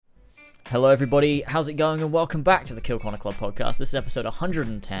Hello everybody, how's it going and welcome back to the Kill Corner Club podcast. This is episode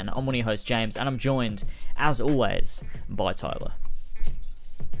 110. I'm one of your hosts, James, and I'm joined, as always, by Tyler.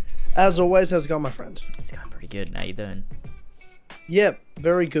 As always, how's it going, my friend? It's going pretty good. How you doing? Yep,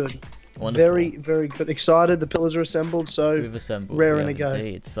 very good. Wonderful. Very, very good. Excited, the pillars are assembled, so We've assembled. raring we to have go.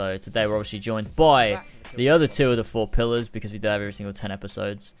 Indeed. So today we're obviously joined by the other two of the four pillars because we do have every single 10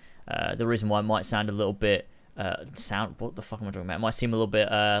 episodes. The reason why it might sound a little bit... what the fuck am I talking about? It might seem a little bit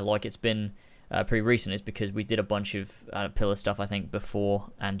like it's been pretty recent is because we did a bunch of pillar stuff, I think, before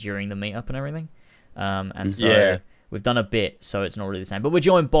and during the meetup and everything. And so we've done a bit, so it's not really the same. But we're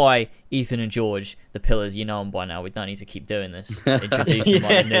joined by Ethan and George, the pillars. You know them by now. We don't need to keep doing this, introducing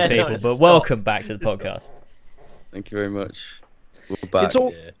like new people. But welcome back to the podcast. Thank you very much. We're back. It's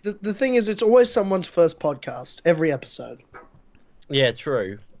all the thing is, it's always someone's first podcast every episode. Yeah,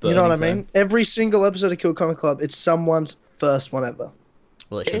 true. You know what I mean? Every single episode of Kill Corner Club, it's someone's first one ever.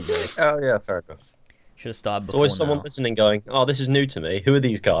 Well, it should be. Oh, yeah, fair enough. Should have started There's before always someone now. listening going, oh, this is new to me. Who are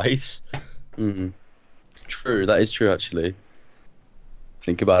these guys? True, that is true, actually.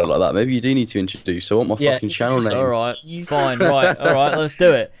 Think about it like that. Maybe you do need to introduce. I want my fucking channel name. All right, fine, right, all right, let's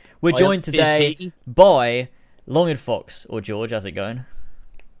do it. We're joined today Fizzy. by Longed Fox, or George, how's it going?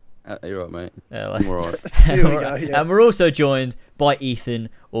 You're right, mate. Yeah, I'm alright. Here we go, yeah. And we're also joined by Ethan,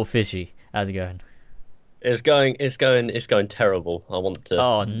 or Fishy, how's it going? It's going terrible. I want to.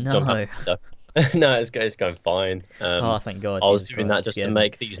 Oh, no. No, it's going fine. Oh, thank God. I was Jesus doing Christ, that just to yeah.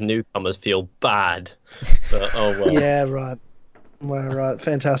 make these newcomers feel bad. But oh well. Yeah, right. Well, right,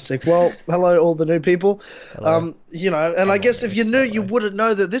 fantastic. Well, hello, all the new people. Hello. And I guess if you're new, you wouldn't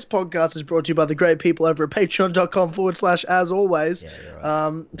know that this podcast is brought to you by the great people over at patreon.com/as always. Yeah, you're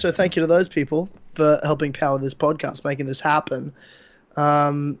right. So thank you to those people for helping power this podcast, making this happen.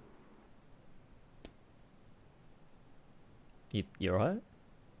 You alright?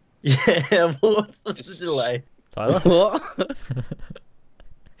 Yeah. What's the delay? Tyler? What?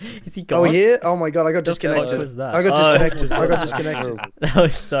 Is he gone? Oh, here? Oh my god, I got What the fuck disconnected. was that? I got Oh. disconnected. I got disconnected. That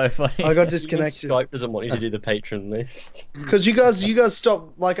was so funny. I got disconnected. Skype doesn't want you to do the patron list. Because you guys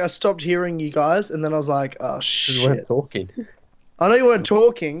stopped, like, I stopped hearing you guys, and then I was like, oh, We weren't shit. talking. I know you weren't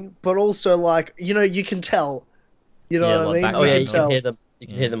talking, but also, like, you can tell. You know Yeah, what I like mean? back- Oh yeah, you tell. can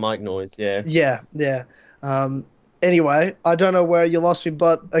hear the mic noise. Yeah. Yeah. Anyway, I don't know where you lost me,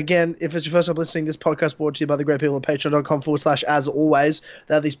 but again, if it's your first time listening, this podcast brought to you by the great people at patreon.com/as always.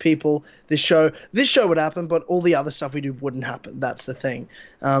 They're these people, this show would happen, but all the other stuff we do wouldn't happen. That's the thing.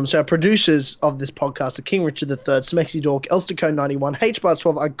 So our producers of this podcast are King Richard III, Smexy Dork, Elsterco91,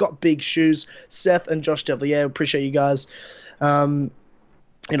 HBars12, I Got Big Shoes, Seth and Josh Devlier. Appreciate you guys. You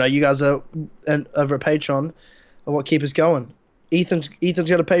guys are over at Patreon are what keep us going. Ethan's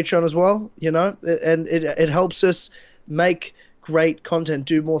got a Patreon as well, and it helps us make great content,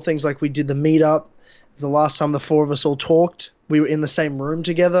 do more things like we did the meetup. The last time the four of us all talked, we were in the same room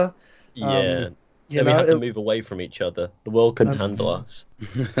together. Yeah. Then we had to move away from each other. The world couldn't handle us.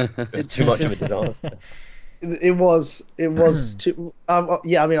 It's too much of a disaster. It was too. I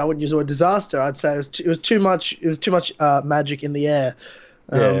wouldn't use the word disaster. I'd say it was too much. It was too much magic in the air.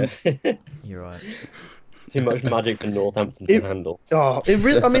 Yeah. You're right. Too much magic for Northampton to handle. Oh, it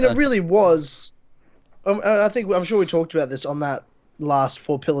really. I mean, it really was. I'm sure we talked about this on that last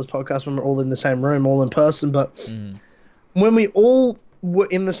Four Pillars podcast when we're all in the same room, all in person. But when we all were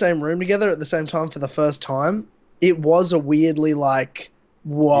in the same room together at the same time for the first time, it was a weirdly like,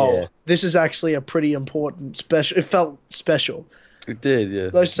 whoa, this is actually a pretty important special. It felt special. It did, yeah.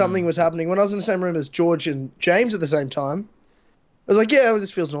 Like something was happening. When I was in the same room as George and James at the same time, I was like, yeah,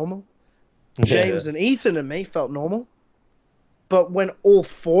 this feels normal. James and Ethan and me felt normal. But when all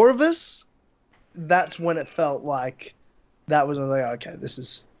four of us, that's when it felt like that was when I was like, okay, this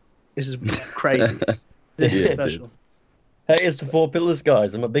is crazy. This is Yeah, special. Hey, it's the Four Pillars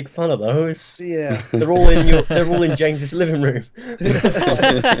guys. I'm a big fan of those. Yeah. They're all in James's living room. Can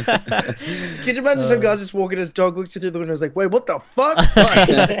you imagine some guys just walking, his dog looks through the window and is like, wait, what the fuck?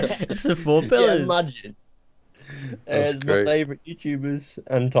 It's the four pillars. Yeah, imagine. That's It's great. my favourite YouTubers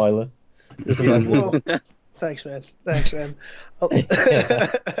and Tyler. Just Yeah, imagine. well, thanks, man.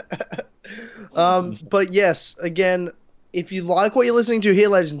 But yes, again, if you like what you're listening to here,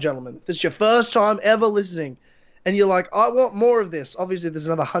 ladies and gentlemen, if this is your first time ever listening, and you're like, I want more of this, obviously there's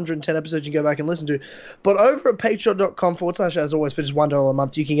another 110 episodes you can go back and listen to. But over at patreon.com/as always, for just $1 a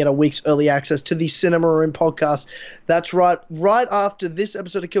month, you can get a week's early access to the Cinema Room podcast. That's right after this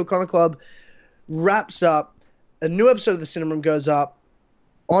episode of Kill Corner Club wraps up, a new episode of the Cinema Room goes up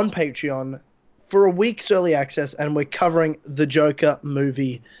on Patreon for a week's early access, and we're covering the Joker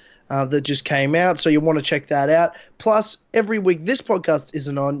movie. that just came out, so you'll want to check that out. Plus, every week, this podcast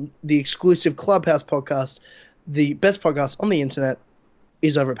isn't on. The exclusive Clubhouse podcast, the best podcast on the internet,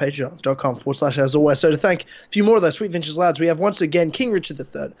 is over at patreon.com/as always. So to thank a few more of those sweet vintage lads, we have once again King Richard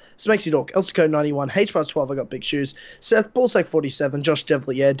III, Smexy Dork, Elstico 91, H-12, I Got Big Shoes, Seth, Ballsack 47, Josh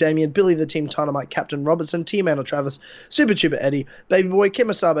Devlier, Damien, Billy the Team Dynamite, Captain Robertson, T-Man Travis, Super Tuber Eddie, Baby Boy,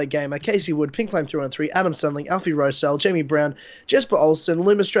 Kimasabe Gamer, Casey Wood, Pink Flame 313, Adam Stanley, Alfie Rosell, Jamie Brown, Jesper Olsen,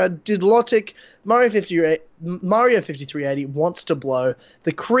 Lumistrad, Didlotic, Mario 5380 wants to blow.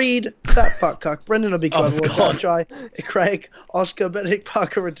 The Creed, Fat Fuck Cuck, Brendan Obiko, Chai, Craig, Oscar, Benedict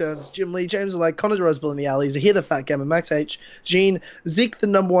Parker returns, Jim Lee, James Lake, Connor Rosebell in the alleys, Here the Fat Gamer, Max H, Gene, Zeke, the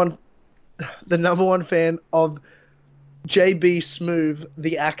number one fan of JB Smoove,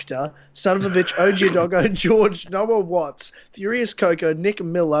 the actor, son of a bitch, OG Doggo, George, Noah Watts, Furious Coco, Nick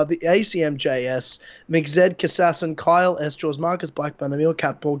Miller, the ACMJS, McZed, Kassassin, Kyle S. Jaws, Marcus Blackburn, Emil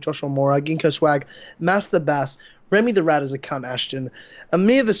Catpaul, Joshua Mora, Ginkgo Swag, Mass the Bass, Remy the Rat as a cunt Ashton,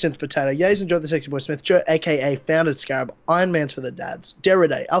 Amir the Synth Potato, Yays and Joe the Sexy Boy Smith, Joe aka Founded Scarab, Iron Man's for the Dads,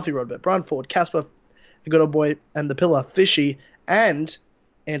 Derriday, Alfie Rodbert, Brian Ford, Casper, the Good Old Boy and the Pillar, Fishy, and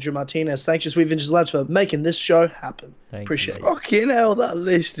Andrew Martinez. Thanks you, sweet vintage lads, for making this show happen. Appreciate it. Fucking hell, that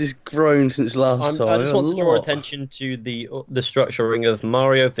list has grown since last time. I just want to draw attention to the structuring of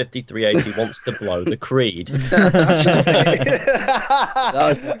Mario 5380 wants to blow the Creed.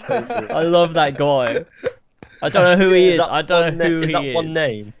 I love that guy. I don't know who he is. I don't know who he is. Is that one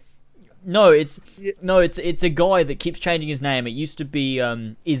name? No, it's a guy that keeps changing his name. It used to be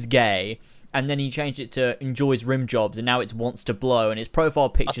is gay, and then he changed it to enjoys rim jobs, and now it's wants to blow, and his profile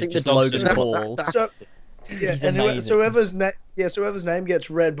picture is just Logan Paul. So whoever's name gets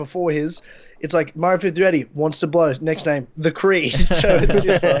read before his, it's like Mario 5380 wants to blow. Next name, The Creed. So it's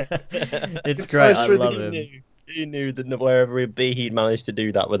just like, it's great. I love him. He knew that wherever he'd be, he'd managed to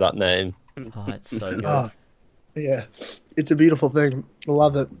do that with that name. Oh, it's so good. Oh, yeah, it's a beautiful thing.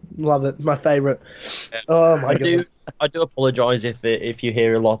 Love it. My favorite. Oh my god. I do apologise if you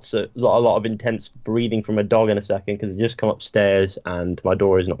hear a lot of intense breathing from a dog in a second, because he just come upstairs and my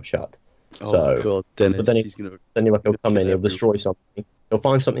door is not shut. Oh god, Dennis! But then he'll come in, he'll destroy something, he'll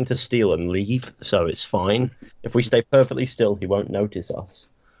find something to steal and leave. So it's fine. If we stay perfectly still, he won't notice us.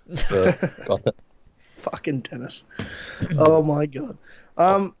 Fucking Dennis. Oh my god.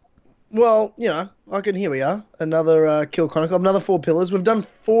 Well, here we are. Another Kill Chronicle, another 4 pillars. We've done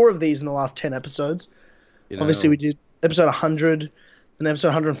 4 of these in the last 10 episodes. Obviously, we did episode 100, and episode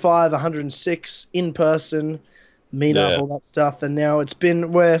 105, 106, in person, meetup, all that stuff. And now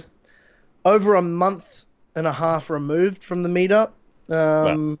we're over a month and a half removed from the meetup.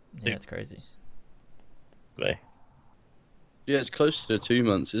 Yeah, it's crazy. Yeah, it's close to 2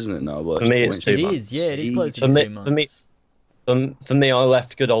 months, isn't it now? For me, it is close to 2 months. For me, I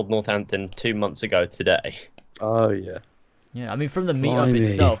left good old Northampton 2 months ago today. Oh, yeah. Yeah, I mean, from the meetup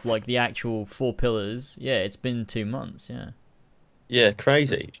itself, like the actual 4 pillars, it's been 2 months, yeah. Yeah,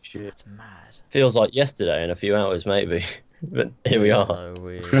 crazy. Shit. It's mad. Feels like yesterday in a few hours, maybe. But here we are. So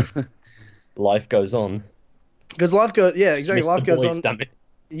weird. Life goes on. Because life goes, exactly. Life goes on. Damn it.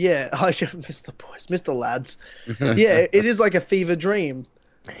 Yeah, I should miss the boys, miss the lads. Yeah, it is like a fever dream.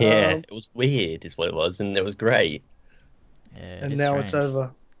 Yeah, it was weird, is what it was, and it was great. Yeah, and now it's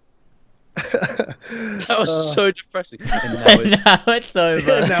over. That was so depressing. And now it's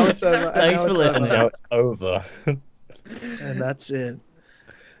over. Now it's over. Thanks for listening. Now it's over. And that's it.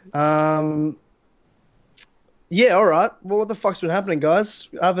 Yeah, all right. Well, what the fuck's been happening, guys?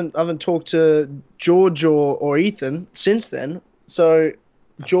 I haven't talked to George or Ethan since then. So,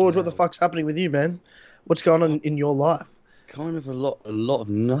 George, what the fuck's happening with you, man? What's going on in your life? Kind of a lot of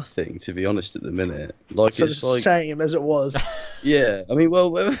nothing, to be honest, at the minute. So it's the same as it was. Yeah, I mean,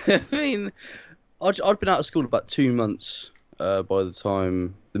 I'd been out of school about 2 months by the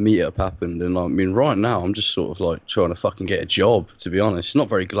time the meetup happened, and I mean, right now I'm just sort of like trying to fucking get a job. To be honest, it's not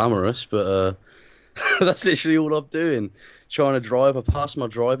very glamorous, but that's literally all I'm doing. Trying to drive. I passed my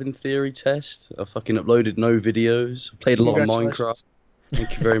driving theory test. I fucking uploaded no videos. I played a lot of Minecraft.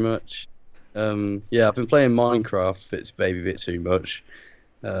 Thank you very much. Yeah, I've been playing Minecraft. It's maybe a bit too much,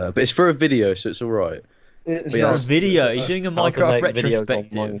 but it's for a video, so it's all right. It's not a video. You're doing a Minecraft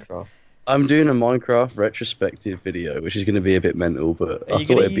retrospective. I'm doing a Minecraft retrospective video, which is going to be a bit mental, but I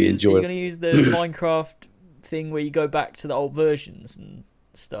thought it'd be enjoyable. Are you going to use the Minecraft thing where you go back to the old versions and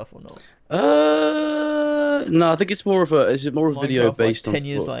stuff, or not? No, I think it's more of a video based on 10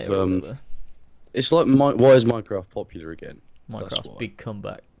 years later. It's like why is Minecraft popular again? Minecraft's big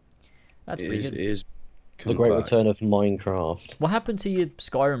comeback. That's pretty good. It is the great return of Minecraft. What happened to your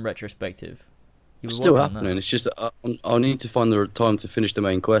Skyrim retrospective? You were Still working on that. happening. It's just that I need to find the time to finish the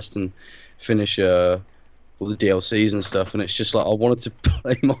main quest and finish all the DLCs and stuff. And it's just like I wanted to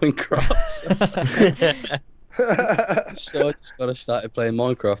play Minecraft, so I just kind of started playing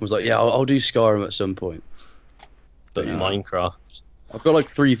Minecraft. And was like, yeah, I'll do Skyrim at some point. But Minecraft. I've got like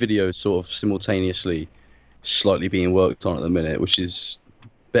 3 videos sort of simultaneously, slightly being worked on at the minute, which is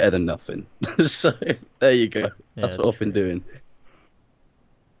better than nothing. So there you go. That's what I've been doing.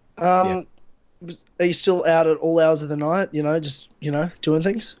 Are you still out at all hours of the night? Just doing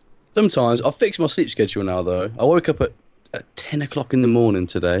things. Sometimes I've fixed my sleep schedule now, though. I woke up at 10 o'clock in the morning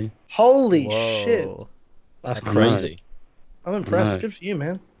today. Holy Whoa. shit! That's I know. crazy. I'm impressed. No. Good for you,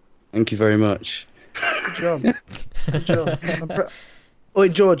 man. Thank you very much. Good job. Good job. Oi,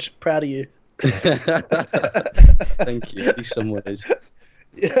 George, proud of you. Thank you. At least someone is.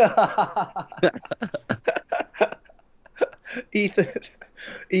 Yeah.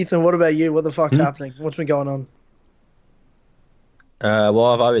 Ethan, what about you? What the fuck's happening? What's been going on?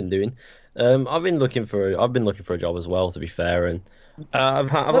 What have I been doing? I've been looking for a job as well, to be fair, and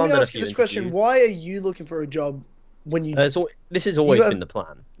I've Let me landed a ask you few this question: interviews. why are you looking for a job when you? This has always have- been the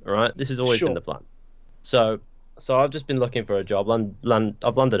plan, all right? This has always Sure. been the plan. So I've just been looking for a job.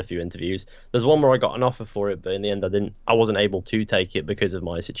 I've landed a few interviews. There's one where I got an offer for it, but in the end, I wasn't able to take it because of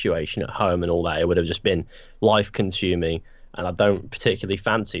my situation at home and all that. It would have just been life consuming, and I don't particularly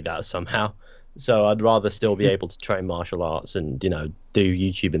fancy that somehow. So I'd rather still be able to train martial arts and do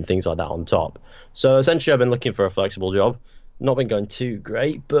YouTube and things like that on top. So essentially, I've been looking for a flexible job. Not been going too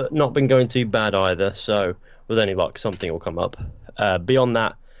great, but not been going too bad either. So with any luck, something will come up. Beyond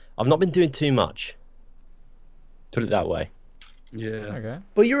that, I've not been doing too much. Put it that way. Yeah. Okay.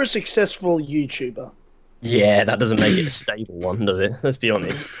 But you're a successful YouTuber. Yeah, that doesn't make it a stable one, does it? Let's be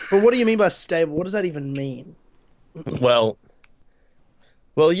honest. But what do you mean by stable? What does that even mean? Well,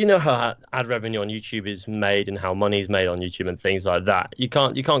 you know how ad revenue on YouTube is made and how money is made on YouTube and things like that. You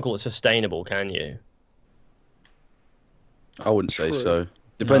can't call it sustainable, can you? I wouldn't say True. so.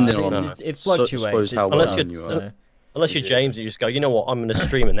 Depending No, on it fluctuates. suppose how Unless well you're- you are. so- Unless you're James, you just go, you know what, I'm going to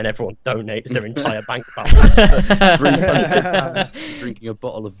stream, and then everyone donates their entire bank balance. £300 drinking a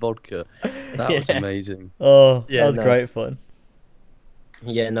bottle of vodka. That was Yeah. amazing. Oh, Yeah, that was no. great fun.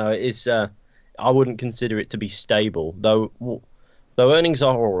 Yeah, no, it is. I wouldn't consider it to be stable, though. Though earnings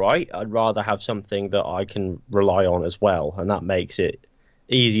are all right, I'd rather have something that I can rely on as well, and that makes it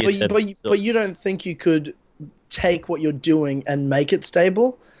easier. But you don't think you could take what you're doing and make it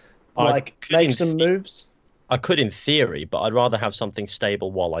stable? I Like could make in some moves? I could in theory, but I'd rather have something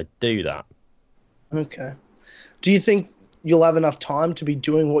stable while I do that. Okay. Do you think you'll have enough time to be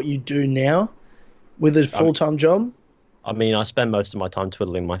doing what you do now with a full-time job? I mean, I spend most of my time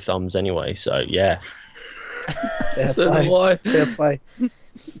twiddling my thumbs anyway, so yeah. Fair So play. why? Fair play.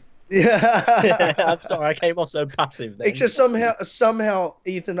 Yeah. I'm sorry, I came off so passive then. It's just somehow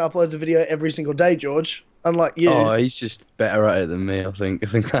Ethan uploads a video every single day, George. Unlike you. Oh, he's just better at it than me. I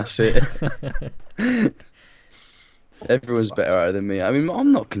think that's it. Everyone's better at it than me. I mean,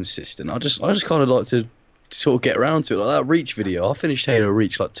 I'm not consistent. I just kind of like to sort of get around to it. Like that Reach video, I finished Halo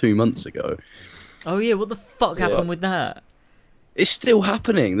Reach like 2 months ago. Oh yeah, what the fuck Yeah. happened with that? It's still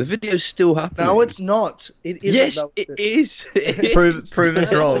happening. The video's still happening. No, it's not. It isn't. Yes, though. it is. Prove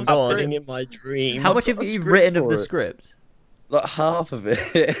us wrong. I'm Go on. scripting in my dream. How much got have a you script written of for the it. script? Like half of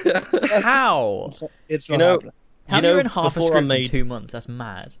it. How? It's You not know- happening. How You do you know, in half a before I script in made- 2 months? That's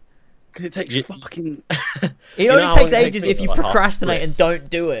mad. Because it takes You- fucking. It You only know how takes long it takes ages me if to you write half a procrastinate script? and don't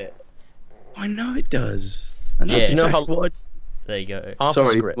do it. I know it does. And Yeah. that's You know exactly how- what There you go. Half a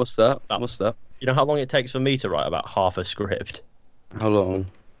Sorry, script. what's that? Oh. What's that? You know how long it takes for me to write about half a script? How long?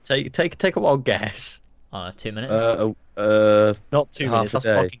 Take a wild guess. 2 minutes. Not 2 Half minutes. a That's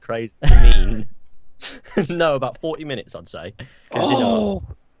day. fucking crazy to mean. No, about 40 minutes, I'd say. 'Cause, you know,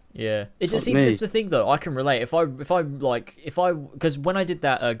 Yeah, it Fuck just see me. that's the thing though. I can relate. Because when I did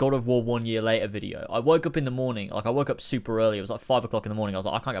that God of War 1 year later video, I woke up in the morning. Like I woke up super early. It was like 5 o'clock in the morning. I was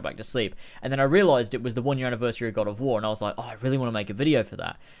like, I can't go back to sleep. And then I realized it was the 1 year anniversary of God of War, and I was like, oh, I really want to make a video for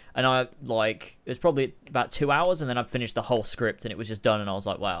that. And it was probably about 2 hours, and then I finished the whole script, and it was just done. And I was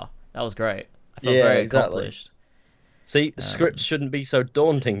like, wow, that was great. I felt Yeah, very exactly. accomplished. see, scripts shouldn't be so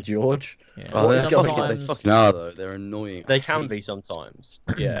daunting, George. Yeah. Oh, What they Sometimes fucking are though. They're annoying. They can be sometimes.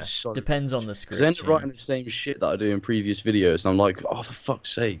 Yeah. depends on the Because script. they end up yeah. writing the same shit that I do in previous videos, and I'm like, oh, for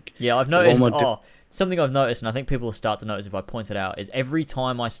fuck's sake. Yeah, I've What noticed. am I do- Something I've noticed, and I think people will start to notice if I point it out, is every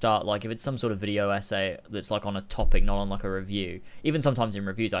time I start, like, if it's some sort of video essay that's like on a topic, not on like a review. Even sometimes in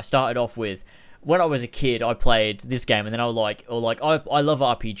reviews, I started off with, when I was a kid, I played this game, and then I love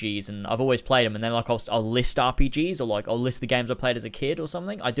RPGs, and I've always played them, and then like I'll list RPGs, or like I'll list the games I played as a kid or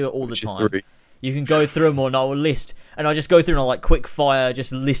something. I do it all the Witcher time. 3. You can go through them, or I will list, and I just go through and I like quick fire,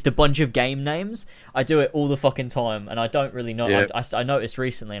 just list a bunch of game names. I do it all the fucking time, and I don't really know. Yeah. I noticed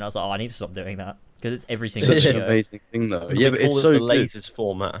recently, and I was like, oh, I need to stop doing that because it's every single Such an video. amazing thing, though. We Yeah, but call it's it so the good. lasers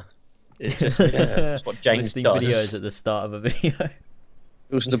format. It's just it's what James Listing does. videos at the start of a video.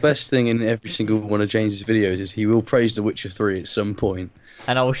 It was the best thing in every single one of James's videos is he will praise The Witcher 3 at some point.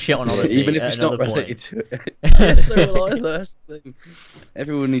 And I will shit on Odyssey Even if at it's not another related point. to it. Yeah, so will I, that's the thing.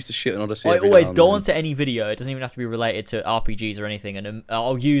 Everyone needs to shit on Odyssey. I every always now and go then. onto any video. It doesn't even have to be related to RPGs or anything, and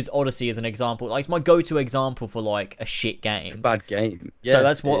I'll use Odyssey as an example. Like, it's my go-to example for like a shit game. Bad game. So Yeah,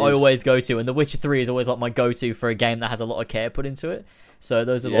 that's what it I is. always go to, and The Witcher 3 is always like my go-to for a game that has a lot of care put into it. So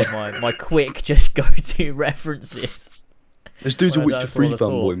those are like my quick just go-to references. This dude's a when I Witcher don't fall 3 the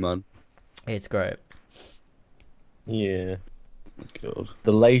fall. fanboy, man. It's great. Yeah. God.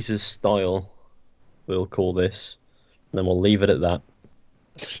 The lasers style, we'll call this. And then we'll leave it at that.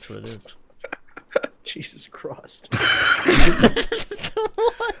 That's what it is. Jesus Christ. What?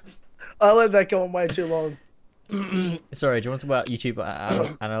 I let that go on way too long. Sorry, do you want to talk about YouTube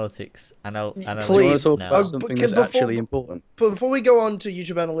analytics? Please. I want Please, to talk now. about something that's before- actually important. But before we go on to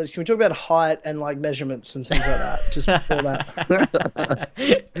YouTube analytics, can we talk about height and like measurements and things like that? Just before that.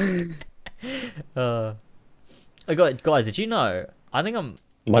 Guys, did you know? I think I'm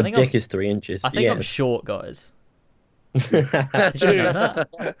My think dick I'm- is 3 inches. I think I'm yes. short, guys. Did you know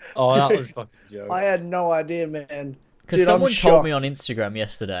that? Oh, that was Dude, fucking joke. I had no idea, man. Because Dude, I'm someone told me shocked. on Instagram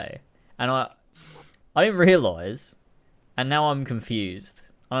yesterday, and I didn't realise, and now I'm confused.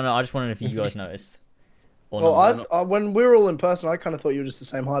 I don't know. I just wondered if you guys noticed. Or Well, not. I when we were all in person, I kind of thought you were just the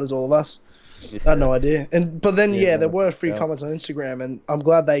same height as all of us. I had no idea. But then, Yeah, yeah, there were a few yeah. comments on Instagram, and I'm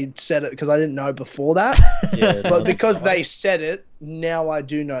glad they said it because I didn't know before that. Yeah, But because they said it, now I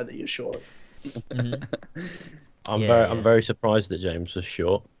do know that you're short. Mhm. I'm Yeah. very surprised that James was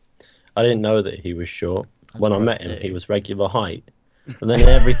short. I didn't know that he was short. I'm When I met surprised him, too. he was regular height. And then in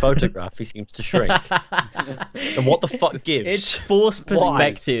every photograph, he seems to shrink. And what the fuck gives? It's forced Why?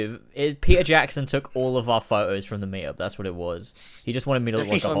 perspective. Peter Jackson took all of our photos from the meetup. That's what it was. He just wanted me to look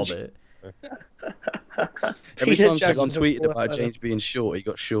like a I'm hobbit. Every Peter time someone Jackson took tweeted all about that James being short, he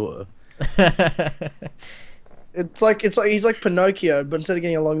got shorter. It's like he's like Pinocchio, but instead of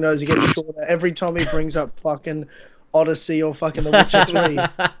getting a long nose, he gets shorter every time he brings up fucking Odyssey or fucking The Witcher 3.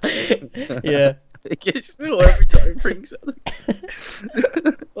 Yeah. It gets shorter every time he brings it.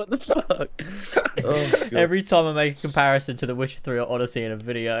 What the fuck? Oh, God. Every time I make a comparison to The Witcher 3 or Odyssey in a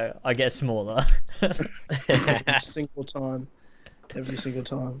video, I get smaller. Every single time. Every single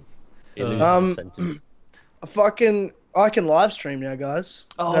time. He loses Um, sentiment. I can live stream now, guys.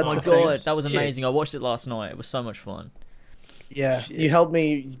 Oh That's my the thing. god, that was Yeah. amazing. I watched it last night. It was so much fun. Yeah, you helped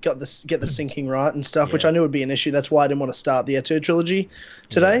me get the syncing right and stuff, which Yeah. I knew would be an issue. That's why I didn't want to start the Eto trilogy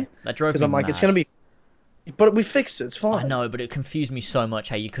today, Yeah. That drove because me I'm like, it's mad. gonna be. But we fixed it. It's fine. I know, but it confused me so much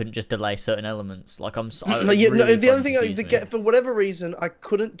how you couldn't just delay certain elements. Like No, it yeah, no, really the only fucking thing, confused me. for whatever reason, I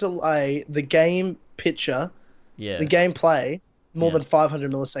couldn't delay the game picture, Yeah, the gameplay, more Yeah. than 500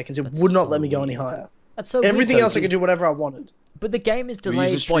 milliseconds. It That's would not so let me go any weird. higher. that's so Everything weird, though, else I could because- do whatever I wanted. But the game is We're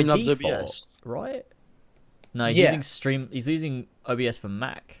using delayed by Streamlabs default, OBS. right? No, he's Yeah. using He's using OBS for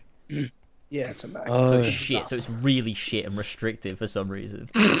Mac. Yeah, it's a Mac. Oh, So yeah. it's shit. So it's really shit and restrictive for some reason.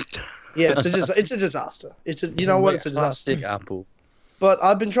 Yeah, it's a disaster. It's a you know what? It's a disaster. Classic Apple. But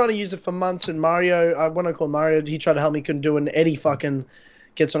I've been trying to use it for months, and Mario, when I called Mario, he tried to help me, couldn't do it, and Eddie fucking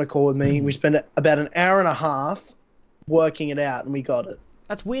gets on a call with me. We spent about an hour and a half working it out, and we got it.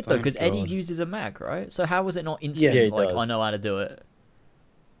 That's weird though, Thank because Eddie God. uses a Mac, right? So how was it not instant? Yeah, he like does. I know how to do it.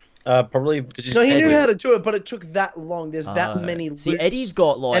 Probably Because No, he knew Eddie. how to do it, but it took that long. There's that many loops See, Eddie's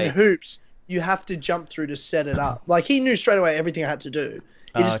got like. and hoops you have to jump through to set it up. Like, he knew straight away everything I had to do.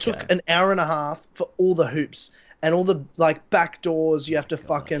 It just okay. took an hour and a half for all the hoops and all the, like, back doors you have to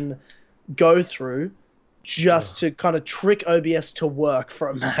fucking go through just to kind of trick OBS to work for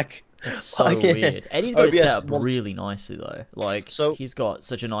a Mac. It's so Like, weird. Eddie's got it set OBS up wants- really nicely though. Like So- he's got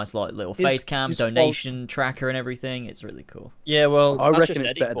such a nice like little His- face cam, his donation tracker, and everything. It's really cool. yeah. Well, I that's reckon just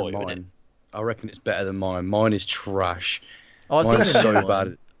it's Eddie better for than you, isn't it? mine. I reckon it's better than mine. Mine is trash. Oh, I've seen Mine's the so new one.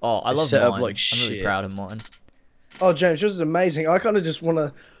 bad. Oh, I It's love set up mine. like I'm really shit. proud of mine. Oh, James, yours is amazing. I kind of just want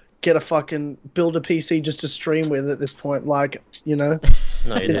to get a fucking build a PC just to stream with at this point. Like, you know,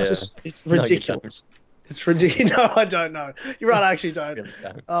 No, you it's don't. just, it's No, you ridiculous. It's ridiculous. No, I don't know. You're right, I actually don't. Really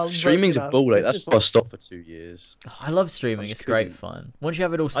don't. But, Streaming's you a know, ball, it's That's just- why I stopped for 2 years. Oh, I love streaming. I It's great couldn't. fun. Once you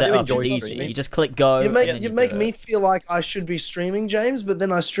have it all I set do up, enjoy it's easy. streaming. You just click go. You and make then you do make it. me feel like I should be streaming, James, but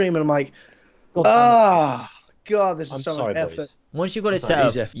then I stream and I'm like, God damn it. ah, God, this is I'm so sorry, much boys. effort. Once you've got it That set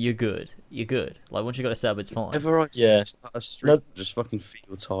is up, F- you're good. You're good. Like once you got it set up, it's fine. Whenever I Yeah. start a stream, I just fucking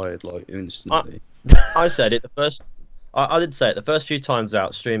feel tired like instantly. I said it the first. I did say it the first few times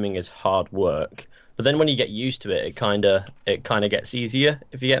out. Streaming is hard work, but then when you get used to it, it kind of gets easier.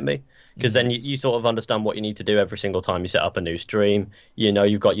 If you get me, because then you sort of understand what you need to do every single time you set up a new stream. You know,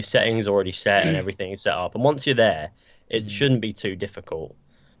 you've got your settings already set and everything set up, and once you're there, it shouldn't be too difficult.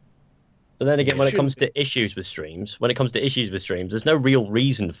 But then again, when it comes to issues with streams, there's no real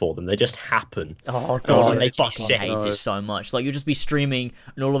reason for them. They just happen. Oh it god, I make you fucking sick. hate it so much. Like you'll just be streaming,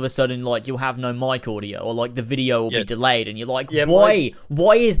 and all of a sudden, like you'll have no mic audio, or like the video will be delayed, and you're like, why?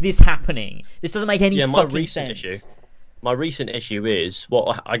 Why is this happening? This doesn't make any fucking sense. My recent issue is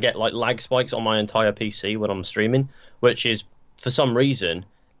I get like lag spikes on my entire PC when I'm streaming, which is for some reason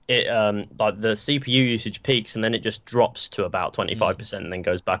it like the CPU usage peaks and then it just drops to about 25% and then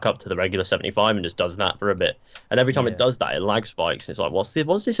goes back up to the regular 75 and just does that for a bit. And every time it does that, it lag spikes and it's like, what's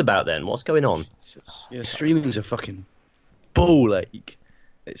this about then? What's going on? Yeah, streaming's a fucking ball ache.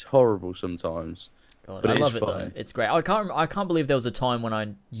 It's horrible sometimes. God, But I it love is it fun. though. It's great. I can't believe there was a time when I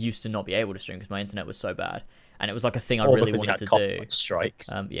used to not be able to stream because my internet was so bad, and it was like a thing I Or really because you wanted had to do. copyright strikes.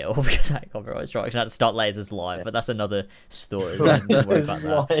 Yeah, or because I had copyright strikes. I had to start Lasers live, but that's another story. We don't need to worry about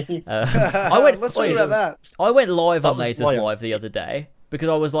that. Let's talk about that. I went live on That was Lasers my- Live the other day because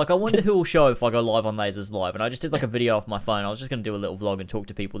I was like, I wonder who will show if I go live on Lasers Live, and I just did like a video off my phone. I was just gonna do a little vlog and talk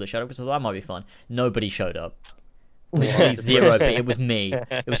to people that showed up because I thought that might be fun. Nobody showed up. Literally zero. But it was me.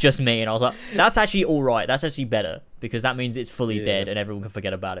 It was just me, and I was like, that's actually all right. That's actually better because that means it's fully dead and everyone can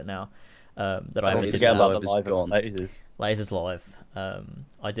forget about it now. That I ever did Forget that. about the Live is live gone. lasers. Lasers Live.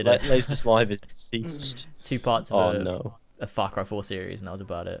 I did a Lasers live is deceased. 2 parts Oh of no, a Far Cry 4 series, and that was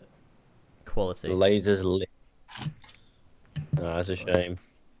about it. Quality. lasers lit. No, that's a shame.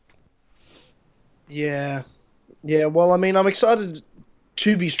 Yeah. Well, I mean, I'm excited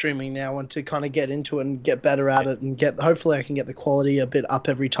to be streaming now and to kind of get into it and get better at it and hopefully I can get the quality a bit up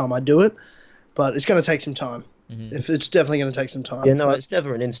every time I do it. But it's going to take some time. If it's definitely going to take some time. Yeah, no, but- it's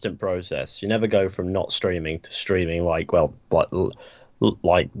never an instant process. You never go from not streaming to streaming like I don't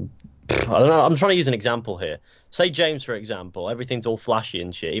know. I'm trying to use an example here. Say James, for example, everything's all flashy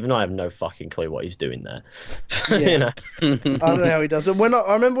and shit. Even though I have no fucking clue what he's doing there. You know? I don't know how he does it.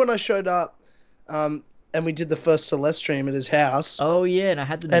 I remember when I showed up, and we did the first Celeste stream at his house. Oh yeah, and I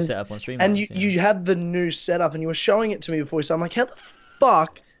had the new setup on stream. And once, you had the new setup, and you were showing it to me before. So I'm like, how the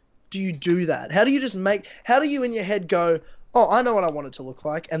fuck do you do that? How do you in your head go, oh, I know what I want it to look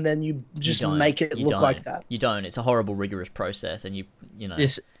like, and then you just make it look like that? You don't. It's a horrible, rigorous process, and you know.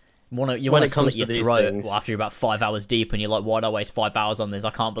 You want when to it comes slit your to these throat things- after you're about 5 hours deep, and you're like, "Why'd I waste 5 hours on this? I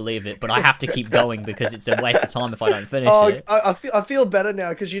can't believe it." But I have to keep going because it's a waste of time if I don't finish it. I feel better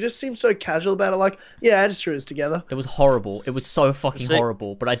now because you just seem so casual about it. Like, yeah, I just threw this together. It was horrible. It was so fucking See-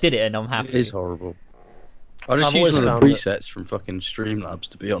 horrible, but I did it, and I'm happy. It is horrible. I just I've use always one of the found that- presets from fucking Streamlabs,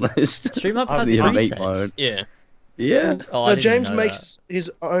 to be honest. Streamlabs I has haven't even made my presets? own. Yeah. Yeah. Oh, I So didn't James know makes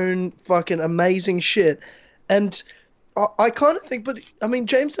his own fucking amazing shit, and I kind of think, but I mean,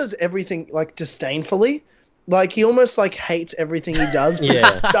 James does everything like disdainfully. Like he almost like hates everything he does, but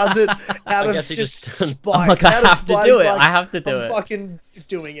Yeah. he does it out of guess he just just- spite. I'm like, I Out of have to spite, do he's it. like, I have to do I'm it. fucking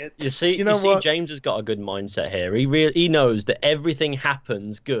doing it. You see, You know what? James has got a good mindset here. He knows that everything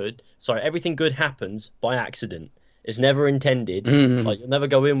good happens by accident. It's never intended. Mhm. Like you'll never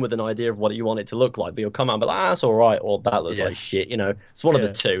go in with an idea of what you want it to look like, but you'll come out and be like, that's all right, or that looks like Yes. shit. You know, it's one of Yeah.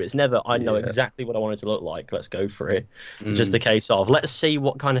 the two. It's never I know Yeah. exactly what I want it to look like. Let's go for it. Mm. Just a case of let's see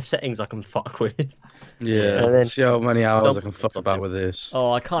what kind of settings I can fuck with. Yeah. And then- See how many hours I Stumble can fuck something. about with this.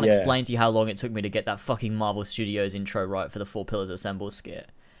 Oh, I can't Yeah. explain to you how long it took me to get that fucking Marvel Studios intro right for the Four Pillars Assemble skit.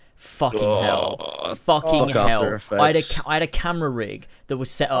 Fucking hell. Fucking Fuck hell. After I Effects. had a camera rig that was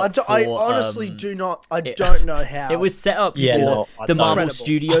set up for... I honestly don't know how. It was set up Yeah, for no, I the don't. Marvel Incredible.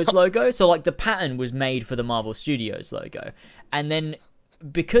 Studios logo. So, like, the pattern was made for the Marvel Studios logo. And then,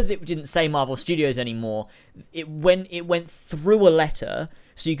 because it didn't say Marvel Studios anymore, it went through a letter,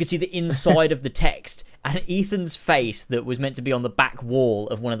 so you could see the inside of the text. And Ethan's face that was meant to be on the back wall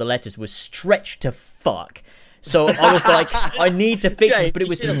of one of the letters was stretched to fuck. So I was like, I need to fix this, Jay, but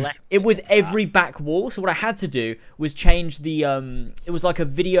you should've left it was every back wall. So what I had to do was change the it was like a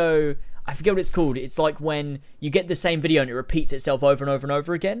video, I forget what it's called. It's like when you get the same video and it repeats itself over and over and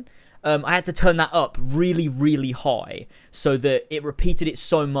over again. I had to turn that up really, really high so that it repeated it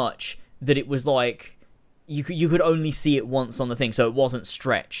so much that it was like, you could only see it once on the thing, so it wasn't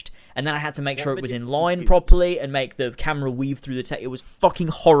stretched. And then I had to make sure it was in video line did you properly and make the camera weave through the text. It was fucking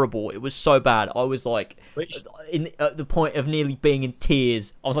horrible. It was so bad. I was like, at the point of nearly being in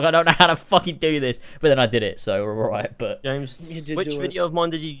tears. I was like, I don't know how to fucking do this, but then I did it, so we're alright. But James, You did which do it. video of mine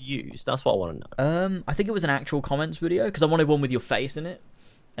did you use? That's what I want to know. I think it was an actual comments video because I wanted one with your face in it,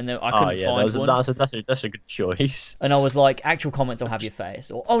 and then I couldn't find one. That's a good choice. And I was like, actual comments will have your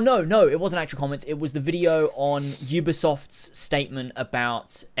face. Or, oh, no, it wasn't actual comments. It was the video on Ubisoft's statement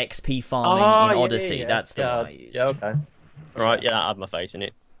about XP farming in Odyssey. That's the one I used. Yeah, okay. Alright, yeah, I had my face in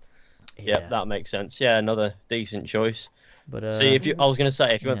it. Yep, that makes sense. Yeah, another decent choice. But, See, I was going to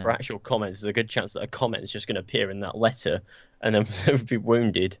say, if you went for yeah. actual comments, there's a good chance that a comment is just going to appear in that letter and then be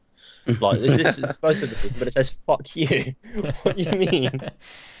wounded. Like, this is supposed to be, but it says, fuck you. What do you mean?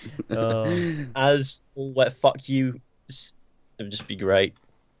 As all wet fuck you, it would just be great.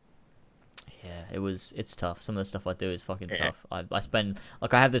 Yeah, it's tough. Some of the stuff I do is fucking tough. I spend,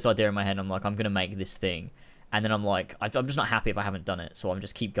 like, I have this idea in my head, I'm like, I'm going to make this thing. And then I'm like, I'm just not happy if I haven't done it, so I'm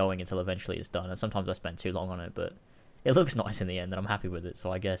just keep going until eventually it's done. And sometimes I spend too long on it, but it looks nice in the end, and I'm happy with it,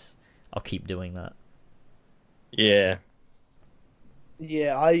 so I guess I'll keep doing that. Yeah.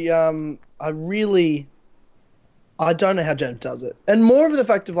 Yeah, I don't know how James does it, and more of the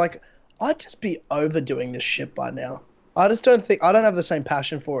fact of like, I'd just be overdoing this shit by now. I just don't have the same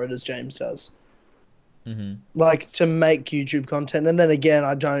passion for it as James does. Mm-hmm. Like to make YouTube content, and then again,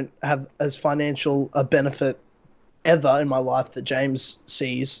 I don't have as financial a benefit ever in my life that James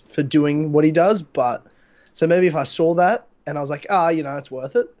sees for doing what he does. But so maybe if I saw that and I was like, it's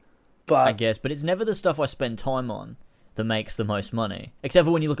worth it. But I guess, but it's never the stuff I spend time on that makes the most money. Except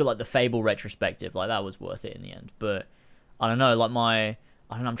for when you look at like the Fable retrospective, like that was worth it in the end. But I don't know, like I'm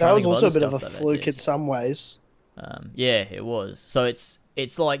trying that to was think of also a other bit of a stuff that I fluke did. in some ways. Yeah, it was. So it's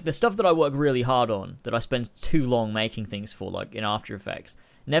like the stuff that I work really hard on, that I spend too long making things for, like in After Effects,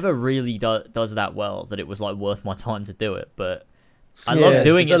 never really does that well that it was like worth my time to do it. But I love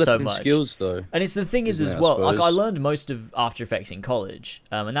doing it so developing much. skills though. And it's the thing is Isn't as it, I well, like I suppose? learned most of After Effects in college,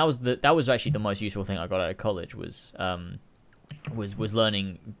 and that was actually the most useful thing I got out of college was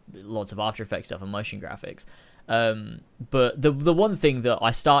learning lots of After Effects stuff and motion graphics. But the one thing that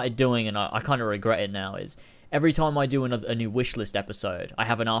I started doing, and I kind of regret it now, is every time I do a new wishlist episode, I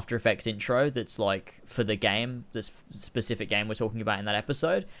have an After Effects intro that's like for the game, this specific game we're talking about in that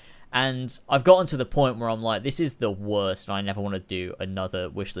episode. And I've gotten to the point where I'm like, this is the worst, and I never want to do another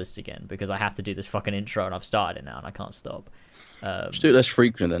wishlist again because I have to do this fucking intro, and I've started it now, and I can't stop. Just do it less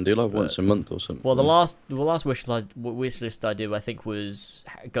frequent then. Do like once a month or something. Well, the last wishlist I did, I think, was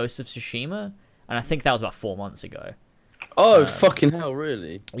Ghost of Tsushima, and I think that was about 4 months ago. Oh fucking hell!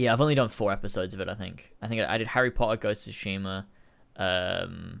 Really? Yeah, I've only done 4 episodes of it. I think I did Harry Potter, Ghost of Tsushima.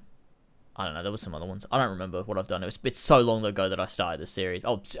 I don't know. There was some other ones. I don't remember what I've done. It's so long ago that I started the series.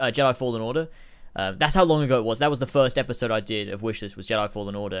 Oh, Jedi Fallen Order. That's how long ago it was. That was the first episode I did of Wishlist, was Jedi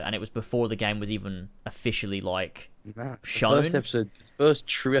Fallen Order, and it was before the game was even officially like shown. The first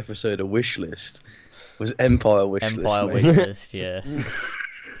true episode of Wishlist was Empire Wishlist. Empire mate. Wishlist, yeah.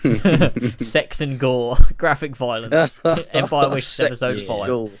 Sex and gore, graphic violence. Empire Wishlist Sex episode and 5.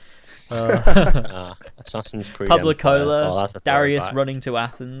 gore. Assassin's Creed. Publicola, Empire. That's a Darius throwback. running to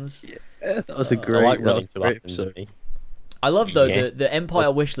Athens. Yeah, that was a I great. like that running was a to great Athens. episode. I love though Yeah. the Empire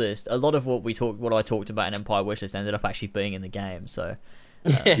Wishlist. A lot of what I talked about in Empire Wishlist ended up actually being in the game. So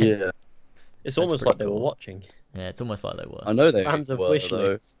Yeah, It's almost pretty like they were cool. watching. yeah, it's almost like they were. I know they Fans of were wish though.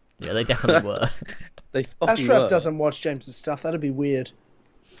 lists. Yeah, they definitely were. They fucking Ashraf were. doesn't watch James's stuff. That'd be weird.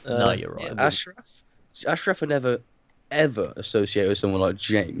 No, you're right. Yeah, Ashraf would never ever associate with someone like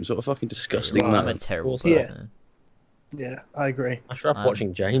James. What a fucking disgusting I'm a man. terrible Yeah. person. Yeah, I agree. Ashraf Um,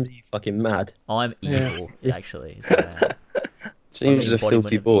 watching James, are you fucking mad? I'm Yeah. evil, actually. Is what I am. James is a Embodiment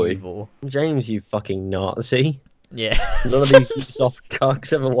filthy of boy. evil. James, you fucking Nazi. Yeah. None of these Ubisoft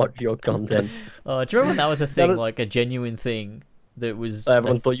cucks ever watch your content. Oh, do you remember when that was a thing, That'll- like a genuine thing that was?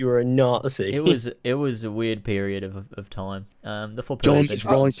 Everyone thought you were a Nazi. It was a weird period of time. The four John's pillars.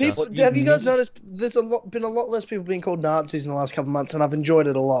 right. People, What you have you guys mean? noticed? There's been a lot less people being called Nazis in the last couple of months, and I've enjoyed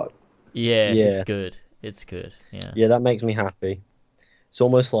it a lot. Yeah, Yeah. it's good. It's good. Yeah. Yeah, that makes me happy. It's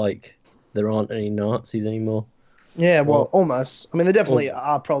almost like there aren't any Nazis anymore. Yeah, well, Well- almost. I mean, there definitely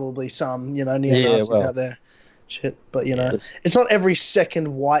are probably some, neo-Nazis well. out there. Shit, but It's- it's not every second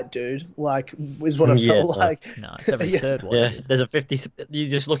white dude. Like, is what it Yeah, felt no. like. No, it's every Yeah. third one. Yeah, there's a 50. You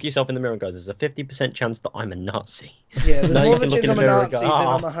just look yourself in the mirror and go, "There's a 50% chance that I'm a Nazi. Yeah, there's Now more you of a can look chance in I'm the a mirror and Nazi go, than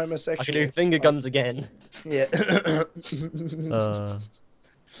 "Ah, I'm a I homosexual. can do finger guns again." Yeah. Uh,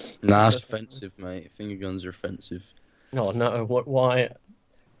 Nah, it's offensive, mate. Finger guns are offensive. Oh no! What? Why?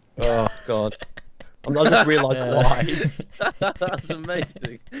 Oh god! I just realised Yeah. why. That's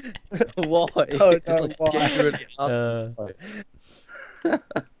amazing. Why? Oh, It's no, like why? genuinely Uh,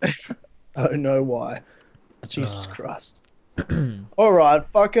 Oh no, why? Jesus Ah. Christ. All right,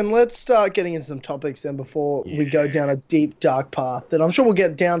 fucking let's start getting into some topics then before we go down a deep dark path that I'm sure we'll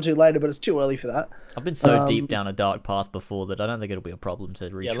get down to later, but it's too early for that. I've been so Um, deep down a dark path before that I don't think it'll be a problem to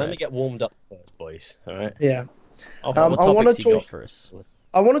Yeah, retread. let me get warmed up first, boys. All right. Yeah. What I wanna topics you got talk- for us?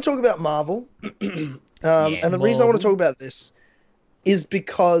 I want to talk about Marvel. And the reason I want to talk about this is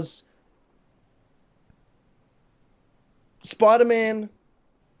because Spider-Man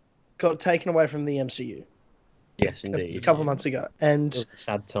got taken away from the MCU Yes, a indeed. couple months ago. It And was a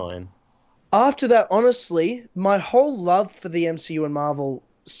sad time. after that, honestly, my whole love for the MCU and Marvel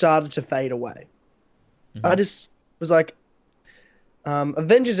started to fade away. Mhm. I just was like,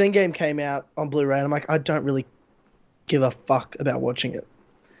 Avengers Endgame came out on Blu-ray, and I'm like, I don't really give a fuck about watching it.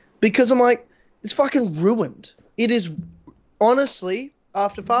 Because I'm like, it's fucking ruined. It is, honestly,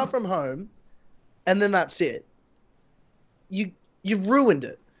 after Far From Home, and then that's it. You've ruined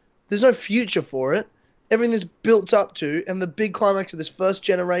it. There's no future for it. Everything that's built up to, and the big climax of this first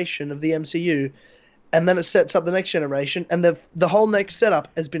generation of the MCU, and then it sets up the next generation, and the whole next setup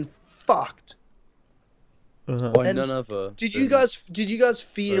has been fucked. By And none other. Did than you guys Sony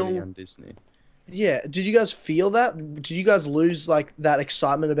feel? and Disney. Yeah. Did you guys feel that? Did you guys lose like that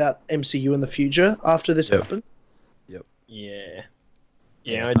excitement about MCU in the future after this Yep. happened? Yeah.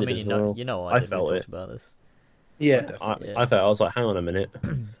 Yeah, I I did mean, as well. I I did. We felt talked it. about this. Yeah. I felt I was like, hang on a minute.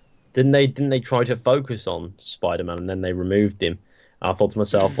 Didn't they try to focus on Spider-Man and then they removed him? I thought to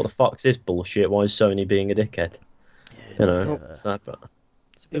myself, what the fuck's this bullshit? Why is Sony being a dickhead? Yeah, You it's a know, bit of a- it's that, but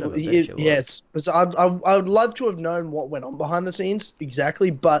it's a bit of a bitch, it Yeah. was. I would love to have known what went on behind the scenes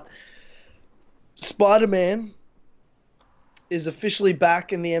exactly, but Spider-Man is officially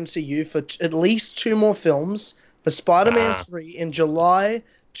back in the MCU for at least 2 more films. For Spider-Man 3 in July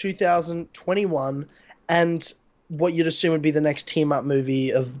 2021, and what you'd assume would be the next team-up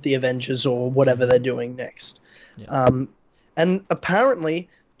movie of the Avengers or whatever they're doing next. Yeah. And apparently,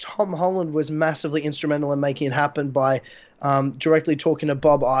 Tom Holland was massively instrumental in making it happen by directly talking to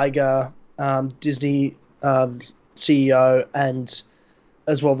Bob Iger, Disney CEO, and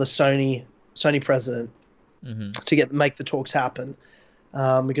as well the Sony President Mhm. to make the talks happen.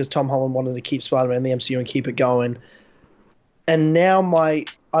 Because Tom Holland wanted to keep Spider-Man in the MCU and keep it going. And now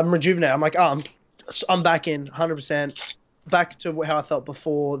I'm rejuvenated. I'm like, I'm back in 100%, back to how I felt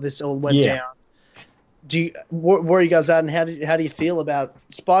before this all went Yeah. down. Where are you guys at, and how do you feel about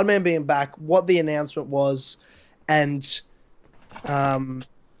Spider-Man being back? What the announcement was, and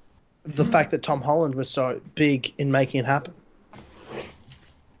the fact that Tom Holland was so big in making it happen.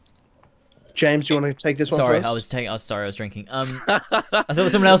 James, do you want to take this one Sorry, first? I was drinking. I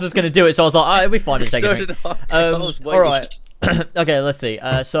thought someone else was going to do it, so I was like, oh, it'll be fine to take So a drink. did I. I was All waiting. right. Okay, let's see.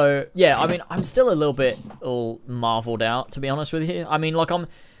 So yeah, I mean, I'm still a little bit all marveled out, to be honest with you. I mean, like I'm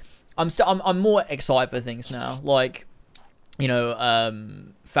more excited for things now. Like, you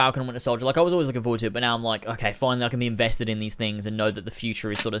know, Falcon and Winter Soldier. Like, I was always looking forward to it, but now I'm like, okay, finally I can be invested in these things and know that the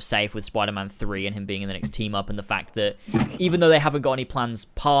future is sort of safe with Spider-Man 3 and him being in the next team up, and the fact that even though they haven't got any plans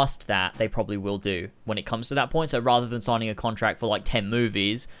past that, they probably will do when it comes to that point. So rather than signing a contract for like 10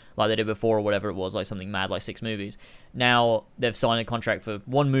 movies, like they did before or whatever it was, like something mad like 6 movies, now they've signed a contract for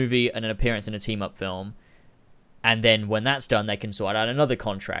 1 movie and an appearance in a team up film. And then when that's done, they can sort out another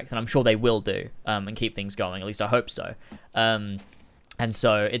contract, and I'm sure they will do, and keep things going. At least I hope so. And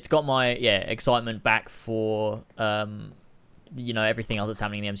so it's got my excitement back for you know, everything else that's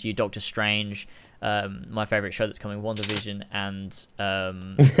happening in the MCU. Doctor Strange, my favorite show that's coming, WandaVision, and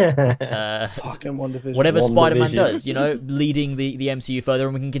Fucking WandaVision. whatever Spider-Man WandaVision. does, you know, leading the MCU further,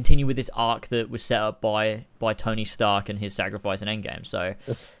 and we can continue with this arc that was set up by Tony Stark and his sacrifice in Endgame. So.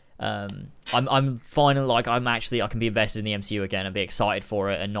 I'm finally like I can be invested in the MCU again and be excited for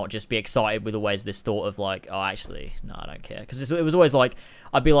it, and not just be excited with always this thought of like, oh, actually, no, I don't care, because it was always like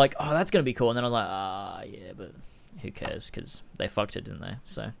I'd be like, oh, that's gonna be cool, and then I'm like, yeah, but who cares, because they fucked it, didn't they?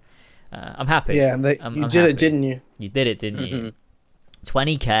 So I'm happy. Yeah, and I'm you did happy. it, didn't you? You did it, didn't you?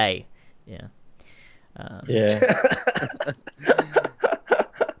 20K. Yeah. yeah.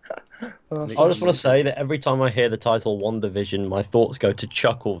 Oh, I just want to say that every time I hear the title WandaVision, my thoughts go to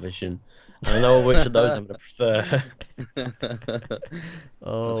Chucklevision. I know which of those I'm going to prefer.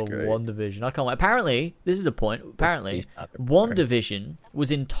 Oh, great. WandaVision. I can't wait. Apparently, this is a point. Apparently, WandaVision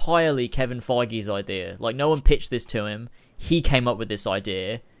was entirely Kevin Feige's idea. Like, no one pitched this to him. He came up with this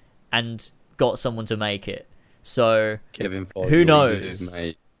idea and got someone to make it. So, Kevin Feige. Who what knows? you do,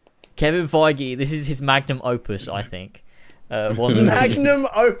 mate. Kevin Feige, this is his magnum opus, I think. WandaVision. Magnum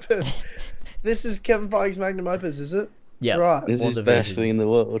opus. This is Kevin Feige's magnum opus, is it? Yeah. Right. This is the WandaVision. best thing in the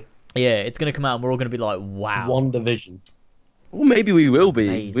world. Yeah, it's gonna come out and we're all gonna be like, wow. One division. Well, maybe we will be.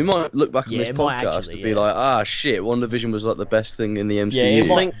 Amazing. We might look back on Yeah, this it might podcast actually, and be yeah. like, ah, shit, WandaVision was like the best thing in the Yeah,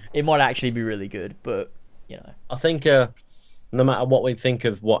 MCU. it might actually be really good, but you know. I think no matter what we think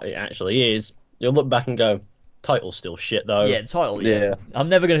of what it actually is, you'll look back and go, title's still shit though. Yeah, the title. Yeah. Yeah. I'm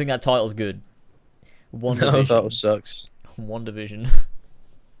never gonna think that title's good. One No, division. that sucks. One division.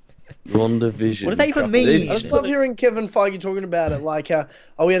 WandaVision. What does that even mean? I just love hearing Kevin Feige talking about it. Like, oh,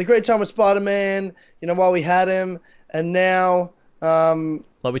 we had a great time with Spider-Man, you know, while we had him, and now,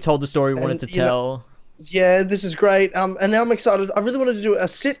 Like we told the story we wanted to And, you know- tell. yeah, this is great. And now I'm excited. I really wanted to do a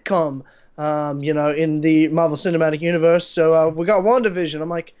sitcom, you know, in the Marvel Cinematic Universe. So we got WandaVision. I'm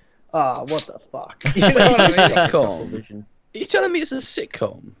like, what the fuck? You know what I It's a mean? sitcom. Division. Are you telling me it's a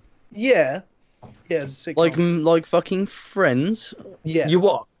sitcom? Yeah. Yeah, it's a sitcom. Like fucking Friends? yeah. You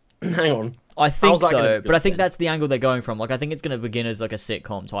what? Hang on. I think How's that gonna though, be but I good think then? that's the angle they're going from. Like I think it's gonna begin as like a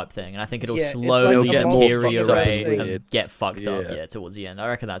sitcom type thing, and I think it'll Yeah, it's like slowly It'll get more fucked up deteriorate and and weird. get fucked up. Yeah. Yeah, towards the end. I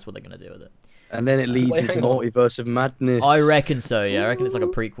reckon that's what they're gonna do with it. And then it leads Wait, into hang on. Multiverse of Madness. I reckon so. Yeah, I reckon it's like a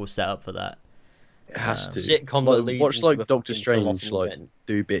prequel setup for that. It has to. Sitcom Like, that leads watch into like a Doctor fucking Strange colossal like event.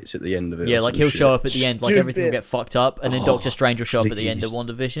 do bits at the end of it. Yeah, or like some he'll shit. show up at the end, like Stupid everything will get bits. fucked up, and then Oh, Doctor Strange will show up at the end of please.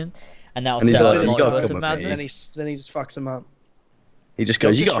 WandaVision, and that'll And he's set like, up "You gotta Multiverse come of with me." Madness. Then he just fucks him up. He just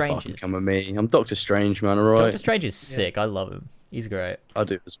goes, "You Doctor gotta Strange fucking is- come with me. I'm Doctor Strange, man. All right." Doctor Strange is sick. I love him. He's great. I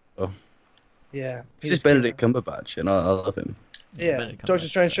do as well. Yeah. This is Benedict Cumberbatch, and I love him. Yeah. Benedict Doctor Cumberbatch,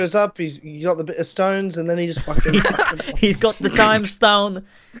 Strange yeah. shows up. He's got the bit of stones, and then he just fucking. fucks him. He's got the time stone.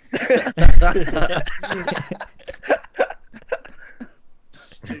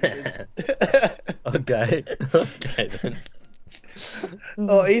 Okay. Okay then.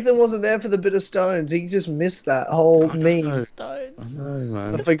 Oh, Ethan wasn't there for the bit of stones. He just missed that whole meme. know. I Stones. know,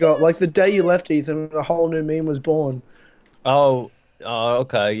 I man. forgot. Like the day you left, Ethan, a whole new meme was born. Oh,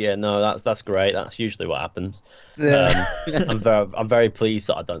 okay. Yeah, no, that's great. That's usually what happens. Yeah. I'm very pleased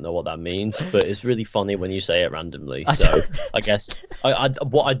that I don't know what that means, but it's really funny when you say it randomly. I So don't- I guess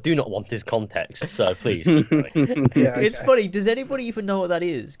what I do not want is context. So please. keep going. Yeah, It's okay. funny. Does anybody even know what that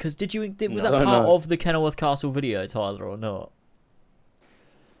is? Because was No. that I part know. of the Kenilworth Castle video, Tyler, or not?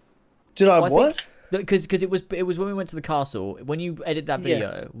 Did I Well, I what? Because it was when we went to the castle. When you edit that Yeah.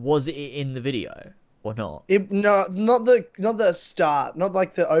 video, was it in the video or not? No, not the start, not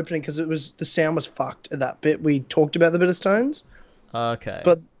like the opening, because the sound was fucked at that bit. We talked about the bit of stones, Okay.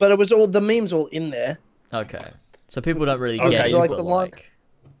 but it was all the memes all in there. Okay. So people don't really Okay, get it, like but the line- like.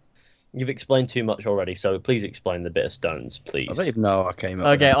 You've explained too much already, so please explain the bit of stones, please. I don't even know I came up.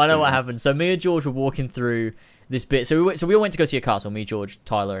 with Okay, that I know what screen. happened. So me and George were walking through this bit. So we all went to go see a castle. Me, George,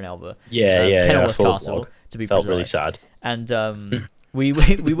 Tyler, and Elva. Yeah. Kenilworth full Castle, vlog. to be Felt precise. really sad. And we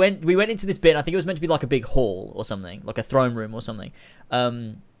went into this bit. And I think it was meant to be like a big hall or something, like a throne room or something.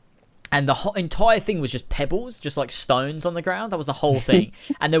 And the entire thing was just pebbles, just like stones on the ground. That was the whole thing.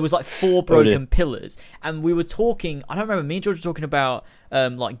 And there was like 4 broken pillars. And we were talking, I don't remember, me and George were talking about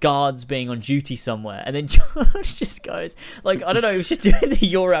like guards being on duty somewhere. And then George just goes, like, I don't know, he was just doing the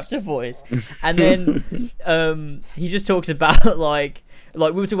Yoraptor voice. And then he just talks about like we were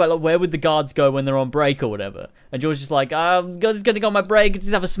talking about like where would the guards go when they're on break or whatever, and George just like, I'm gonna go on my break, just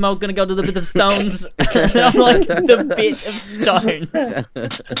have a smoke, gonna go to the bit of stones. And I'm like, the bit of stones.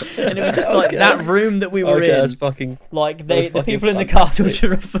 And it was just like that room that we were Okay, in, that's fucking. like that's the fucking people in the fantastic. castle should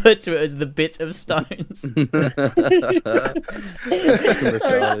refer to it as the bit of stones.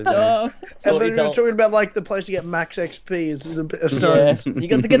 Retarded, Dumb. So And then it's we were all- talking about like the place to get max XP is the bit of Yeah. stones. You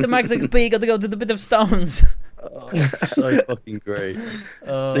got to get the max XP, you got to go to the bit of stones. Oh, that's so fucking great.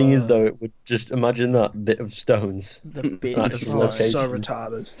 Thing is, though, it would just imagine that bit of stones. The bit Actually, of Oh, stones. it's so location.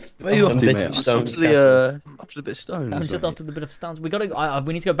 retarded. Where are you off And to, bit mate? of I'm just stone off to the bit of stones. I'm just mate. after the bit of stones. We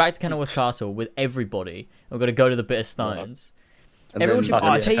need to go back to Kenilworth Castle with everybody. We've got to go to the bit of stones. And Everyone then- should. That'd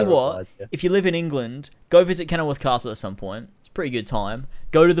I be tell you terrible what. idea. If you live in England, go visit Kenilworth Castle at some point. It's a pretty good time.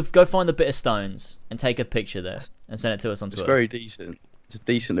 Go find the bit of stones and take a picture there and send it to us on It's Twitter. very decent. It's a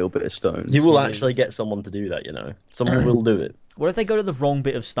decent little bit of stones. You will It actually is. get someone to do that, you know. Someone will do it. What if they go to the wrong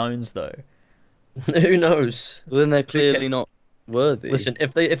bit of stones though? Who knows? Well, then they're clearly not worthy. Listen,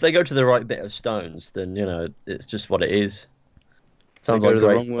 if they go to the right bit of stones, then you know it's just what it is. they Sounds go like to the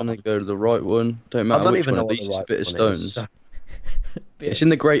great wrong one, they fun. go to the right one. Don't I matter don't which even one. know At what least the it's a right bit of one is. stones. Bit It's of in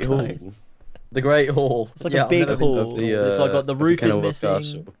the Great Hall. stones. The Great Hall. It's like Yeah, a I've big never been to- hall. of the, It's like got of the the roof is Kenilworth missing.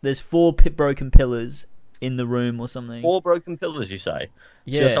 Castle. There's 4 broken pillars in the room or something. 4 broken pillars, you say? So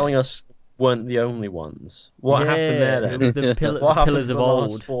Yeah. you're telling us weren't the only ones. What happened there Yeah, then? It was the, What the happened pillars to of the last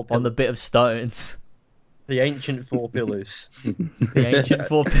old 4 on the pillars? bit of stones. The ancient four pillars. The ancient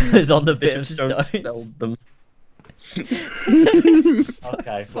four pillars on the bit of Don't stones. spell them.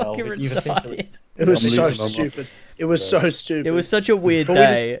 Okay, well, Fucking you've officially- retarded. It was I'm so losing my mind. stupid. It was so stupid. It was such a weird But we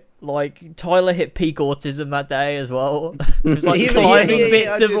just- day. Like Tyler hit peak autism that day as well. It was like Yeah, climbing yeah, bits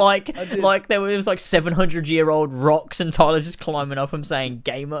I of did. I did. like there was like 700-year-old rocks, and Tyler just climbing up and saying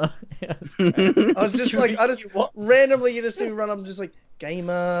 "gamer." It was great. I was just like, I just randomly you just see me run up and just like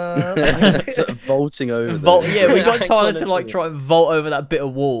gamer. Sort of vaulting over. Vault, there. yeah, we got I Tyler couldn't to like do it. try and vault over that bit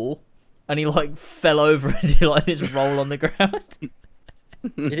of wall, and he like fell over and did like this roll on the ground.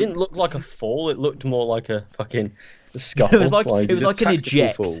 It didn't look like a fall. It looked more like a fucking scuffle. It was like like, it was a like an tactical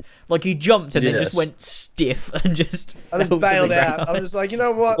eject. fall. Like he jumped and then just Yes. went stiff and just. I just fell to the bailed out. ground. I was just like, you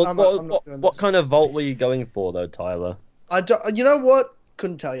know what? What, I'm what, not doing what this. kind of vault were you going for though, Tyler? I don't, you know what?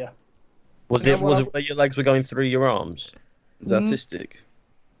 Couldn't tell you. Was You it know what, it where your legs were going through your arms? It's artistic.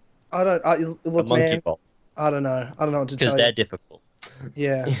 I don't. A Look, monkey man. vault, I don't know. I don't know what to because tell they're you. difficult.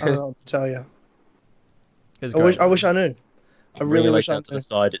 Yeah, I don't know what to tell you. It was I wish. great. I wish I knew. I Bring really your wish legs I out to knew. the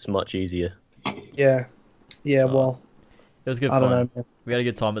side. It's much easier. Yeah. Yeah. Oh, Well, It was good I fun. don't know, man. We had a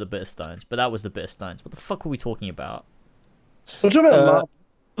good time at the Bit of Stones, but that was the Bit of Stones. What the fuck were we talking about? We're talking about Uh, Marvel.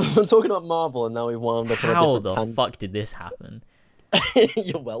 I'm talking about Marvel, and now we've wound up How on the a different fuck did this happen?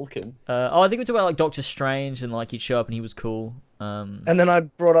 You're welcome. I think we talked about like Doctor Strange and like he'd show up and he was cool. And then I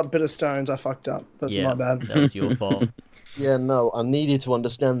brought up Bit of Stones. I fucked up. That's yeah, my bad. that was your fault. Yeah, no, I needed to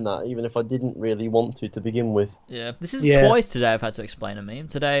understand that, even if I didn't really want to begin with. Yeah, this is Yeah. twice today I've had to explain a meme.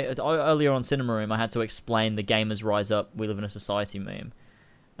 Today, earlier on Cinema Room, I had to explain the Gamers Rise Up, We Live in a Society meme.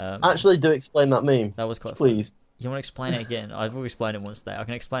 Actually, do explain that meme, That was quite funny. please. You want to explain it again? I've already explained it once today. I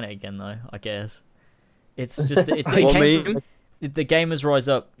can explain it again though, I guess. It's just it What came meme? from the Gamers Rise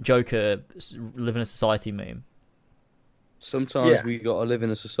Up Joker Live in a Society meme. Sometimes Yeah. we gotta live in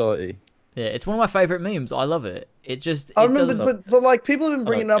a society. Yeah, it's one of my favorite memes. I love it. It just I it remember, doesn't- but like people have been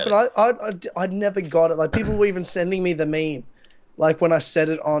bringing it don't up, and I'd never got it. Like people were even sending me the meme, like when I said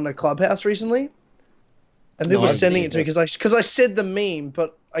it on a Clubhouse recently, and people No, were I sending didn't it to me because I said the meme,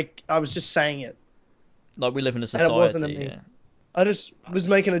 but I was just saying it. like we live in a And society. it wasn't a meme. Yeah. I just was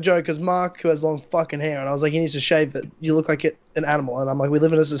making a joke because Mark, who has long fucking hair, and I was like, he needs to shave it. You look like an animal, and I'm like, we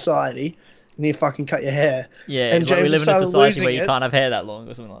live in a society. You need to fucking cut your hair. Yeah, And it's like we James live in a started society losing where you it. can't have hair that long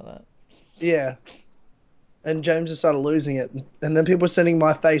or something like that. Yeah. And James just started losing it. And then people were sending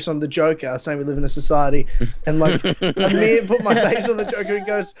my face on the Joker, saying we live in a society. And like, Amir put my face on the Joker and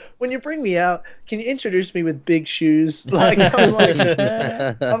goes, when you bring me out, can you introduce me with big shoes? Like,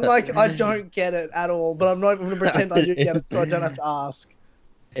 I'm like, I don't get it at all. But I'm not even going to pretend I do get it, so I don't have to ask.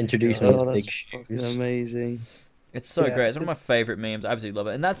 Introduce me Oh, with that's big fucking shoes. amazing. It's so Yeah. great. It's one of my favorite memes. I absolutely love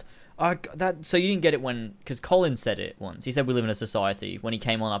it. And that's that. So you didn't get it because Colin said it once. He said we live in a society when he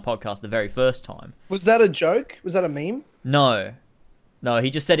came on our podcast the very first time. Was that a joke? Was that a meme? No, he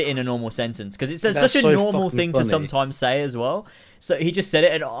just said it in a normal sentence because it's That's such a so normal fucking thing to funny. sometimes say as well. So he just said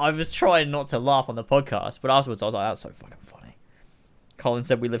it, and I was trying not to laugh on the podcast, but afterwards I was like, "That's so fucking funny." Colin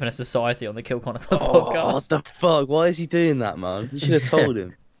said we live in a society on the Kill Chronicle Oh, podcast. what the fuck? Why is he doing that, man? You should have told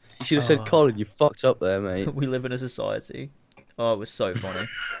him. You should have Oh. said, Colin, you fucked up there, mate. We live in a society. Oh, it was so funny.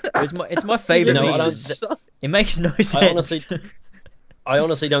 It's my favorite You know, meme. I don't- It makes no sense. I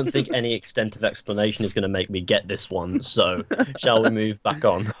honestly don't think any extent of explanation is going to make me get this one. So, shall we move back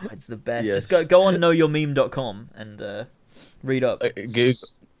on? It's the best. Yes. Just go on knowyourmeme.com and read up. Google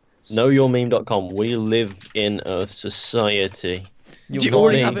knowyourmeme.com. We live in a society. You'll you find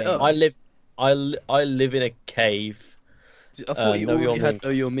already me. have it up? I live in a cave. I thought you Know Your already had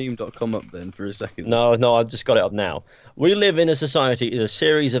Meme. knowyourmeme.com up then for a second. No, I've just got it up now. We live in a society is a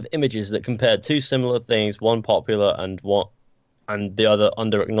series of images that compare two similar things, one popular and the other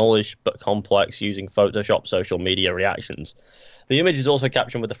under-acknowledged but complex using Photoshop social media reactions. The image is also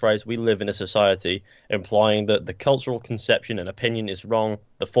captioned with the phrase, we live in a society, implying that the cultural conception and opinion is wrong.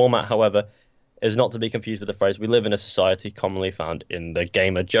 The format, however, is not to be confused with the phrase, we live in a society commonly found in the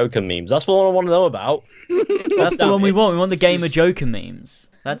Gamer Joker memes. That's what I want to know about. That's the Damn one we it. want. We want the Gamer Joker memes.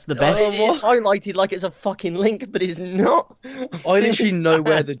 That's the best. It's highlighted like it's a fucking link, but it's not. I literally know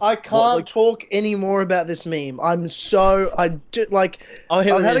where the. I can't what, like, talk any more about this meme. I've had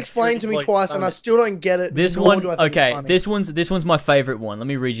it explained to me twice, and I still don't get it. This nor one, do I think it's okay. funny. This one's my favorite one. Let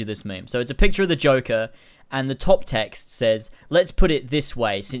me read you this meme. So it's a picture of the Joker, and the top text says, "Let's put it this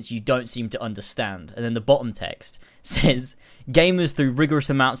way, since you don't seem to understand." And then the bottom text says, "Gamers through rigorous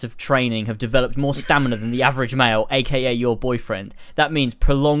amounts of training have developed more stamina than the average male, aka your boyfriend. That means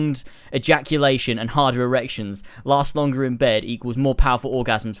prolonged ejaculation and harder erections last longer in bed equals more powerful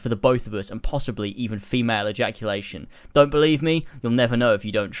orgasms for the both of us, and possibly even female ejaculation. Don't believe me? You'll never know if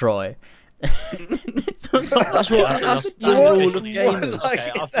you don't try." It's on top of That's what. That's the rule of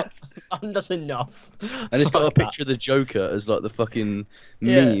gamers. That's enough. And it's got a Fuck that. picture of the Joker as like the fucking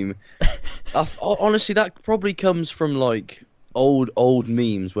Yeah. meme. Honestly, that probably comes from like old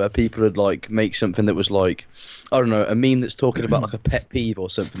memes where people would like make something that was like, I don't know, a meme that's talking about like a pet peeve or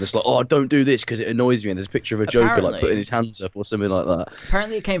something. That's like, oh, don't do this because it annoys me. And there's a picture of a Joker Apparently. like putting his hands up or something like that.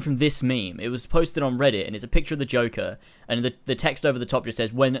 Apparently, it came from this meme. It was posted on Reddit, and it's a picture of the Joker, and the text over the top just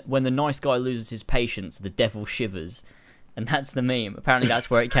says, "When the nice guy loses his patience, the devil shivers," and that's the meme. Apparently, that's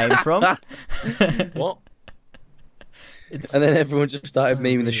where it came from. What? It's, And then everyone just started so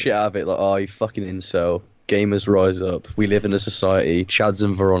memeing the weird. shit out of it, like, oh, you fucking incel. Gamers rise up. We live in a society. Chads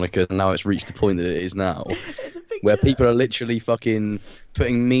and Veronica, and now it's reached the point that it is now, It's a picture. where people are literally fucking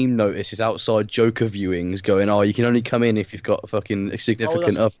putting meme notices outside Joker viewings, going, oh, you can only come in if you've got fucking a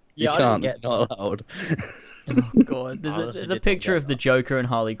significant that's- other. yeah, You I didn't can't. get Not allowed. Oh god, there's I a honestly there's a did not picture get of the that. Joker and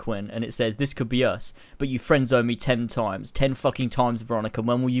Harley Quinn, and it says, "This could be us, but you friend zone me 10 times, 10 fucking times, Veronica.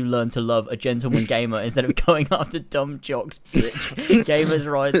 When will you learn to love a gentleman gamer instead of going after dumb jocks, bitch?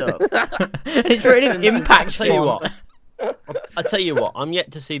 Gamers rise up." And it's written in impact Tell you font. what. I tell you what, I'm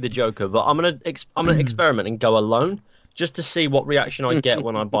yet to see the Joker, but I'm gonna experiment and go alone just to see what reaction I get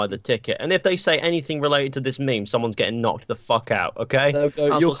when I buy the ticket. And if they say anything related to this meme, someone's getting knocked the fuck out. Okay? They'll go,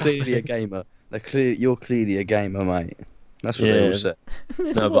 That's you're what's clearly a happening. gamer. You're clearly a gamer, mate. That's what they Yeah. all say.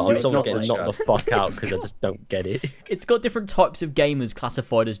 No, but I'm It's someone's not getting like knocked that. the fuck out because I just don't get it. It's got different types of gamers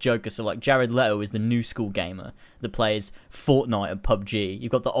classified as Joker. So, like, Jared Leto is the new school gamer that plays Fortnite and PUBG.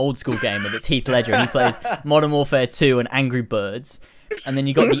 You've got the old school gamer that's Heath Ledger, and he plays Modern Warfare 2 and Angry Birds. And then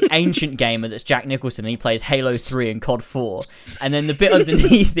you got the ancient gamer that's Jack Nicholson, and he plays Halo 3 and COD 4. And then the bit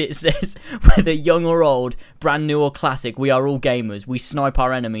underneath it says, whether young or old, brand new or classic, we are all gamers. We snipe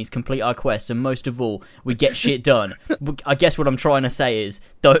our enemies, complete our quests, and most of all, we get shit done. I guess what I'm trying to say is,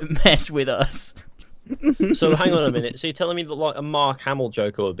 don't mess with us. So hang on a minute. So you're telling me that like a Mark Hamill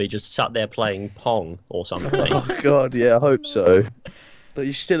Joker would be just sat there playing Pong or something? Oh god, yeah, I hope so. But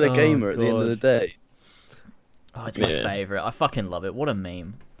you're still a Oh, gamer at the end of the God. day. Oh, it's my Yeah. favourite. I fucking love it. What a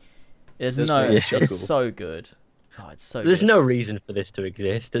meme. There's That's no... pretty It's chuckle. so good. Oh, it's so There's good. no reason for this to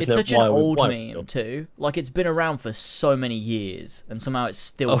exist. There's It's no, such an why would- old why meme would- too. Like, it's been around for so many years, and somehow it's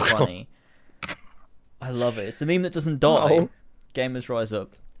still Oh, funny. I love it. It's the meme that doesn't die. No. Gamers rise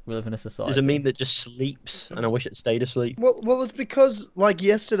up. We live in a society. There's a meme that just sleeps, and I wish it stayed asleep. Well, it's because like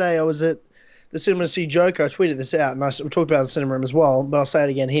yesterday I was at the cinema to see Joker. I tweeted this out, and we talked about it in the cinema room as well. But I'll say it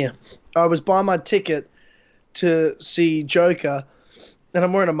again here. I was buying my ticket to see Joker, and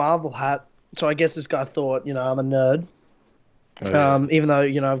I'm wearing a Marvel hat. So I guess this guy thought, I'm a nerd. Even though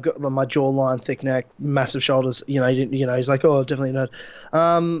I've got my jawline, thick neck, massive shoulders. He didn't. He's like, oh, definitely a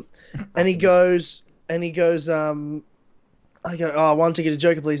nerd. And he goes. I go, oh, one ticket to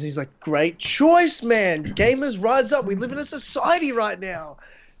Joker, please. And he's like, great choice, man. Gamers rise up. We live in a society right now.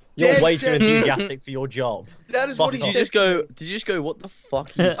 You're Dead way too set. enthusiastic for your job. That is what he Fuck Did you said. just go, what the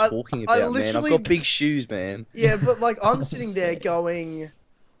fuck are you I- talking I about, man? I've literally- got big shoes, man. Yeah, but like I'm sitting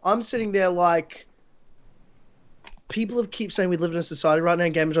there like, people keep saying we live in a society right now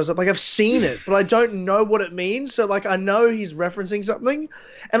and gamers rise up. Like I've seen it, but I don't know what it means. So like I know he's referencing something,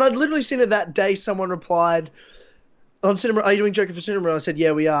 and I'd literally seen it that day. Someone replied on cinema, "Are you doing Joker for cinema?" I said,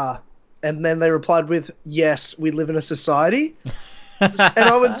 "Yeah, we are." And then they replied with, "Yes, we live in a society." And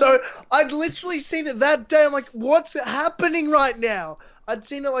I'd literally seen it that day. I'm like, what's happening right now? I'd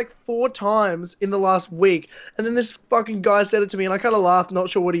seen it like 4 times in the last week, and then this fucking guy said it to me, and I kind of laughed, not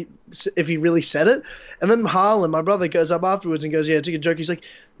sure if he really said it. And then Harlan, my brother, goes up afterwards and goes, "Yeah, took a joke." He's like,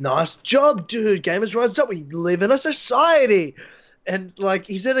 "Nice job, dude. Gamers rise up. We live in a society." And like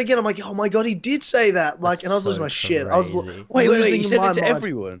he said it again, I'm like, "Oh my god, he did say that!" Like, That's and I was losing so my shit. I was crazy. Wait, losing he said my it to mind.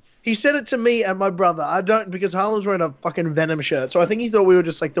 everyone. He said it to me and my brother. I don't, because Harlan's wearing a fucking Venom shirt. So I think he thought we were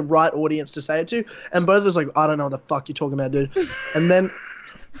just like the right audience to say it to. And both of us like, "I don't know what the fuck you're talking about, dude." And then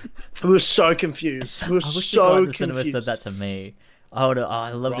we were so confused. We were I wish the guy so at the cinema confused. said that to me. I loved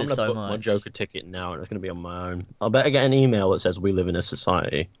I'm it gonna so book my much. Joker ticket now, and it's gonna be on my own. I better get an email that says we live in a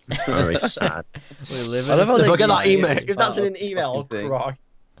society. Very sad. We live I in love a how If they I get that society. email, it's if that's in an part of the email, I'll fucking thing. cry.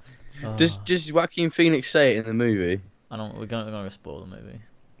 Oh, Does Joaquin Phoenix say it in the movie? we're gonna spoil the movie.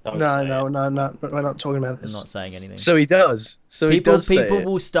 Don't No, say no, it. no, no. We're not talking about I'm this. not saying anything. So he does. So he people does say it.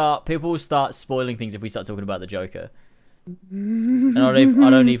 will start spoiling things if we start talking about the Joker. And I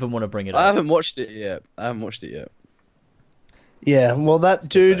don't even want to bring it I up. haven't watched it yet. Yeah, well, that It's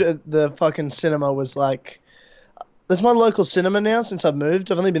dude good, at the fucking cinema was like, that's my local cinema now since I've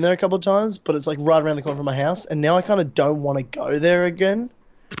moved. I've only been there a couple of times, but it's like right around the corner from my house. And now I kind of don't want to go there again.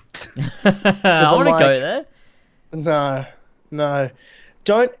 I I'm want to go like- there. No.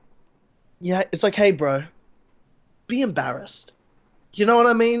 Don't. Yeah, it's like, hey, bro, be embarrassed. You know what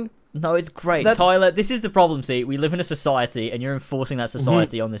I mean? No, it's great. That- Tyler, this is the problem, see. We live in a society, and you're enforcing that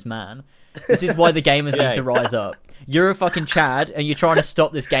society on this man. This is why the gamers need to rise up. You're a fucking Chad, and you're trying to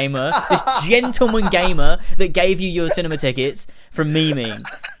stop this gamer, this gentleman gamer that gave you your cinema tickets from memeing.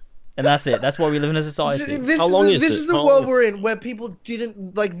 And that's it. That's why we live in a society. How long is this it? is the How long world is- we're in, where people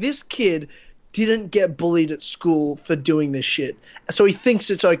didn't like this kid didn't get bullied at school for doing this shit, so he thinks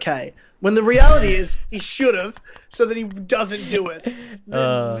it's okay. When the reality is, he should have, so that he doesn't do it.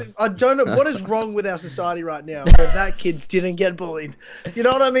 I don't know what is wrong with our society right now, where that kid didn't get bullied. You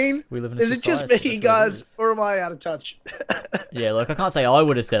know what I mean? We live in a Is it just society, me, that's what it guys, is. or am I out of touch? Yeah, look, I can't say I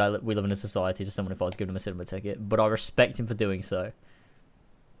would have said we live in a society to someone if I was giving him a cinema ticket, but I respect him for doing so.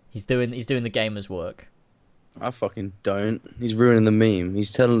 He's doing the gamer's work. I fucking don't. He's ruining the meme.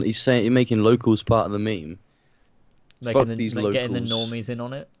 He's making locals part of the meme. Fuck these Getting the locals. normies in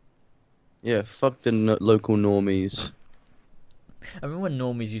on it. Yeah, fuck the local normies. I remember when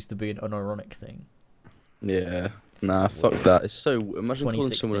normies used to be an unironic thing. Yeah. Nah, fuck that. It's so... Imagine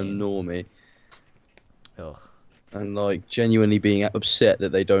calling someone a 2016. normie Ugh. and, like, genuinely being upset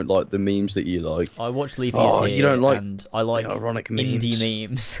that they don't like the memes that you like. I watched Leafy Oh, here, you don't like and I like the ironic memes. indie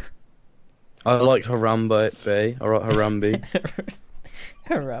memes. I like Harambe Bay. I write Harambe.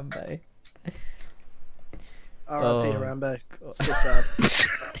 Harambe. R.I.P. Oh, Harambe. God. So sad.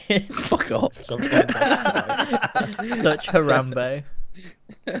 Fuck off. Sometimes, Such Harambe.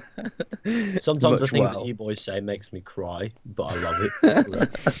 sometimes the Much things wow. that you boys say makes me cry, but I love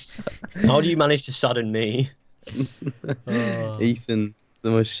it. How do you manage to sadden me? Oh. Ethan,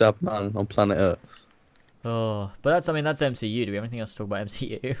 the most sad man on planet Earth. Oh, but that's MCU. Do we have anything else to talk about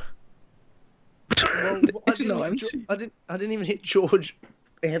MCU? Well, It's not MC. I didn't even hit George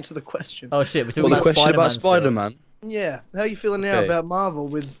answer the question. Oh shit, we're talking Well, the about question Spider-Man about still. Spider-Man. Yeah, how you feeling now Okay. about Marvel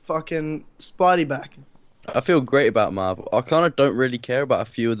with fucking Spidey back? I feel great about Marvel. I kind of don't really care about a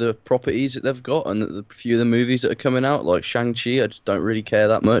few of the properties that they've got and the few of the movies that are coming out, like Shang-Chi. I just don't really care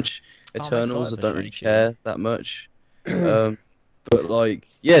that much. I'm Eternals, I excited for don't really Shang-Chi. care that much. But like,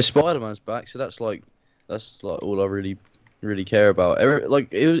 yeah, Spider-Man's back, so that's like all I really care about.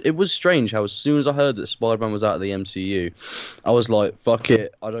 It was strange how as soon as I heard that Spider-Man was out of the MCU, I was like, fuck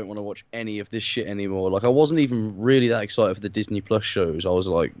it, I don't want to watch any of this shit anymore. Like, I wasn't even really that excited for the Disney Plus shows. I was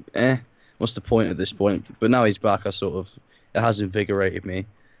like, what's the point at this point? But now he's back, it has invigorated me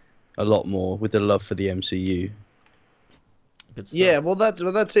a lot more with the love for the MCU. Good stuff. Yeah, well that's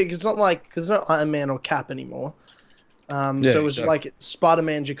it. It's not like because it's not Iron Man or Cap anymore. Yeah, So it's exactly. like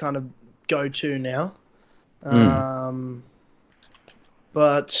Spider-Man's your kind of go-to now.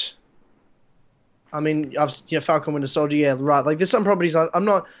 But I mean, Falcon Winter Soldier, yeah, right. Like, there's some properties I'm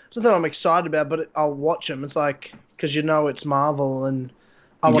not something I'm excited about, but I'll watch them. It's like because it's Marvel, and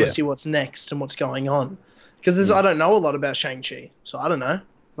I want to Yeah. see what's next and what's going on. Because I don't know a lot about Shang-Chi, so I don't know.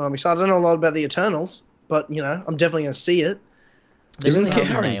 But I'm excited. I don't know a lot about the Eternals, but I'm definitely gonna see it. They Isn't really Kit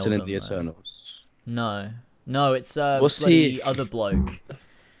haven't Harington in nailed the them, though. Eternals? No, it's What's bloody he- other bloke.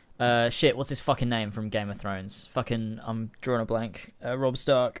 Shit, what's his fucking name from Game of Thrones? Fucking, I'm drawing a blank. Rob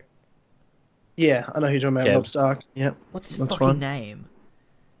Stark. Yeah, I know who you're talking about. Kev. Rob Stark. Yeah. What's his That's fucking fine. name?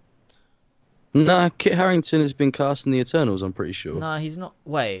 Nah, Kit Harington has been cast in the Eternals, I'm pretty sure. No, he's not.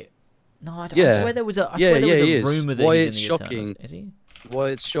 Wait. No, I don't. Yeah. I swear there was a. I Yeah, swear there yeah, was he a is. rumor that Why he's it's in the shocking. Eternals. Is he? Why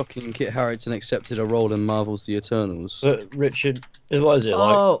it's shocking Kit Harington accepted a role in Marvel's The Eternals. But Richard, what is it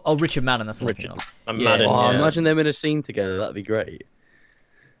like? Oh, Richard Madden. That's what I'm Richard. thinking of. I'm yeah. Madden, Oh, yeah. imagine them in a scene together, that'd be great.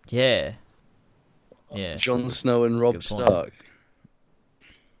 Yeah. Yeah. Jon Snow and Rob good point. Stark.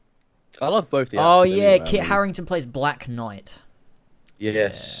 I love both the Oh actors yeah, anyway, Kit Harington plays Black Knight.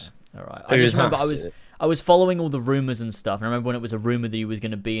 Yes. All right. Who I just is remember that? I was following all the rumors and stuff, and I remember when it was a rumor that he was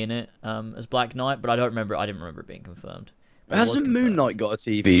going to be in it as Black Knight, but I didn't remember it being confirmed. But it was Hasn't Moon confirmed. Knight got a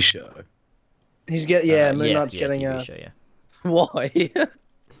TV show? Moon Knight's getting TV a. show, yeah. Why?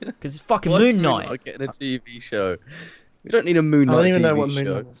 Because it's fucking Why is Moon Knight. getting a TV show? We don't need a Moon I Knight don't even TV know what Moon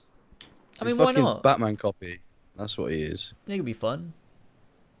show. Knight is. I He's mean, why fucking not? Batman copy. That's what he is. It could be fun.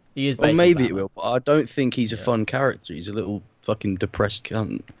 He is Or basically maybe it Batman. will, but I don't think he's a Yeah. fun character. He's a little fucking depressed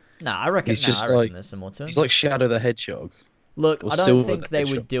cunt. Nah, I reckon. He's just I reckon like- there's some more to him. He's like Shadow the Hedgehog. Look, or I don't Silver think the they would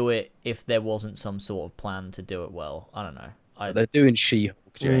Hedgehog. do it if there wasn't some sort of plan to do it well. I don't know. They're doing She-Hulk,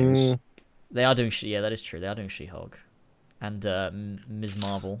 James. They are doing. Yeah, that is true. They are doing She-Hulk and Ms.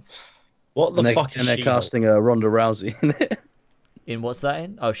 Marvel. What the And, fuck is they're She-Hulk? casting Ronda Rousey in it. In what's that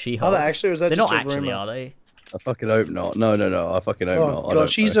in? Oh, Oh, She-Hulk. that actually was that They're just not a actually, rumor? are they? I fucking hope not. No. I fucking hope not. Oh I god, don't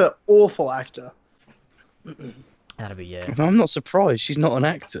she's know. an awful actor. That'd be yeah. I'm not surprised. She's not an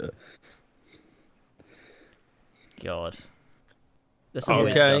actor. God. There's some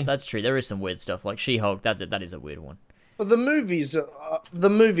weird Okay. stuff. That's true. There is some weird stuff. Like She-Hulk, that is a weird one. But the movies are,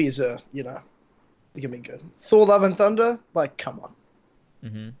 you know, they're gonna be good. Thor: Love and Thunder, like, come on.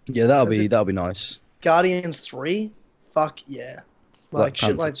 Hmm Yeah, that'll be nice. Guardians 3, fuck yeah. Like Black shit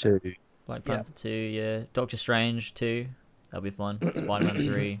Panther like that. 2. Black Yeah. Panther 2, yeah. Doctor Strange 2, that'll be fun. Spider-Man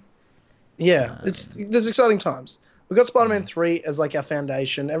 3. Yeah, there's exciting times. We've got Spider-Man Mm. 3 as like our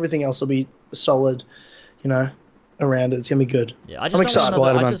foundation. Everything else will be solid, you know, around it. It's gonna be good. Yeah, I just I'm don't excited.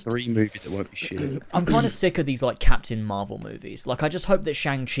 want another, Spider-Man I just, 3 movie that won't be shit. I'm kind of sick of these like Captain Marvel movies. Like, I just hope that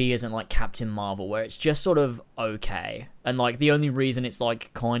Shang-Chi isn't like Captain Marvel, where it's just sort of okay. And like the only reason it's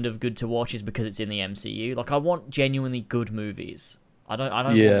like kind of good to watch is because it's in the MCU. Like, I want genuinely good movies. I don't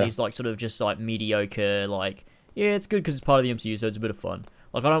want these like sort of just like mediocre, like, yeah, it's good because it's part of the MCU, so it's a bit of fun.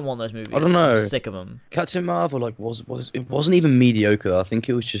 Like, I don't want those movies. I don't know. I'm sick of them. Captain Marvel like it wasn't even mediocre. I think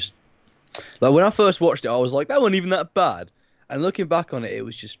it was just like when I first watched it, I was like, that wasn't even that bad. And looking back on it, it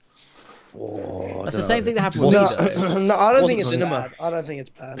was just. Oh, That's the same thing that happened with No, me, though. no, I don't Wasn't think it's cinema. bad. I don't think it's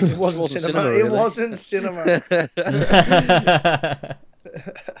bad. It wasn't, Wasn't cinema. cinema, It really. wasn't cinema.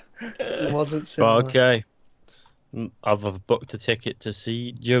 It wasn't cinema. Well, okay. I've booked a ticket to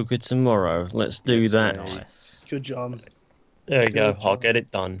see Joker tomorrow. Let's do that. Nice. Good job. There you go. Good I'll job. get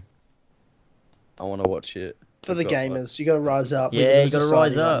it done. I want to watch it. For the I've got, gamers, you got to rise up. Yeah, We live in you gotta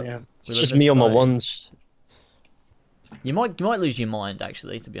society rise up. now. It's just me on my ones. You might lose your mind,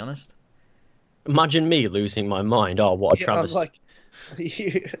 actually, to be honest. Imagine me losing my mind. Oh, what a Yeah, I was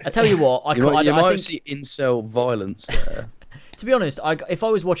travesty. like, I tell you what, I might think, see incel violence there. to be honest, if I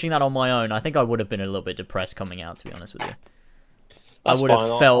was watching that on my own, I think I would have been a little bit depressed coming out. To be honest with you, That's I would fine,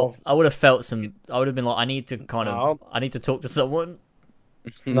 have felt. I would have felt some. I would have been like, I need to kind of. No. I need to talk to someone.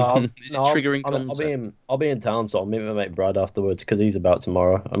 No, Is it triggering I'll be in town, so I'll meet my mate Brad afterwards because he's about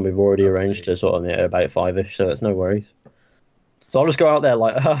tomorrow, and we've already arranged to sort of meet at about 5ish, so it's no worries. So I'll just go out there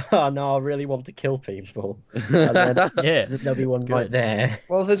like, no, I really want to kill people. And then Yeah, there'll be one right Good. there.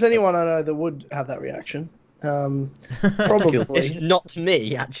 well, if there's anyone I know that would have that reaction, probably. It's not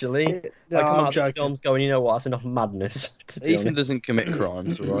me, actually. No, I come I'm out of these joking. films going, you know what, that's enough madness. To be Ethan honest. doesn't commit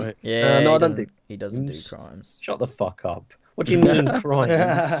crimes, alright? yeah. no, he I don't doesn't- do He doesn't do crimes. crimes. Shut the fuck up. What do you mean,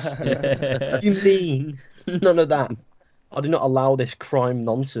 crimes? What do you mean? None of that. I do not allow this crime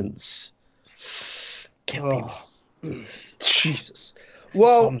nonsense. Kill people. Oh, Jesus.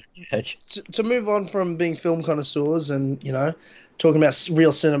 Well, On the edge. to move on from being film connoisseurs and, you know, talking about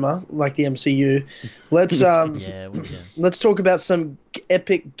real cinema like the MCU, let's Yeah, well, yeah. let's talk about some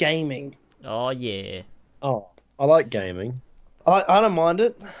epic gaming. Oh yeah. Oh, I like gaming. I don't mind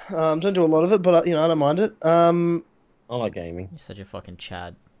it. Don't do a lot of it, but you know, I don't mind it. I like gaming. You're such a fucking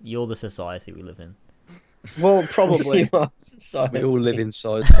Chad. You're the society we live in. Well, probably. We all live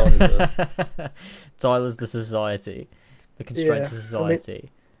inside Tyler. Tyler's the society. The constraints Yeah, of I mean-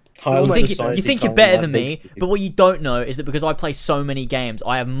 society. Tyler's You think, society you think you're told better my than me, big- but what you don't know is that because I play so many games,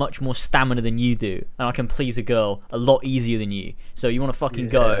 I have much more stamina than you do, and I can please a girl a lot easier than you. So you want to fucking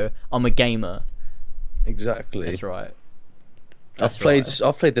go? I'm a gamer. Exactly. That's right. I've played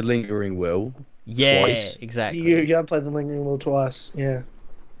the Lingering Will. Yeah, Twice. exactly. You gotta play the Lingering Will twice. Yeah.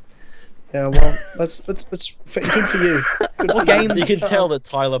 Yeah. Well, that's good for you. Good What for you. games- You can tell that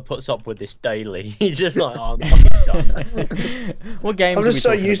Tyler puts up with this daily. He's just like, oh, I'm fucking done. What games? I'm are we just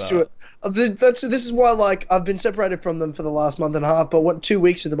so talking used to about? it. This is why, like, I've been separated from them for the last month and a half. But what 2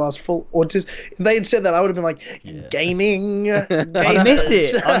 weeks of them, I was full autistic. If they had said that, I would have been like, Yeah. gaming. I miss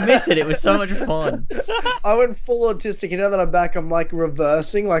it. I miss it. It was so much fun. I went full autistic, and now that I'm back, I'm like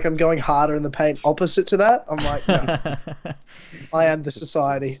reversing, like I'm going harder in the paint, opposite to that. I'm like, no, I am the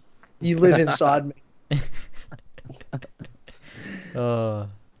society. You live inside me. Yeah,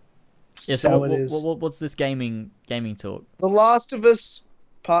 That's so how what, it is. what's this gaming talk? The Last of Us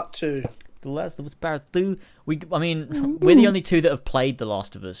Part 2. The Last of Us Part 2. I mean, we're the only two that have played The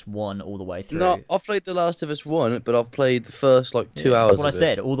Last of Us 1 all the way through. No, I've played The Last of Us 1, but I've played the first like 2 Yeah, hours. That's what I of it.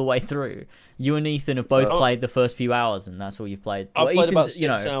 said, all the way through. You and Ethan have both Oh. played the first few hours, and that's all you've played. I've Well, played about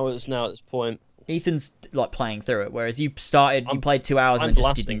Ethan's, 6 hours now at this point. Ethan's like playing through it, whereas you started, you I'm- played 2 hours I'm and then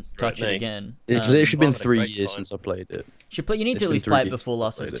just blasting didn't through touch it, it mate. again. It's Um, literally been I'm having a 3 great years time. since I played it. you need it's to at been least 3 play it years before since I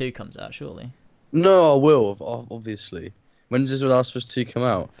Last of Us played 2 comes out, surely. No, I will, obviously. When does The Last of Us 2 come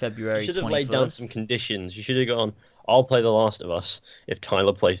out? February You should have 21st. laid down some conditions. You should have gone, I'll play The Last of Us if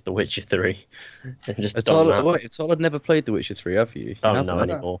Tyler plays The Witcher 3. And just done that. Tyler never played The Witcher 3, have you? You Oh, haven't? no,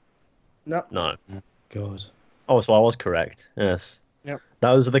 anymore. No. No. God. Oh, so I was correct. Yes. Yep.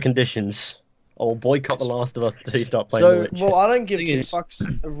 Those are the conditions. I will boycott The Last of Us until you start playing So- The Witcher. Well, I don't give Thing two is-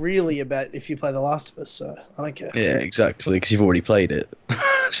 fucks really about if you play The Last of Us, so I don't care. Yeah, exactly, because you've already played it.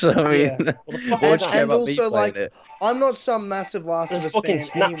 So I mean, Yeah. What the fuck why is do you that? care And about me also, playing like, it? I'm not some massive Last of There's Us fucking fan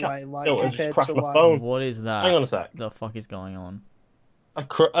Snapchat anyway. Like filter just compared crashed to my like, phone. What is that? Hang on a sec. The fuck is going on? A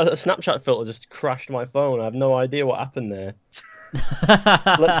Snapchat filter just crashed my phone. I have no idea what happened there.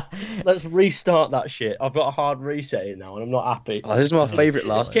 Let's restart that shit. I've got a hard reset it now, and I'm not happy. Oh, this is my favourite It's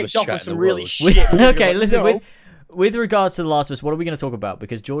Last of Us kicked off chat with in some the really world. shit. music. Okay, I'm like, listen. no. With regards to The Last of Us, what are we going to talk about?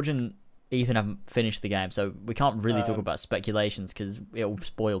 Because George and Ethan haven't finished the game, so we can't really talk about speculations because it will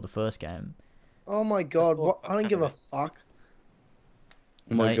spoil the first game. oh my god, what? I don't give a fuck.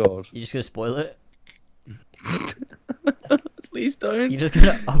 Oh my Mate, god! You're just gonna spoil it. Please don't. You're just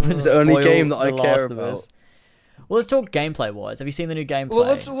gonna up and It's the only spoil game that I The care Last of about. Us. Well, let's talk gameplay wise. Have you seen the new gameplay? Well,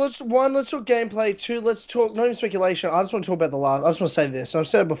 let's talk gameplay. Two, let's talk not even speculation. I just want to talk about the last. I just want to say this. I've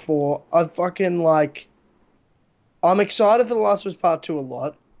said it before. I'm excited for The Last of Us Part 2 a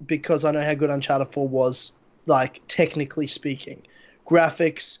lot because I know how good Uncharted 4 was, like technically speaking,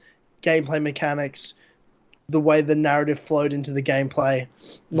 graphics, gameplay mechanics, the way the narrative flowed into the gameplay,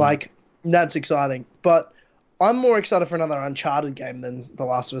 like that's exciting. But I'm more excited for another Uncharted game than The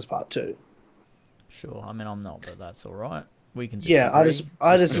Last of Us Part 2. Sure. I mean, I'm not, but that's all right. We can. Yeah, I disagree. just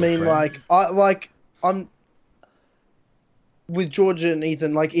We're still mean friends. I'm with George and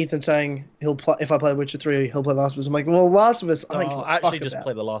Ethan, like Ethan saying he'll play if I play Witcher 3, he'll play Last of Us. I'm like, well, Last of Us, I don't give a I actually fuck just about.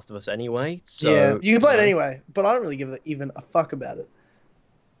 play The Last of Us anyway. So, Yeah, you can play it know. anyway, but I don't really give even a fuck about it.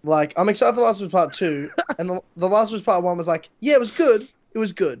 Like, I'm excited for Last of Us Part 2, and the Last of Us Part 1 was like, yeah, it was good. It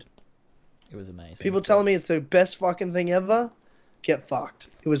was good. It was amazing. People telling me it's the best fucking thing ever, get fucked.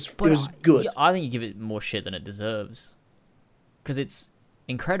 It was But good. I think you give it more shit than it deserves, because it's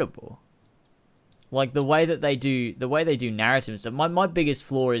incredible. Like the way they do narrative and stuff. My biggest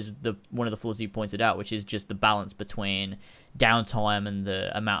flaw is one of the flaws you pointed out, which is just the balance between downtime and the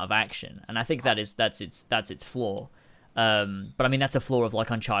amount of action. And I think that's its flaw. But I mean that's a flaw of like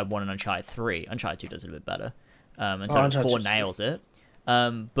Uncharted 1 and Uncharted 3. Uncharted 2 does it a bit better. And so Uncharted 4 2 's nails it.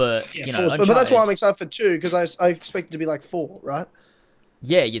 But Yeah, you know, but that's why I'm Uncharted- excited for 2, because I expect it to be like 4, right?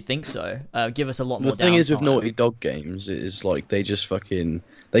 Yeah, you'd think so. Give us a lot more. The thing is with downtime. Naughty Dog games, it is like they just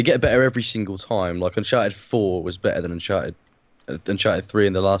they get better every single time. Like Uncharted 4 was better than Uncharted 3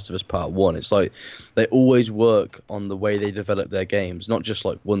 and The Last of Us Part 1. It's like they always work on the way they develop their games, not just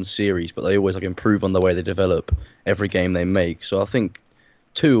like one series, but they always like improve on the way they develop every game they make. So I think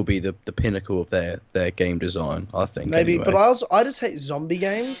 2 will be the pinnacle of their game design, I think. Maybe, anyway. but I just hate zombie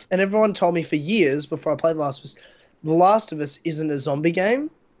games, and everyone told me for years before I played The Last of Us isn't a zombie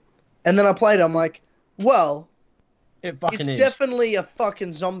game, and then I played it, I'm like, well, It fucking it's is. definitely a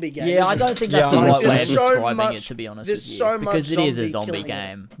fucking zombie game. Yeah, I isn't don't it? think that's Yeah, the like, right way of there's so describing much- it, to be honest there's with you, so much because it is a zombie zombie killing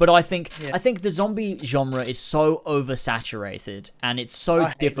in game. But I think Yeah. I think the zombie genre is so oversaturated, and it's so I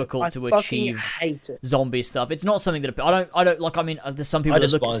hate it. difficult I to fucking achieve hate it. zombie stuff. It's not something that I don't like. I mean, there's some people I that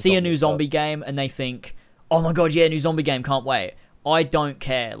despise see a zombie new stuff. zombie game and they think, "Oh my god, yeah, new zombie game, can't wait." I don't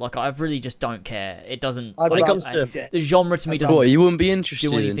care. Like, I really just don't care. It doesn't. I'd When it rather comes be to- dead. the genre to me doesn't. What, you wouldn't be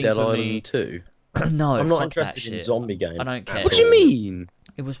interested in anything Dead for me. Island 2? No, I'm fuck not that interested in shit. zombie games. I don't care. What do you mean?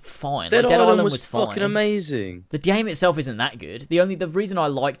 It was fine. Dead Like, Island was fine. fucking amazing. The game itself isn't that good. The reason I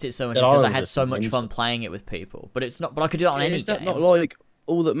liked it so much Dead is because I Island had was so much amazing. fun playing it with people. But it's not. But I could do that on any Is that game. not like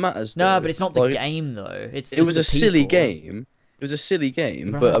all that matters? No, though? but it's not the Like, game though. It's It just was the a silly people. game. It was a silly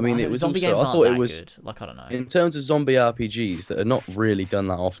game, But but I don't mean, know, it was zombie also. games I aren't thought that it was good. Like, I don't know. in terms of zombie RPGs that are not really done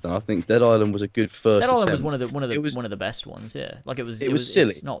that often. I think Dead Island was a good first Dead Island attempt. was It was- one of the best ones. Yeah, like it was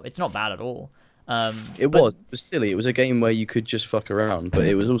silly. It's not bad at all. It but- was silly. It was a game where you could just fuck around, but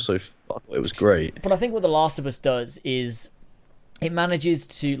it was also it was great. But I think what The Last of Us does is it manages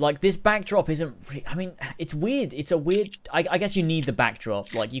to, like, this backdrop isn't. I mean, it's weird. It's a weird. I guess you need the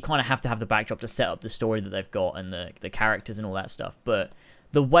backdrop. Like, you kind of have to have the backdrop to set up the story that they've got and the characters and all that stuff. But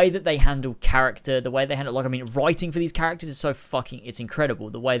the way that they handle character, the way they handle, like, I mean, writing for these characters is so fucking. It's incredible.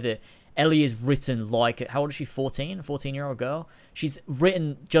 The way that Ellie is written like, how old is she? 14? A 14-year-old girl. She's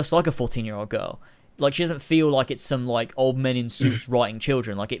written just like a 14-year-old girl. Like, she doesn't feel like it's some, like, old men in suits writing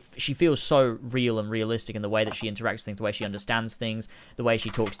children. Like, she feels so real and realistic in the way that she interacts with things, the way she understands things, the way she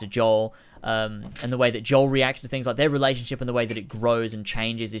talks to Joel, and the way that Joel reacts to things. Like, their relationship and the way that it grows and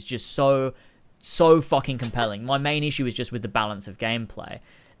changes is just so fucking compelling. My main issue is just with the balance of gameplay.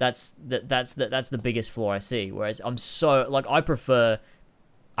 That's the biggest flaw I see. Whereas I'm so, like, I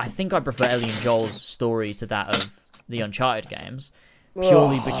think I prefer Ellie and Joel's story to that of the Uncharted games,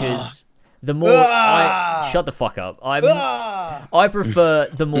 purely because the more shut the fuck up. I prefer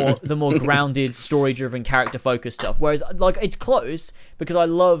the more grounded, story-driven, character-focused stuff. Whereas, like, it's close because I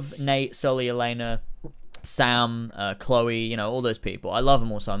love Nate, Sully, Elena, Sam, Chloe, you know, all those people. I love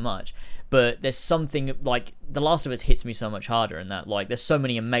them all so much. but there's something like The Last of Us hits me so much harder in that, like, there's so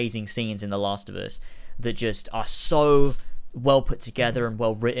many amazing scenes in The Last of Us that just are so well put together and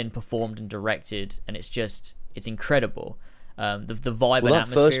well written, performed and directed, and it's incredible. The vibe and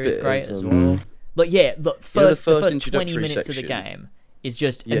atmosphere is great as well. Like, yeah, look, the first 20 minutes of the game is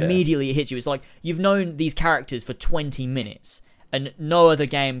just immediately it hits you. It's like you've known these characters for 20 minutes, and no other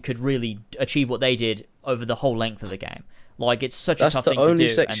game could really achieve what they did over the whole length of the game. Like, it's such a tough thing to do. That's the only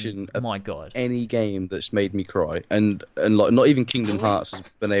section of my God. Any game that's made me cry, and like not even Kingdom Hearts has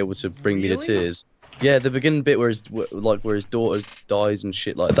been able to bring me to tears. Yeah, the beginning bit where his daughter dies and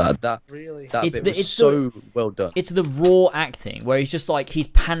shit like that. That bit was so well done. It's the raw acting where he's just like, he's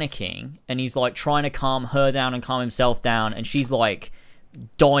panicking and he's like trying to calm her down and calm himself down, and she's like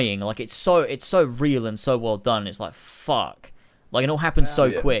dying. Like, it's so real and so well done. It's like, fuck. Like, it all happens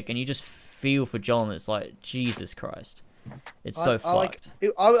so quick, and you just feel for Joel, and it's like, Jesus Christ. It's so fucked. I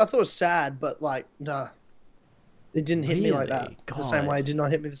thought it was sad, but like, nah. It didn't hit me like that. God. The same way. It did not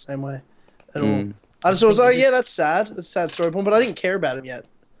hit me the same way at all. I just was like, yeah, that's sad. That's a sad story point, but I didn't care about him yet.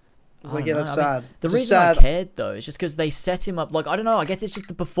 I was like, yeah, that's sad. The reason I cared though is just because they set him up. Like, I don't know. I guess it's just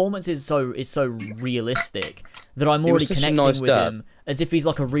the performance is so realistic that I'm already connecting with him as if he's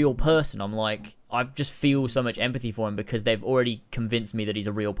like a real person. I'm like, I just feel so much empathy for him because they've already convinced me that he's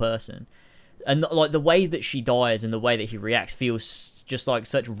a real person. And like the way that she dies and the way that he reacts feels just like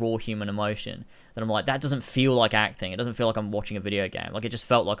such raw human emotion that I'm like, that doesn't feel like acting. It doesn't feel like I'm watching a video game. Like, it just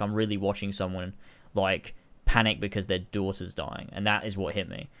felt like I'm really watching someone like panic because their daughter's dying, and that is what hit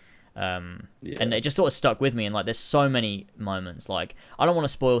me. And it just sort of stuck with me. And like, there's so many moments. Like, I don't want to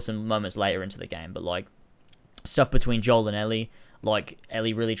spoil some moments later into the game, but like stuff between Joel and Ellie, like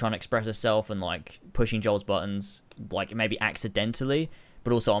Ellie really trying to express herself and like pushing Joel's buttons, like maybe accidentally,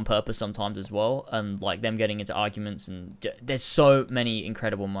 but also on purpose sometimes as well, and like them getting into arguments, and there's so many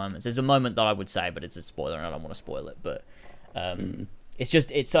incredible moments. There's a moment that I would say, but it's a spoiler and I don't want to spoil it, but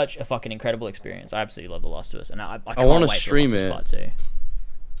it's such a fucking incredible experience. I absolutely love The Last of Us, and I want to stream it. Part 2.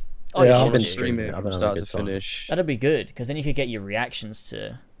 Oh, yeah, I've been streaming it from start to finish. That'd be good, because then you could get your reactions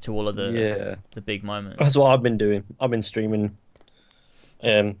to all of the big moments. That's what I've been doing. I've been streaming.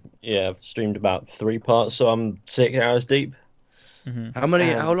 I've streamed about 3 parts, so I'm 6 hours deep.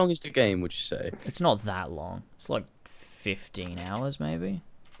 Mm-hmm. How long is the game, would you say? It's not that long. It's like 15 hours, maybe.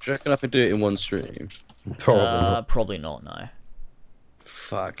 Do you reckon I could do it in one stream? Probably not, no.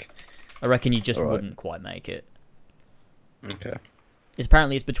 Fuck. I reckon you just wouldn't quite make it. Okay.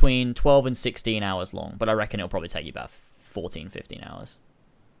 Apparently it's between 12 and 16 hours long, but I reckon it'll probably take you about 14, 15 hours.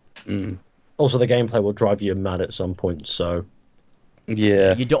 Also, the gameplay will drive you mad at some point, so...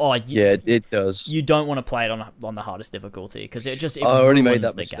 Yeah. Yeah, it does. You don't want to play it on the hardest difficulty, because it I already made ruins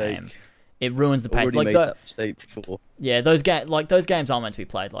that the mistake. game. It ruins the pace. Already made that mistake before. Yeah, those games aren't meant to be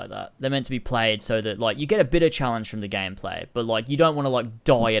played like that. They're meant to be played so that like you get a bit of challenge from the gameplay, but like you don't want to like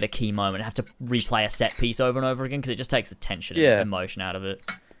die at a key moment and have to replay a set piece over and over again, because it just takes the tension and emotion out of it.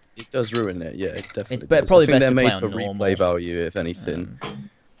 It does ruin it. Yeah, it definitely. It's does. probably I think best they're to made play for on normal. replay value, if anything.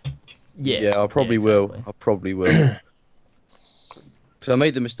 Yeah, I probably will. I probably will. Because I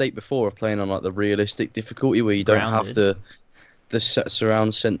made the mistake before of playing on like the realistic difficulty, where you don't have the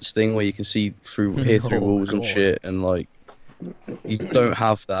surround sense thing where you can see through walls and shit, and like you don't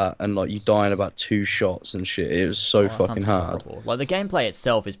have that, and like you die in about 2 shots and shit. It was so fucking hard. Horrible. Like the gameplay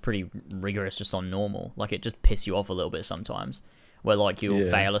itself is pretty rigorous just on normal. Like it just pisses you off a little bit sometimes, where like you'll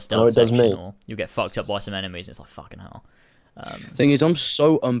fail a stealth section or you'll get fucked up by some enemies, and it's like fucking hell. Thing is, I'm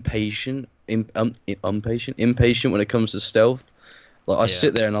so impatient when it comes to stealth. Like I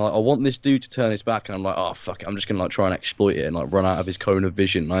sit there and I want this dude to turn his back, and I'm like, oh fuck it, I'm just gonna like try and exploit it and like run out of his cone of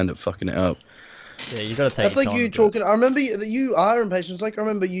vision, and I end up fucking it up. Yeah, you gotta take. That's like you talking. I remember that you are impatient. Like I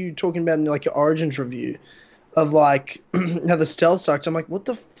remember you talking about in like your Origins review, of like how the stealth sucked. I'm like, what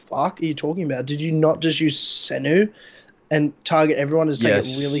the fuck are you talking about? Did you not just use Senu and target everyone and take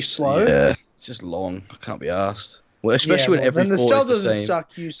it really slow? Yeah, it's just long. I can't be arsed. Well, especially when every the fort stealth is the doesn't same.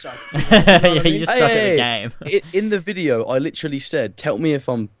 suck. You suck. You just suck at the game. In the video, I literally said, "Tell me if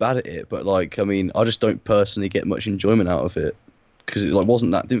I'm bad at it," but like, I mean, I just don't personally get much enjoyment out of it because it like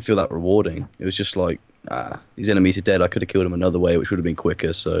didn't feel that rewarding. It was just like, these enemies are dead. I could have killed them another way, which would have been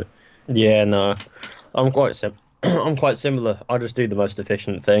quicker. So, yeah, no, I'm quite similar. I just do the most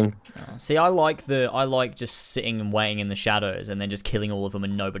efficient thing. See, I like just sitting and waiting in the shadows and then just killing all of them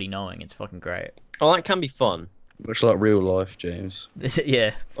and nobody knowing. It's fucking great. Oh, that can be fun. Much like real life, James.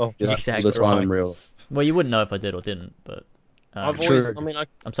 Yeah. Oh, exactly. All the time in real life. Well, you wouldn't know if I did or didn't, but I'm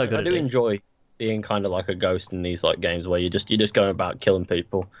so good. I do enjoy being kind of like a ghost in these like games where you're just going about killing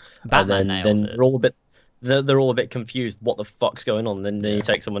people. Batman and then they're all a bit they're all a bit confused. What the fuck's going on? Then you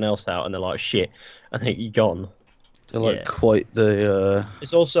take someone else out, and they're like, shit, I think you're gone. They're like Yeah. quite the.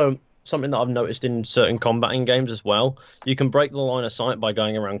 It's also something that I've noticed in certain combating games as well. You can break the line of sight by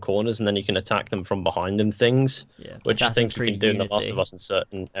going around corners, and then you can attack them from behind and things, Yeah, which I Assassin's think you can Creed do in The Last Unity. of Us in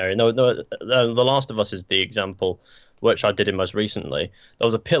certain areas. No, The Last of Us is the example, which I did it most recently. There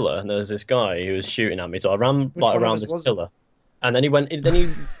was a pillar, and there was this guy who was shooting at me, so I ran Which one of around us this was it? pillar. And then he went. Then he,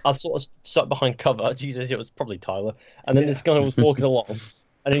 I sort of stuck behind cover. Jesus, it was probably Tyler. And then Yeah. this guy was walking along,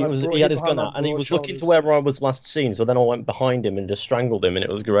 and I brought he you had his behind gun my out, and he broad was looking to shoulders. where I was last seen. So then I went behind him and just strangled him, and it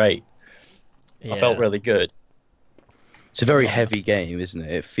was great. I felt Yeah. really good. It's a very heavy game, isn't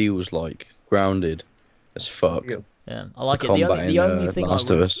it? It feels like grounded as fuck. Yeah, I like it. The The combat only, the in, only thing Last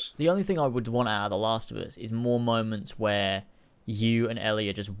I of would, Us. the only thing I would want out of The Last of Us is more moments where you and Ellie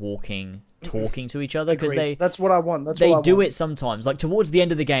are just walking, talking to each other, because Agreed. they That's what I want. That's they what I do want. it sometimes. Like towards the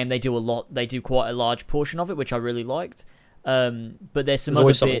end of the game, they do a lot. They do quite a large portion of it, which I really liked. But there's some There's other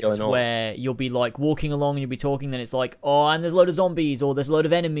always something bits going on. where you'll be like walking along and you'll be talking, then it's like, oh, and there's a load of zombies or there's a load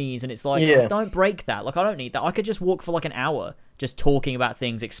of enemies, and it's like, Yeah. oh, don't break that. Like I don't need that. I could just walk for like an hour, just talking about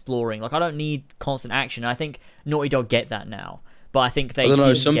things, exploring. Like I don't need constant action. I think Naughty Dog get that now, but I think they I don't know.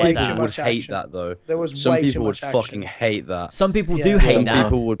 didn't Some get people that. would much hate action. that though. There was Some way too people would much action. fucking hate that. Some people Yeah. do hate Some that,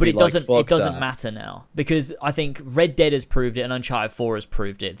 people would but be it like, doesn't. "Fuck It doesn't that." matter now because I think Red Dead has proved it and Uncharted 4 has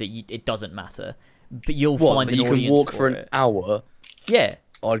proved it that it doesn't matter. But you'll What? find That an you can audience walk for an it. hour. Yeah,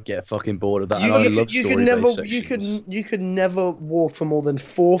 I'd get fucking bored of that. You, and I you, love you could story-based never sections. you could never walk for more than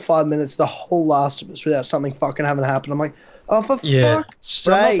 4 or 5 minutes the whole Last of Us without something fucking having happened. I'm like, oh for Yeah. fuck's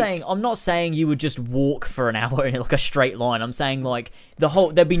but sake! I'm not saying you would just walk for an hour in like a straight line. I'm saying like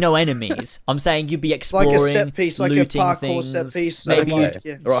there'd be no enemies. I'm saying you'd be Like exploring, a set piece, like a looting parkour things. set piece. Maybe like, you'd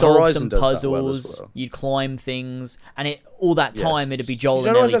yeah. Right, solve Horizon some does that well as puzzles. well. You'd climb things, and all that time Yes. it'd be Joel You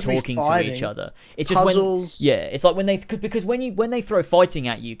and don't always Ellie have to be talking to fighting. each other. It's just Puzzles. when it's like when they throw fighting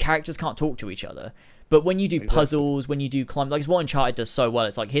at you, characters can't talk to each other. But when you do puzzles, when you do climb, like it's what Uncharted does so well.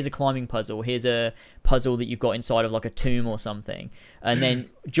 It's like here's a climbing puzzle, here's a puzzle that you've got inside of like a tomb or something, and then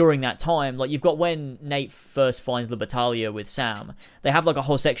during that time, like you've got when Nate first finds the Battalia with Sam, they have like a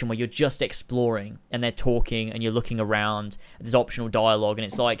whole section where you're just exploring and they're talking and you're looking around. There's optional dialogue, and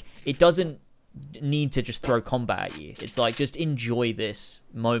it's like it doesn't need to just throw combat at you. It's like just enjoy this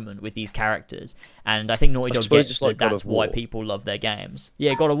moment with these characters, and I think Naughty I Dog suppose gets it's that like God that's of why War. people love their games.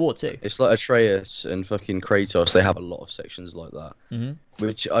 Yeah, God of War too. It's like Atreus and fucking Kratos. They have a lot of sections like that,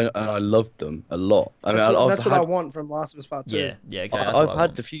 which I loved them a lot. I mean, That's what I want from Last of Us Part 2. Yeah, exactly. That's I've what I had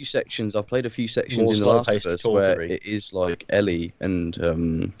want. a few sections. I've played a few sections More in The Last of slow-paced Us where talkery. it is like Ellie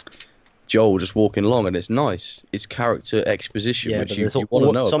and Joel just walking along, and it's nice. It's character exposition, Yeah, which but you there's want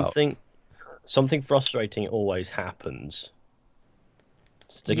to know about. something frustrating always happens.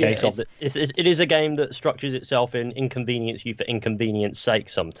 It's the Yeah, case of it is a game that structures itself in inconvenience you for inconvenience sake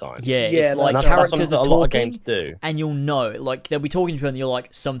sometimes. Yeah, Yeah, it's like that's that's something characters that are a lot of talking, games do. and you'll know, like they'll be talking to you, and you're like,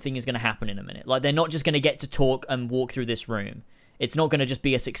 something is going to happen in a minute. Like they're not just going to get to talk and walk through this room. It's not going to just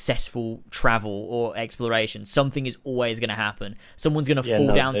be a successful travel or exploration. Something is always going to happen. Someone's going to Yeah, fall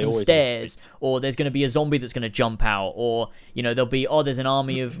no, down they some always stairs, or there's going to be a zombie that's going to jump out, or there'll be there's an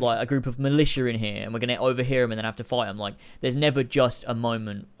army of like a group of militia in here, and we're going to overhear them and then have to fight them. Like there's never just a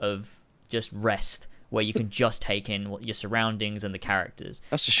moment of just rest where you can just take in what your surroundings and the characters.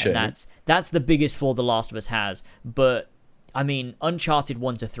 That's a shame. And that's the biggest flaw The Last of Us has. But I mean, Uncharted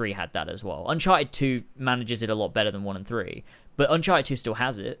 1 to 3 had that as well. Uncharted 2 manages it a lot better than 1 and 3, but Uncharted 2 still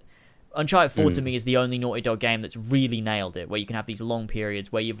has it. Uncharted 4 to me is the only Naughty Dog game that's really nailed it, where you can have these long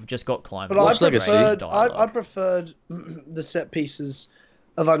periods where you've just got climbing. But Watch Legacy. I preferred the set pieces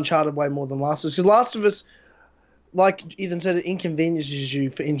of Uncharted way more than Last of Us. Because Last of Us, like Ethan said, it inconveniences you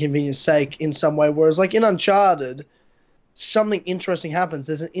for inconvenience sake in some way. Whereas like in Uncharted, something interesting happens.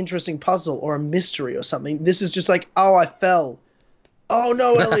 There's an interesting puzzle or a mystery or something. This is just like, oh, I fell. Oh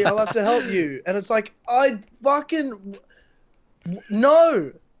no, Ellie, I'll have to help you. And it's like, I fucking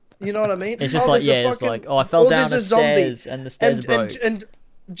no. You know what I mean? It's just like, there's a it's fucking- like, I fell or down there's the a zombie. stairs and the stairs broke. And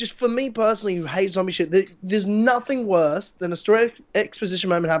just for me personally, who hates zombie shit, there's nothing worse than a story exposition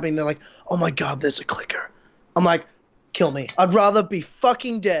moment happening. They're like, oh my god, there's a clicker. I'm like, kill me. I'd rather be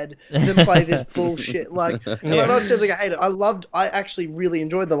fucking dead than play this bullshit. Like, and I know it sounds like I hate it. I actually really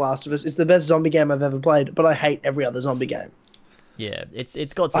enjoyed The Last of Us. It's the best zombie game I've ever played, but I hate every other zombie game. Yeah, it's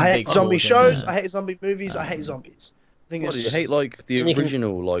got some I big hate zombie flaws in shows. there. I hate zombie movies. I hate zombies. I think What, do you it's hate like the And you can-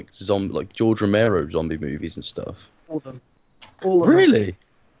 original like zombie, like George Romero zombie movies and stuff? all of them. All of them. Really?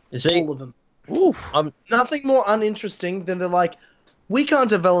 You see, All of them. Ooh. Nothing more uninteresting than they're like, we can't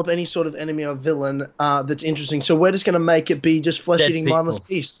develop any sort of enemy or villain that's interesting, so we're just going to make it be just flesh-eating, Dead mindless people.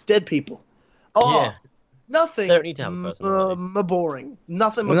 beasts. Dead people. Oh, yeah. Nothing. They don't need to have a personality. Boring.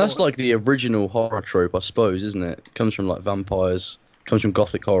 Nothing. Well, that's boring. like the original horror trope, I suppose, isn't it? It comes from like vampires, comes from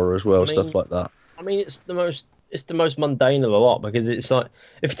gothic horror as well, stuff like that. I mean, it's the most mundane of a lot, because it's like,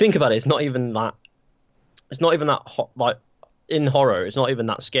 if you think about it, it's not even that like in horror, it's not even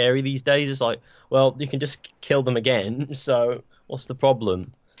that scary these days. It's like, well, you can just kill them again, so what's the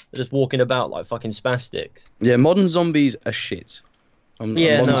problem? They're just walking about like fucking spastics. Yeah, modern zombies are shit. I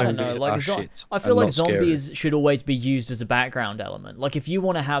feel like zombies should always be used as a background element. Like, if you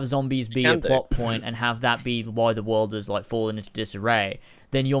want to have zombies be a plot point and have that be why the world has like fallen into disarray,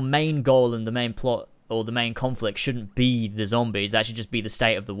 then your main goal and the main plot or the main conflict shouldn't be the zombies. That should just be the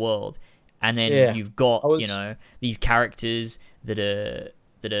state of the world. And then you've got these characters that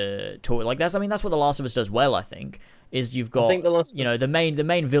are taught like that's. I mean, that's what The Last of Us does well. I think is you've got the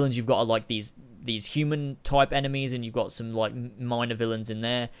main villains you've got are like these human type enemies, and you've got some like minor villains in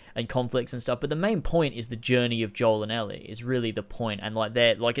there and conflicts and stuff, but the main point is the journey of Joel and Ellie is really the point. And like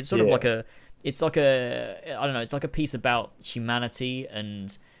they're like, it's sort of like I don't know, it's like a piece about humanity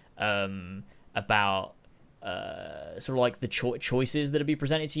and about sort of like the choices that are be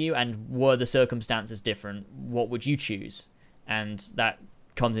presented to you, and were the circumstances different, what would you choose? And that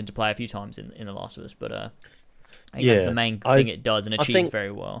comes into play a few times in The Last of Us, but I think that's the main thing it does and achieves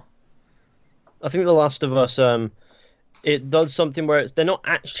very well. I think The Last of Us, it does something where they're not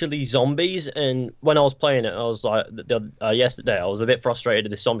actually zombies. And when I was playing it, I was like, yesterday, I was a bit frustrated at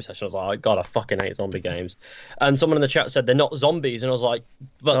this zombie session. I was like, God, I fucking hate zombie games. And someone in the chat said they're not zombies, and I was like,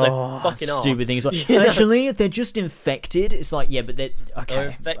 but they fucking are. Stupid thing is like, actually, they're just infected. It's like, yeah, but they're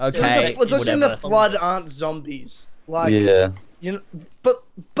okay. The Just in the Flood aren't zombies. Like, you know, but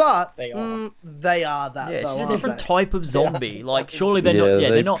they are that. Yeah, it's though, just a different they? type of zombie. Like, surely they're not. Yeah,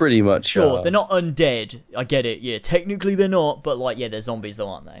 they're not pretty much. Sure, they're not undead. I get it. Yeah, technically they're not, but like, yeah, they're zombies, though,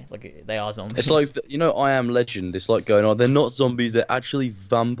 aren't they? Like, they are zombies. It's like I Am Legend. It's like going, they're not zombies. They're actually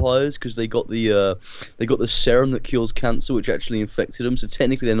vampires because they got the serum that cures cancer, which actually infected them. So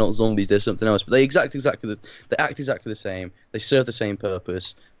technically they're not zombies. They're something else. But they act exactly the same. They serve the same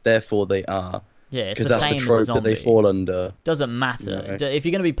purpose. Therefore, they are. Yeah, it's because the that's same the trope as a zombie. that they fall under. Doesn't matter. You know? If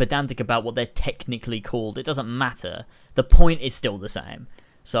you're going to be pedantic about what they're technically called, it doesn't matter. The point is still the same.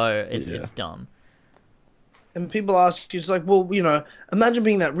 So it's dumb. And people ask, it's like, well, you know, imagine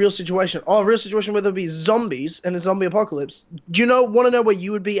being that real situation. Oh, a real situation where there'd be zombies and a zombie apocalypse. Do you want to know where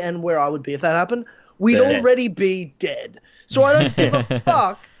you would be and where I would be if that happened? We'd already be dead. So I don't give a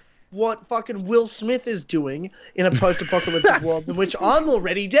fuck what fucking Will Smith is doing in a post-apocalyptic world in which I'm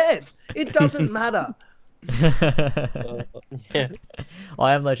already dead. It doesn't matter.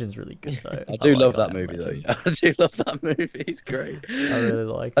 I Am Legend's really good though. I do love that movie though. Yeah, I do love that movie. It's great. I really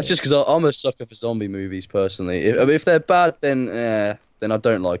like That's it. just because I'm a sucker for zombie movies personally. If they're bad, then I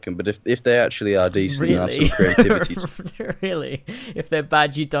don't like them. But if they actually are decent and have some creativity, really, if they're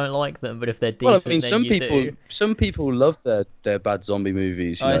bad, you don't like them. But if they're decent, well, I mean, then some people love their bad zombie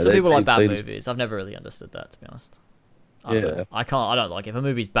movies. Some people like bad movies. I've never really understood that, to be honest. I don't like it. If a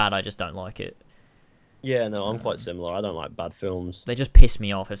movie's bad, I just don't like it. Yeah, no, I'm quite similar. I don't like bad films. They just piss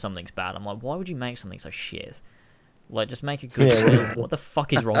me off if something's bad. I'm like, why would you make something so shit? Like, just make a good film. What the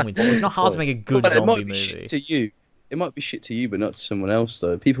fuck is wrong with you? It's not hard to make a good zombie it might be movie. Shit to you. It might be shit to you, but not to someone else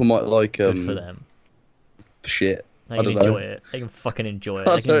though. People might like Good for them. Shit. They can enjoy it. They can fucking enjoy it.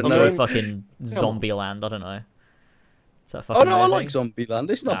 They can enjoy fucking Zombieland. I don't know. Is that fucking I like Zombieland.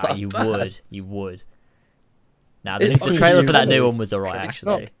 It's not that bad. You would. Nah, the trailer for that new one was alright,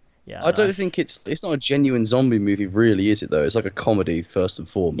 actually. Yeah, I don't think it's not a genuine zombie movie, really, is it? Though it's like a comedy first and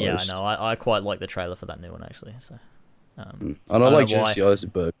foremost. Yeah, I know. I quite like the trailer for that new one actually. So, and I like Jesse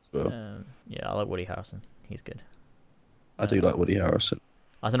Eisenberg as well. Yeah, I like Woody Harrelson. He's good. I do like Woody Harrelson.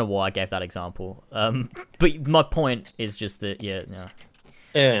 I don't know why I gave that example. But my point is just that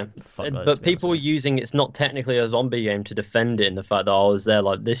but people were using it's not technically a zombie game to defend it, in the fact that I was there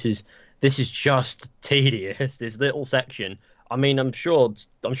like this is just tedious. This little section. I mean, I'm sure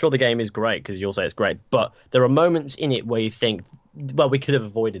the game is great because you'll say it's great, but there are moments in it where you think, well, we could have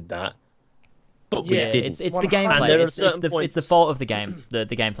avoided that, but we didn't. It's the gameplay. It's the fault of the game, the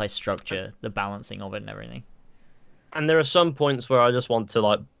gameplay structure, the balancing of it, and everything. And there are some points where I just want to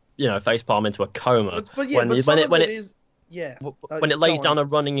facepalm into a coma. When it lays down a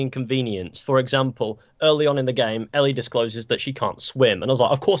running inconvenience. For example, early on in the game, Ellie discloses that she can't swim, and I was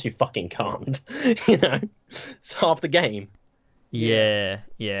like, of course you fucking can't. It's half the game. Yeah.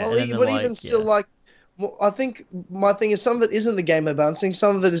 Well, even still, I think my thing is some of it isn't the gameplay balancing.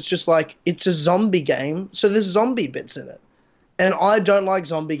 Some of it is just like it's a zombie game, so there's zombie bits in it, and I don't like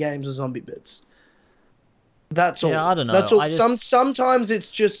zombie games or zombie bits. That's all. Yeah, I don't know. That's all. Sometimes it's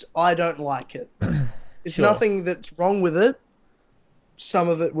just I don't like it. It's Sure. nothing that's wrong with it. Some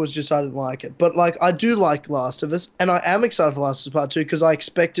of it was just I didn't like it. But like I do like Last of Us, and I am excited for Last of Us Part 2 because I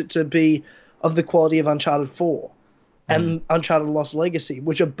expect it to be of the quality of Uncharted 4 and Uncharted Lost Legacy,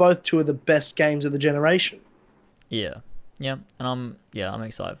 which are both two of the best games of the generation. Yeah, and I'm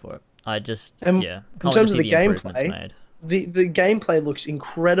excited for it. I just And can't in wait to terms see of the improvements gameplay, made. the gameplay looks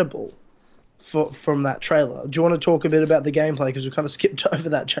incredible from that trailer. Do you want to talk a bit about the gameplay because we kind of skipped over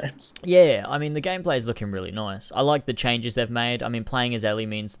that, James? Yeah, I mean the gameplay is looking really nice. I like the changes they've made. I mean, playing as Ellie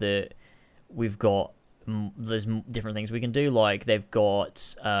means that we've got different things we can do. Like they've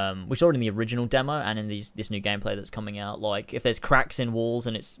got, we saw it in the original demo and in this new gameplay that's coming out. Like if there's cracks in walls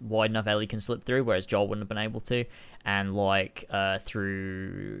and it's wide enough, Ellie can slip through, whereas Joel wouldn't have been able to. And like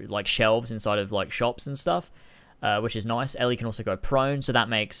through like shelves inside of like shops and stuff. Which is nice. Ellie can also go prone, so that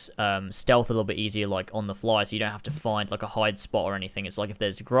makes stealth a little bit easier, like on the fly, so you don't have to find like a hide spot or anything. It's like if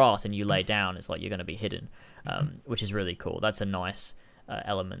there's grass and you lay down, it's like you're going to be hidden, which is really cool. That's a nice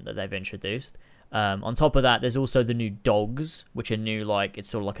element that they've introduced. On top of that, there's also the new dogs, which are new, like it's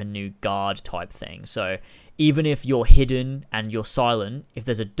sort of like a new guard type thing. So even if you're hidden and you're silent, if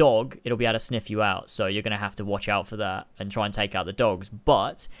there's a dog, it'll be able to sniff you out. So you're going to have to watch out for that and try and take out the dogs.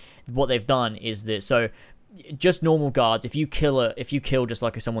 But what they've done is that, so just normal guards, if you kill just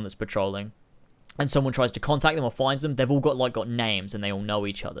like someone that's patrolling and someone tries to contact them or finds them, they've all got names and they all know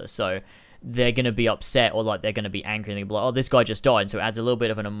each other, so they're going to be upset or like they're going to be angry and they'll be like, oh, this guy just died, so it adds a little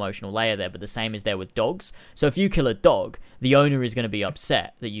bit of an emotional layer there. But the same is there with dogs. So if you kill a dog, the owner is going to be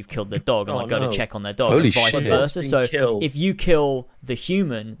upset that you've killed the dog and go to check on their dog, Holy and vice shit. versa. So Killed. if you kill the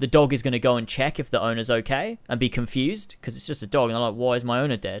human, the dog is going to go and check if the owner's okay and be confused because it's just a dog and they're like, why is my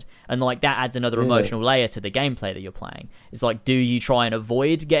owner dead? And like that adds another emotional layer to the gameplay that you're playing. It's like, do you try and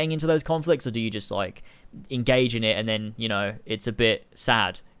avoid getting into those conflicts, or do you just like engage in it, and then it's a bit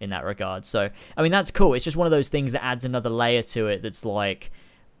sad in that regard. So I mean, that's cool. It's just one of those things that adds another layer to it that's like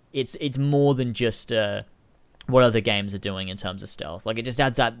it's more than just what other games are doing in terms of stealth. Like it just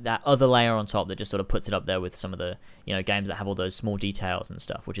adds that other layer on top that just sort of puts it up there with some of the games that have all those small details and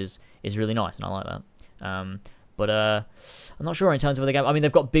stuff, which is really nice, and I like that. But I'm not sure in terms of the game. I mean,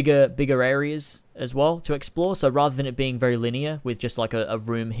 they've got bigger areas as well to explore. So rather than it being very linear with just like a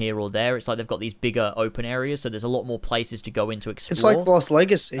room here or there, it's like they've got these bigger open areas. So there's a lot more places to go in to explore. It's like Lost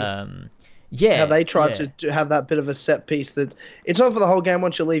Legacy. Yeah. How they tried to have that bit of a set piece that it's not for the whole game.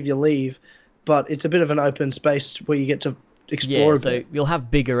 Once you leave, but it's a bit of an open space where you get to explore a so bit. you'll have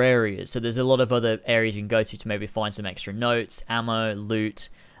bigger areas. So there's a lot of other areas you can go to maybe find some extra notes, ammo, loot,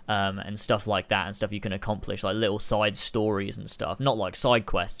 and stuff like that, and stuff you can accomplish, like little side stories and stuff. Not like side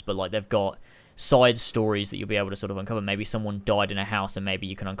quests, but like they've got side stories that you'll be able to sort of uncover. Maybe someone died in a house and maybe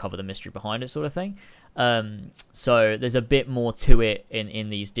you can uncover the mystery behind it, sort of thing. So there's a bit more to it in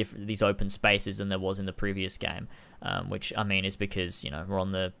these open spaces than there was in the previous game, which I mean is because we're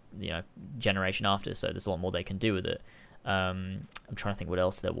on the generation after, so there's a lot more they can do with it. I'm trying to think what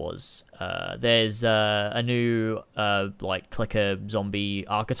else there was. There's a new like clicker zombie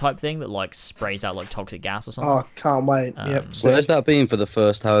archetype thing that like sprays out like toxic gas or something. Oh, can't wait. Yep. Where's that been for the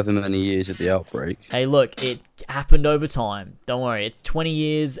first however many years of the outbreak? Hey, look, it happened over time. Don't worry. It's 20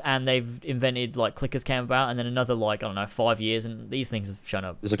 years and they've invented like clickers came about, and then another 5 years, and these things have shown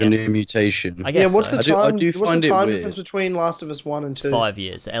up. There's like a new mutation. I guess what's so. the time? I do what's the find it time weird. difference between Last of Us 1 and 2? 5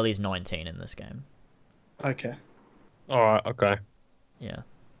 years. So Ellie's 19 in this game. Okay. All right. Okay. Yeah.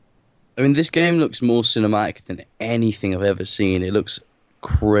 I mean, this game looks more cinematic than anything I've ever seen. It looks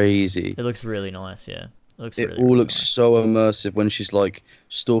crazy. It looks really nice, yeah. It all looks so immersive when she's like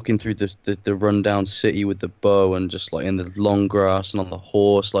stalking through the rundown city with the bow and just like in the long grass and on the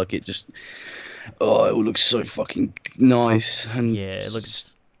horse. Like it just, it all looks so fucking nice and yeah, it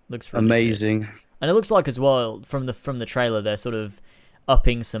looks really amazing. good. And it looks like as well from the trailer they're sort of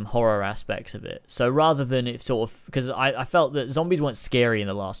upping some horror aspects of it. So rather than it sort of, because I felt that zombies weren't scary in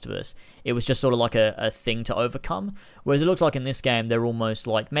The Last of Us, it was just sort of like a thing to overcome. Whereas it looks like in this game, they're almost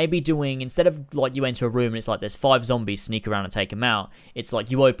like maybe doing, instead of like you enter a room and it's like there's 5 zombies, sneak around and take them out, it's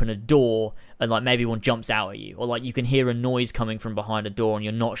like you open a door and like maybe one jumps out at you, or like you can hear a noise coming from behind a door and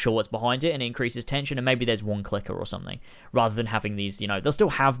you're not sure what's behind it, and it increases tension, and maybe there's one clicker or something, rather than having these, they'll still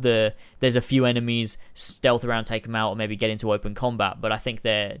have there's a few enemies, stealth around, take them out, or maybe get into open combat, but I think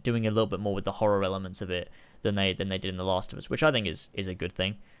they're doing a little bit more with the horror elements of it than they did in The Last of Us, which I think is a good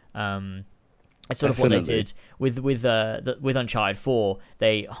thing. It's sort of what they did with Uncharted 4.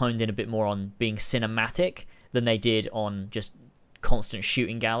 They honed in a bit more on being cinematic than they did on just constant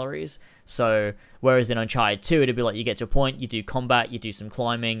shooting galleries. So whereas in Uncharted 2, it'd be like you get to a point, you do combat, you do some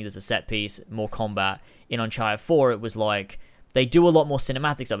climbing, there's a set piece, more combat. In Uncharted 4, it was like they do a lot more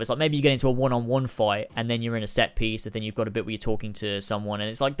cinematic stuff. It's like maybe you get into a one-on-one fight and then you're in a set piece and then you've got a bit where you're talking to someone, and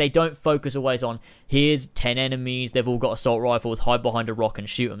it's like they don't focus always on here's 10 enemies, they've all got assault rifles, hide behind a rock and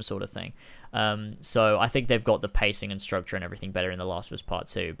shoot them sort of thing. So I think they've got the pacing and structure and everything better in The Last of Us Part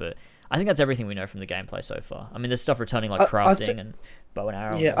 2, but I think that's everything we know from the gameplay so far. I mean, there's stuff returning like crafting and bow and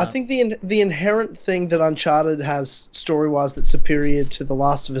arrow. Yeah, I think the inherent thing that Uncharted has story-wise that's superior to The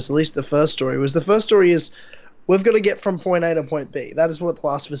Last of Us, at least the first story, was the first story is we've got to get from point A to point B. That is what The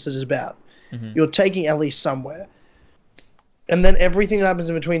Last of Us is about. Mm-hmm. You're taking Ellie somewhere. And then everything that happens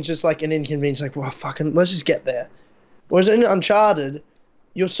in between is just like an inconvenience, like, well, fucking, let's just get there. Whereas in Uncharted,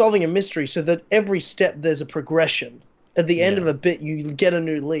 you're solving a mystery so that every step there's a progression. At the end of a bit, you get a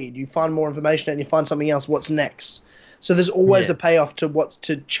new lead. You find more information and you find something else. What's next? So there's always a payoff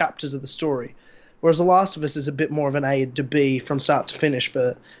to chapters of the story. Whereas The Last of Us is a bit more of an A to B from start to finish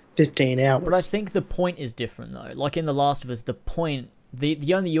for 15 hours. But I think the point is different though. Like in The Last of Us, the point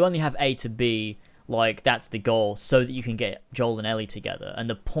you only have A to B, like that's the goal, so that you can get Joel and Ellie together. And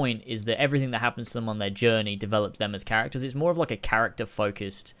the point is that everything that happens to them on their journey develops them as characters. It's more of like a character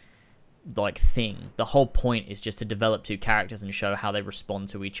focused like thing. The whole point is just to develop two characters and show how they respond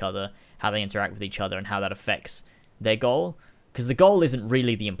to each other, how they interact with each other, and how that affects their goal. Because the goal isn't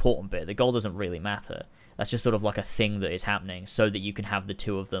really the important bit. The goal doesn't really matter. That's just sort of like a thing that is happening so that you can have the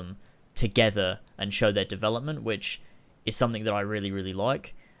two of them together and show their development, which is something that I really, really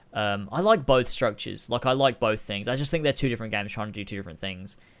like. I like both structures. Like, I like both things. I just think they're two different games trying to do two different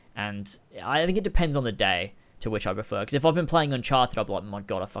things. And I think it depends on the day to which I prefer. Because if I've been playing Uncharted, I'll be like, oh my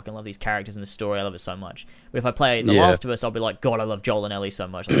god, I fucking love these characters and the story, I love it so much. But if I play The Last of Us, I'll be like, god, I love Joel and Ellie so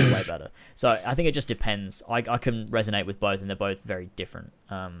much, I love it way better. So I think it just depends. I can resonate with both, and they're both very different.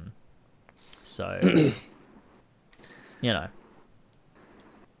 So, you know.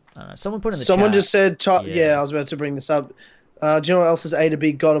 I don't know. Someone put in the Someone chat. just said, I was about to bring this up. Do you know what else is A to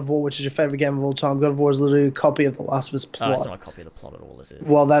B? God of War, which is your favorite game of all time. God of War is literally a copy of The Last of Us plot. It's not a copy of the plot at all, is it?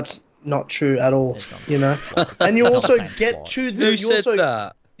 Well, that's not true at all. You know, and you also get to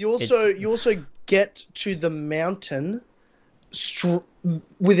the. You also get to the mountain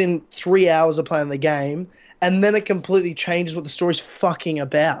within 3 hours of playing the game, and then it completely changes what the story's fucking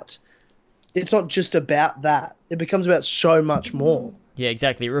about. It's not just about that. It becomes about so much more. Yeah,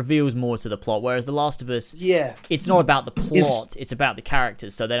 exactly. It reveals more to the plot, whereas The Last of Us, yeah, it's not about the plot, it's about the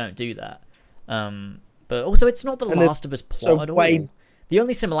characters, so they don't do that. But also, it's not The Last of Us plot at all. The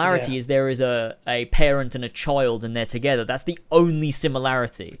only similarity is there is a parent and a child, and they're together. That's the only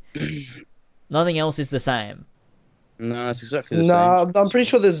similarity. Nothing else is the same. No, it's exactly the same. No, I'm pretty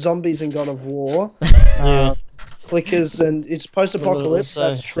sure there's zombies in God of War. Clickers, and it's post-apocalypse.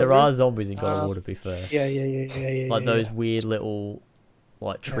 That's true. There are zombies in God of War, to be fair. Yeah. Like those weird little,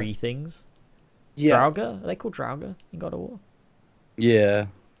 like tree things. Yeah. Draugr? Are they called Draugr in God of War? Yeah.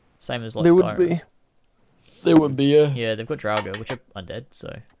 Same as like They Skyrim. would be. They would be, yeah. Yeah, they've got Draugr, which are undead,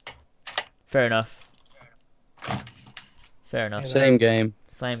 so fair enough. Fair enough. Same game.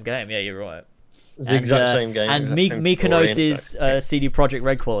 Same game. Yeah, you're right. It's the exact same game. And Mykonos is CD Projekt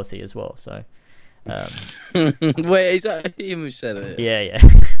Red quality as well. So. Wait, is that him who said it? Yeah.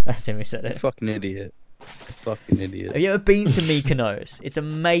 That's him who said it. Fucking idiot. Fucking idiot. Have you ever been to Mykonos? It's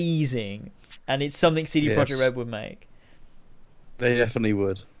amazing, and it's something CD Projekt Red would make. They definitely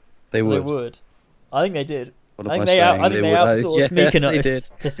would. They would. I think they did. What I am think they saying? outsourced Mykonos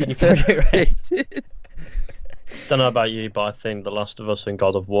to CD Projekt Red. They did. Don't know about you, but I think The Last of Us and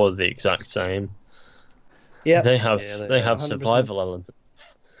God of War are the exact same. Yeah. They have 100%. survival element.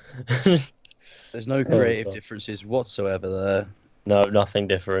 There's no creative differences whatsoever there. No, nothing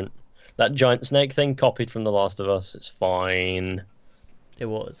different. That giant snake thing copied from The Last of Us. It's fine. It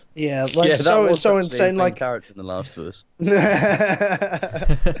was. Yeah, like so insane. Like character in The Last of Us.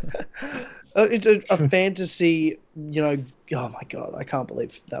 It's a fantasy. You know. Oh my god, I can't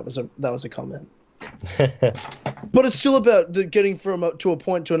believe that was a comment. But it's still about getting from to a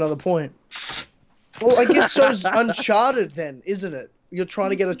point to another point. Well, I guess so's Uncharted then, isn't it? You're trying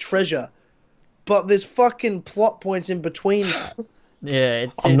to get a treasure, but there's fucking plot points in between that. Yeah,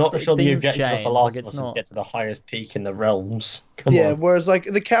 I'm not sure the things objective of change, The Last like, of Us it's is not... get to the highest peak in the realms. Whereas like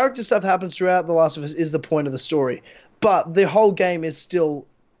the character stuff happens throughout The Last of Us is the point of the story, but the whole game is still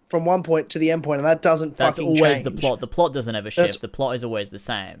from one point to the end point, and that doesn't That's fucking always change. the plot. The plot doesn't ever shift. The plot is always the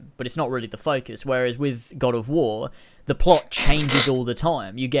same, but it's not really the focus. Whereas with God of War, the plot changes all the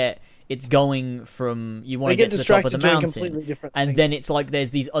time. It's going from you want to get to the top of the mountain, and then it's like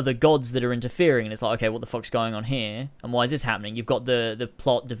there's these other gods that are interfering, and it's like, okay, what the fuck's going on here, and why is this happening? You've got the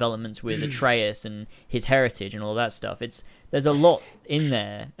plot developments with Atreus and his heritage and all that stuff. There's a lot in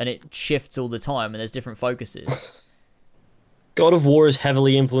there, and it shifts all the time, and there's different focuses. God of War is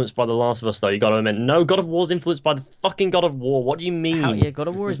heavily influenced by The Last of Us, though. You got to admit, no, God of War's influenced by the fucking God of War. What do you mean? How, yeah, God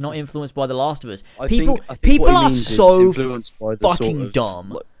of War is not influenced by The Last of Us. I People think what he are means is so influenced by the fucking sort of, dumb.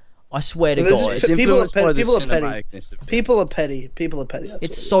 like, I swear to There's- God. it's People are influenced by the people are petty. cinematicness of People are petty. People are petty. That's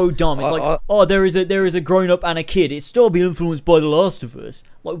It's what it so dumb. It's I- like, I- oh, there is a grown up and a kid. It's still be influenced by The Last of Us.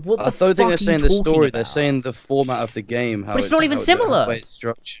 Like, what the I fuck don't think are they're saying you the talking story. about? They're saying the format of the game. How But it's not even how similar. the way it's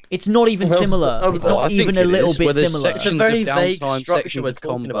structured. It's not even Well, similar. It's well, I not think even a it little is, bit where there's similar. It's a sections very of vague downtime, structure sections we're of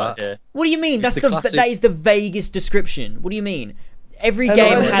talking about combat. here. What do you mean? It's That's the the classic- that is the vaguest description. What do you mean? Every And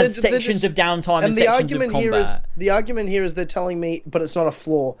game they're has just- they're sections just- of downtime and and the sections of argument combat. here is they're telling me, but it's not a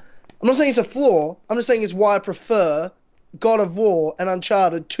flaw. I'm not saying it's a flaw. I'm just saying it's why I prefer God of War and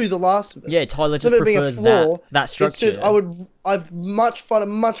Uncharted to The Last of Us. Yeah, Tyler It's just not about being a prefers flaw, that It's structure. just, I'd find it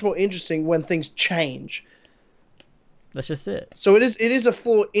much more interesting when things change. That's just it. So it is a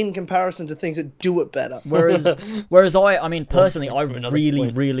flaw in comparison to things that do it better. Whereas I mean, personally, I from another really,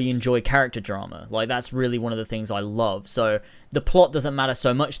 point. really enjoy character drama. Like, that's really one of the things I love. So the plot doesn't matter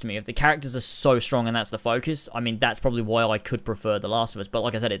so much to me. If the characters are so strong and that's the focus, I mean, that's probably why I could prefer The Last of Us. But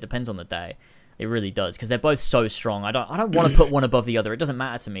like I said, it depends on the day. It really does, because they're both so strong. I don't want to put one above the other. It doesn't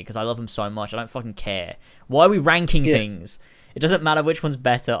matter to me because I love them so much. I don't fucking care. Why are we ranking Yeah. things? It doesn't matter which one's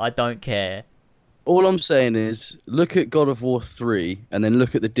better. I don't care. All I'm saying is, look at God of War 3, and then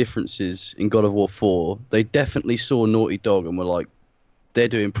look at the differences in God of War 4. They definitely saw Naughty Dog and were like, they're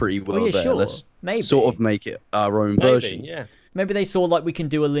doing pretty well yeah, there. sure. Let's Maybe. sort of make it our own Maybe, version. yeah. Maybe they saw like we can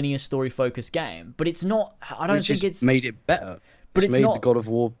do a linear story focused game, but it's not. I don't Which think has it's made it better. But it's it's made not- the God of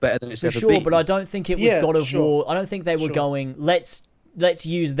War better than it's for ever sure. been. But I don't think it was Yeah, God of sure. War. I don't think they were Sure. going. Let's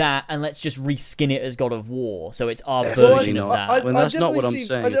use that and let's just reskin it as God of War. So it's our Well, version of not. that. When that's not what I'm definitely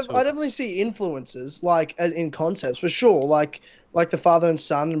saying I, at all. I definitely see influences, like in concepts for sure, like the father and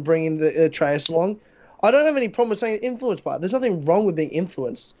son and bringing the Atreus along. I don't have any problem with saying influenced by it. There's nothing wrong with being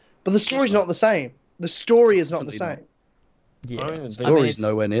influenced, but the story's not the same. The story is not the Definitely same. Yeah, I don't even The think- story's it's-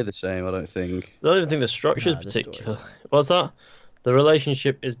 nowhere near the same, I don't think. I don't even think the structure is No, the story's particular. What's that? The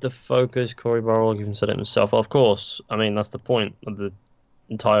relationship is the focus. Cory Barlog even said it himself. Of course, I mean that's the point of the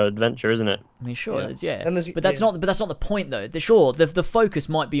entire adventure, isn't it? I mean, sure, Yeah. yeah. And there's- But that's yeah. not. But that's not the point, though. Sure, the focus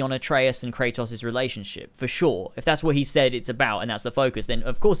might be on Atreus and Kratos' relationship, for sure. If that's what he said it's about, and that's the focus, then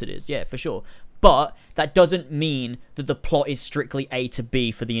of course it is. Yeah, for sure. But that doesn't mean that the plot is strictly A to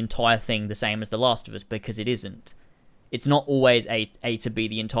B for the entire thing, the same as The Last of Us, because it isn't. It's not always A to B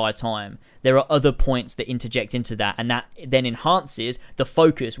the entire time. There are other points that interject into that, and that then enhances the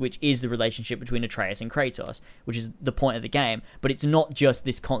focus, which is the relationship between Atreus and Kratos, which is the point of the game. But it's not just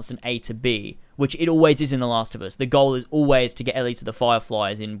this constant A to B, which it always is in The Last of Us. The goal is always to get Ellie to the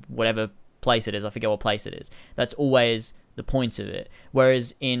Fireflies in whatever place it is. I forget what place it is. That's always the point of it.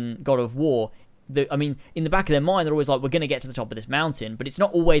 Whereas in God of War, in the back of their mind, they're always like, we're going to get to the top of this mountain, but it's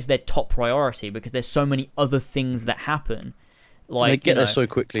not always their top priority because there's so many other things that happen. Like, They get you know, there so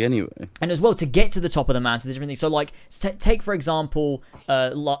quickly anyway. and as well, to get to the top of the mountain, there's different things. So, like, take for example,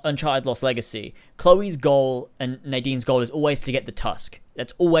 Uncharted Lost Legacy. Chloe's goal and Nadine's goal is always to get the Tusk.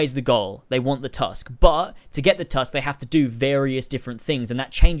 That's always the goal. They want the Tusk. But to get the Tusk, they have to do various different things, and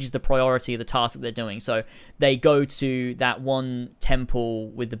that changes the priority of the task that they're doing. So they go to that one temple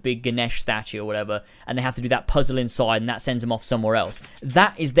with the big Ganesh statue or whatever, and they have to do that puzzle inside, and that sends them off somewhere else.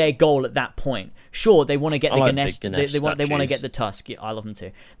 That is their goal at that point. Sure, they want to get I the like Ganesh. big Ganesh They want to statues. get the Tusk. Yeah, I love them too.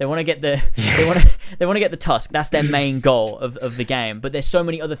 They want to get the they want to get the Tusk. That's their main goal of the game. But there's so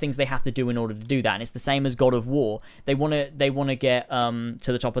many other things they have to do in order to do that, and it's the same as God of War. They want to get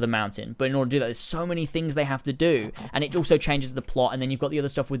to the top of the mountain, but in order to do that, there's so many things they have to do, and it also changes the plot. And then you've got the other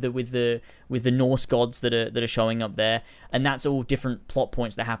stuff with the Norse gods that are showing up there, and that's all different plot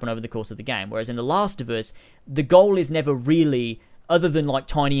points that happen over the course of the game. Whereas in The Last of Us, the goal is never really, other than like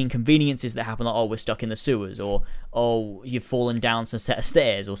tiny inconveniences that happen, like, oh, we're stuck in the sewers, or oh, you've fallen down some set of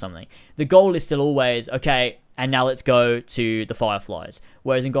stairs or something. The goal is still always, okay, and now let's go to the Fireflies.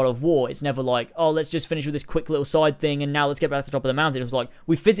 Whereas in God of War, it's never like, oh, let's just finish with this quick little side thing, and now let's get back to the top of the mountain. It was like,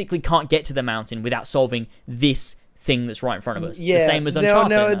 we physically can't get to the mountain without solving this thing that's right in front of us. Yeah. The same as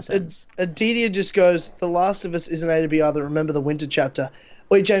Uncharted in that sense. Adidia just goes, The Last of Us isn't A to B either. Remember the winter chapter.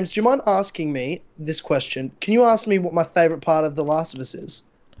 Wait, James, do you mind asking me this question? Can you ask me what my favorite part of The Last of Us is?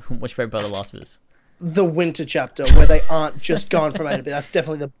 Which favorite part of The Last of Us? The winter chapter, where they aren't just going from A to B. That's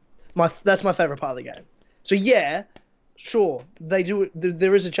definitely that's my favorite part of the game. So yeah, sure, they do it.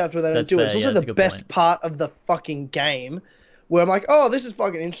 There is a chapter where they don't That's do it. fair, It's yeah, also that's a the good best point. part of the fucking game, where I'm like, oh, this is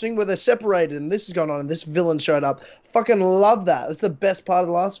fucking interesting, where they're separated and this is going on and this villain showed up. Fucking love that. It's the best part of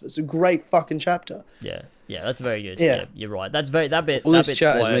The Last of Us. It's a great fucking chapter. Yeah, that's very good. Yeah. You're right. That's very that bit. All that this bit's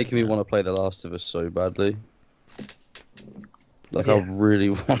chat is quite- making me want to play The Last of Us so badly. Like, Yeah. I really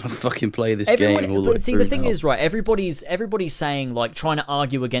want to fucking play this game all the way But see, through the thing now. is, right? Everybody's saying, like, trying to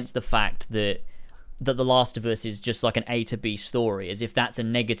argue against the fact that The Last of Us is just like an A to B story, as if that's a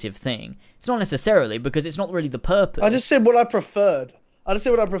negative thing. It's not necessarily, because it's not really the purpose. I just said what I preferred. And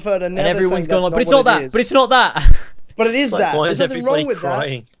now and everyone's they're going saying like, but that's it's not what that. it But is. it's not that. But it is Like, that. why There's is nothing everybody wrong with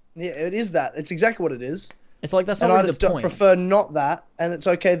crying? that. Yeah, it is that. It's exactly what it is. It's like that's And not I really just the point. prefer not that, and it's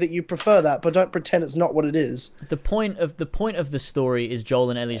okay that you prefer that, but don't pretend it's not what it is. The point of the story is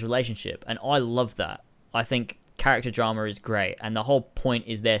Joel and Ellie's relationship, and I love that. I think character drama is great, and the whole point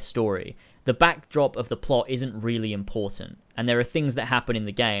is their story. The backdrop of the plot isn't really important, and there are things that happen in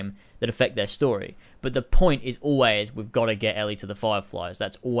the game that affect their story. But the point is always, we've got to get Ellie to the Fireflies.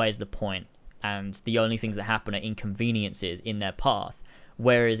 That's always the point, and the only things that happen are inconveniences in their path.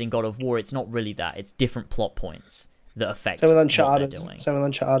 Whereas in God of War, it's not really that. It's different plot points that affect Same with what Uncharted. they're doing. Same with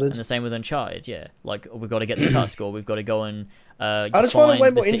Uncharted. And the same with Uncharted, yeah. Like, we've got to get the Tusk, or we've got to go and I just find it way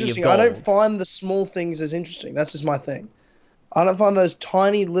find the more City of interesting. I don't Gold. find the small things as interesting. That's just my thing. I don't find those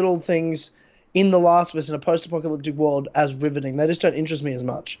tiny little things in The Last of Us in a post-apocalyptic world as riveting. They just don't interest me as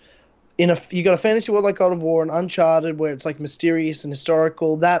much. You got a fantasy world like God of War and Uncharted, where it's like mysterious and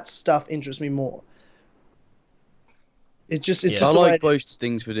historical. That stuff interests me more. It's just I the way like it both is.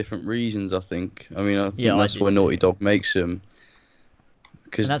 things for different reasons, I think. I mean, I think Yeah, I that's do why too. Naughty Dog makes them.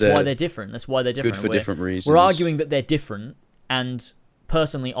 Because And that's why they're different. That's why they're different. good for different reasons. We're arguing that they're different, and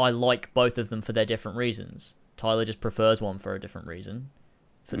personally, I like both of them for their different reasons. Tyler just prefers one for a different reason.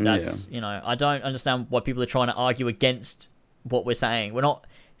 That's I don't understand why people are trying to argue against what we're saying. We're not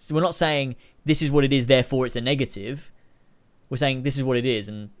saying this is what it is, therefore it's a negative. We're saying this is what it is,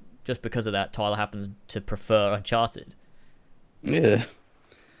 and just because of that, Tyler happens to prefer Uncharted. Yeah.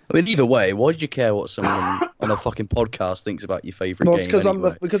 I mean, either way, why do you care what someone on a fucking podcast thinks about your favourite No, game? it's because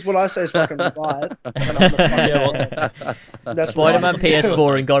anyway? because what I say is fucking right. And I'm the fucking Yeah, man. That's why. Spider-Man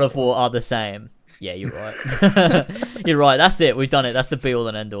PS4 and God of War are the same. Yeah, you're right. You're right. That's it. We've done it. That's the be all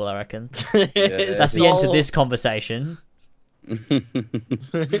and end all, I reckon. It's That's the end to solved. this conversation.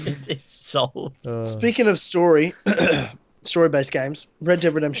 It's solved. Speaking of story-based games, Red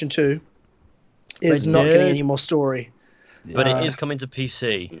Dead Redemption 2 is Red not getting Dead. any more story. But it is coming to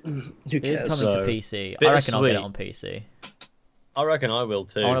PC. Who It is cares? coming So, to PC. I reckon I'll get it bittersweet. on PC. I reckon I will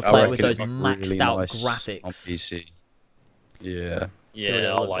too. I want to I play it with reckon those it'd be maxed really out nice graphics. on PC. Yeah. See what Yeah,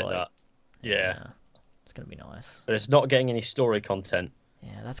 it'll I look like like. that. Yeah. It's gonna be nice. But it's not getting any story content.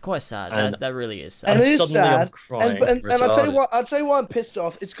 Yeah, that's quite sad. And- That really is And sad. it is Suddenly I'm sad. crying. And I'll tell you Retarded. I'll tell you why I'm pissed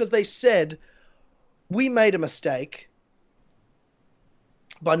off. It's because they said we made a mistake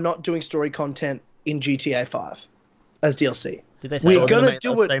by not doing story content in GTA 5 as DLC. Did they say We're that? gonna make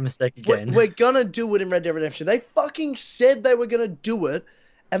do that it. Same mistake We're, again. we're gonna do it in Red Dead Redemption. They fucking said they were gonna do it,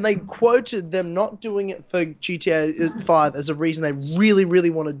 and they quoted them not doing it for GTA 5 as a reason they really, really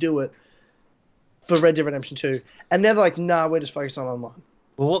want to do it for Red Dead Redemption 2. And now they're like, nah, we're just focused on online.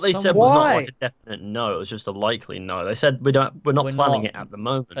 Well, what they Some- said was not Why? like a definite no. It was just a likely no. They said we're not We're planning not- it at the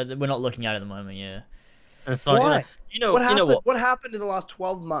moment. We're not looking at it at the moment. Yeah. And so, Why? You know, What you happened? know what? What happened in the last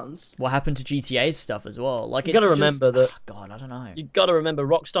 12 months? What happened to GTA's stuff as well? Like, You it's gotta just- remember that- God, I don't know. You got to remember,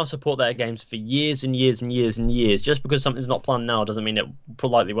 Rockstar support their games for years and years and years and years. Just because something's not planned now doesn't mean it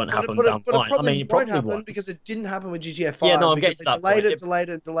politely won't happen down the But it line. probably I mean, it won't probably happen won't. because it didn't happen with GTA 5. Yeah, no, I'm because getting they to that delayed point. it, delayed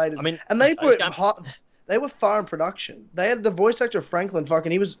it, delayed it. I mean, and they I- were I- they were far in production. They had the voice actor of Franklin.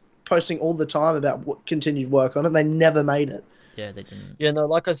 Fucking, he was posting all the time about what continued work on it. They never made it. Yeah, they didn't. Yeah, no,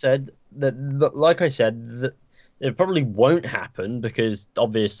 like I said, that it probably won't happen because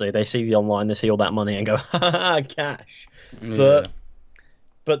obviously they see the online, they see all that money and go, ha ha, ha, cash. Yeah.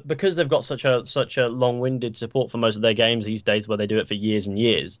 But because they've got such a long-winded support for most of their games these days, where they do it for years and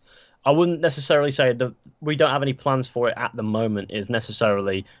years, I wouldn't necessarily say that we don't have any plans for it at the moment is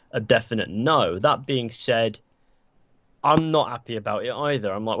necessarily a definite no. That being said, I'm not happy about it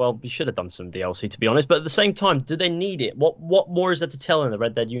either. I'm like, well, you should have done some DLC, to be honest. But at the same time, do they need it? What more is there to tell in the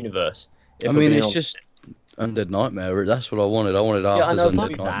Red Dead universe? I if we're mean, being it's honest? just Undead Nightmare. That's what I wanted. I wanted Yeah, I Arthur's know,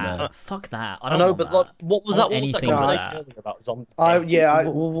 Undead Fuck Nightmare. that. Fuck that. I I don't know, want but that. like, what was I that? want What was that anything like conversation that. earlier about zombies? Oh,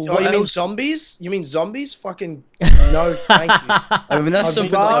 you mean else? zombies? You mean zombies? Fucking no, thank you. I mean, that's I'd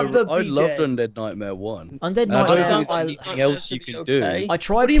something rather that I be loved dead. Undead Nightmare 1. Undead And I don't Nightmare. think there's anything else you can do. I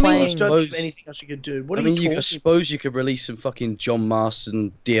tried What do you mean you playing. don't think Suppose- anything else you could do? What I are mean, you you talking I suppose you could release some fucking John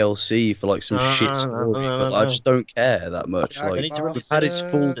Marston DLC for like some shit story, but I just don't care that much. Jack They need to Like, we've had its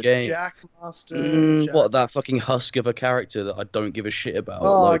full Master, game. Jack Master. Jack- What, that fucking husk of a character that I don't give a shit about?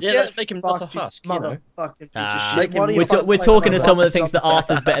 Oh, like, Yeah, get let's make him not a fucked, you husk, you know. motherfucking piece of Ah, shit. Why don't you we're fucking play talking to another some of the Arthur things that something?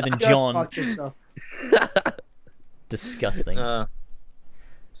 Arthur's better than Go John. fuck yourself. Disgusting. Uh,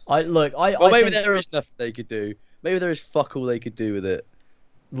 I well, think maybe there is nothing they could do. maybe there is fuck all they could do with it.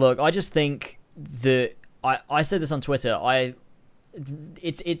 Look, I just think that I said this on Twitter.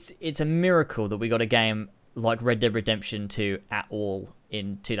 It's a miracle that we got a game like Red Dead Redemption 2 at all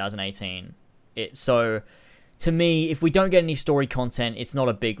in 2018. So to me, if we don't get any story content, it's not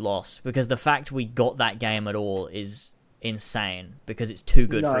a big loss, because the fact we got that game at all is insane, because it's too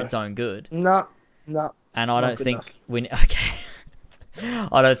good for its own good. No. And I don't think enough. we okay.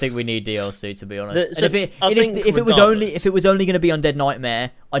 I don't think we need DLC, to be honest. So And if it was only going to be Undead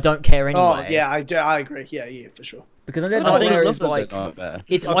Nightmare, I don't care anyway. Oh yeah, I agree. Yeah, for sure. Because Undead I Nightmare love is Undead like Nightmare.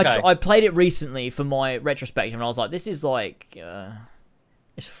 it's. Okay. I played it recently for my retrospective, and I was like, this is like,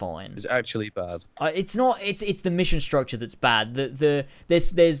 it's fine. It's actually bad. It's not. It's the mission structure that's bad.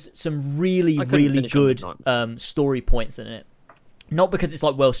 There's some really I couldn't really finish good Undead story points in it. Not because it's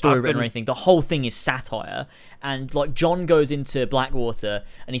like well story written or couldn't- anything. The whole thing is satire. And like John goes into Blackwater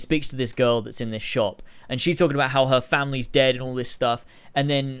and he speaks to this girl that's in this shop, and she's talking about how her family's dead and all this stuff. And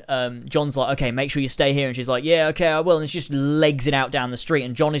then John's like, okay, make sure you stay here. And she's like, yeah, okay, I will. And she just legs it out down the street.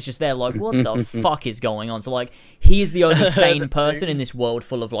 And John is just there like, what the fuck is going on? So like, he is the only sane person in this world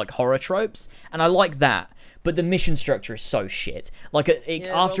full of like horror tropes. And I like that. But the mission structure is so shit. Like,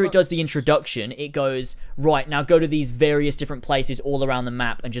 after it does the introduction, it goes, right, now go to these various different places all around the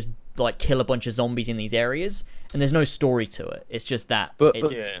map and just, like, kill a bunch of zombies in these areas. And there's no story to it. It's just that. But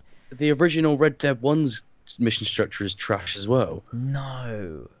Yeah. the original Red Dead 1's mission structure is trash as well.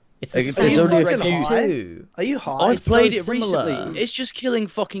 No. It's the Like, same there's as only Red a Dead few- 2. Are you high? I've it's so played it similar. recently. It's just killing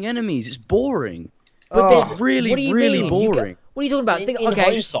fucking enemies. It's boring. But Oh. there's Really, what do you really mean? boring. What are you talking about? Think, In okay,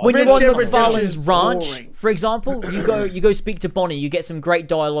 hindsight, when Red you're on Dead Redemption McFarlane's is ranch, boring. for example, you go speak to Bonnie. You get some great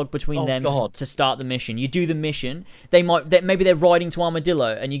dialogue between Oh, them God. to start the mission. You do the mission. Maybe they're riding to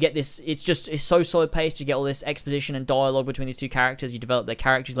Armadillo, and you get this. It's so slow paced. You get all this exposition and dialogue between these two characters. You develop their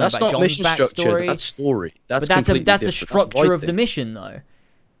characters. You learn That's about not John's mission structure. backstory. That's story. That's But that's the completely different. structure of the writing. mission, though.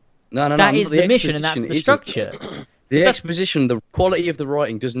 No, That is the mission, and that's exposition the isn't. structure. The That's- exposition, the quality of the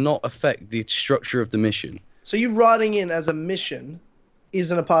writing does not affect the structure of the mission. So you writing in as a mission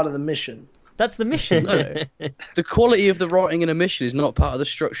isn't a part of the mission. That's the mission, though. The quality of the writing in a mission is not part of the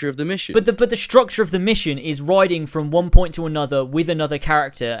structure of the mission. But the structure of the mission is riding from one point to another with another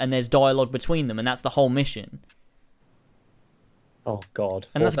character, and there's dialogue between them, and that's the whole mission. Oh God.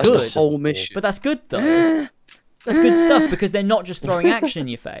 And that's that's good. the whole mission. But that's good though. That's good stuff, because they're not just throwing action in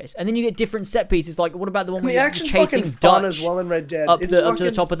your face. And then you get different set pieces. Like, what about the one The where you're action's chasing fucking fun Dutch as well in Red Dead. up It's to the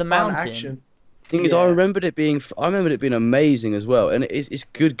fucking top of the fun mountain? action. Thing is, Yeah. I remembered it being amazing as well, and it's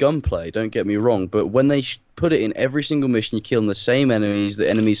good gunplay. Don't get me wrong, but when they put it in every single mission, you're killing the same enemies. The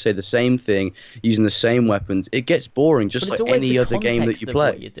enemies say the same thing, using the same weapons. It gets boring, just But it's like always any the other game that context you of play.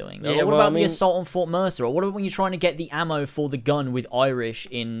 what you're doing. Though. Yeah, What well, about I the mean- assault on Fort Mercer? Or what about when you're trying to get the ammo for the gun with Irish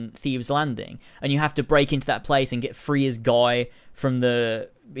in Thieves Landing, and you have to break into that place and get free as Guy from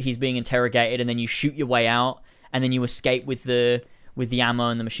he's being interrogated, and then you shoot your way out, and then you escape with the ammo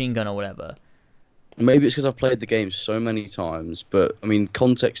and the machine gun or whatever. Maybe it's because I've played the game so many times, but I mean,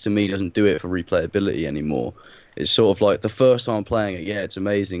 context to me doesn't do it for replayability anymore. It's sort of like the first time playing it, yeah, it's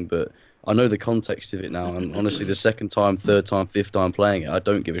amazing, but I know the context of it now, and honestly, the second time, third time, fifth time playing it, I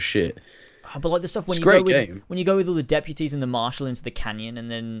don't give a shit. But like the stuff when It's you a go great with game. when you go with all the deputies and the marshal into the canyon, and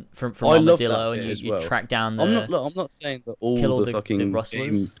then from I love that Armadillo, bit and as you well. track down the. I'm not saying that all kill all the the fucking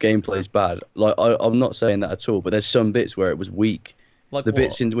rustlers. gameplay is bad. Like I'm not saying that at all. But there's some bits where it was weak. like The what?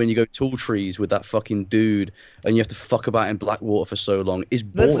 bits in when you go tall trees with that fucking dude, and you have to fuck about in Blackwater for so long is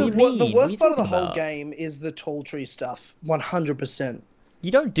That's boring. What do you the mean? What are worst you part of the talking whole about? game is the tall tree stuff. 100%.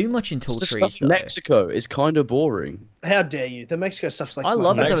 You don't do much in tall the trees, stuff in though. Mexico is kind of boring. How dare you? The Mexico stuff's like I my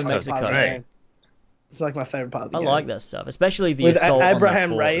love the favorite stuff in part of the Mexico. game. It's like my favorite part of the I game. like that stuff, especially the With assault Abraham on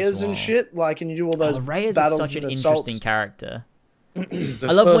the fort Reyes as and well. shit, like, and you do all those Reyes is battles such and an assaults. interesting character. The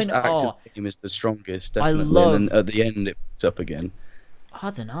I love first when- act oh. of the game is the strongest, I definitely, love- and then at the end it picks up again. I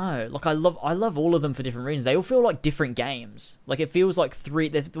don't know. Like I love all of them for different reasons. They all feel like different games. Like it feels like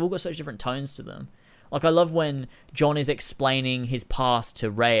they've all got such different tones to them. Like I love when John is explaining his past to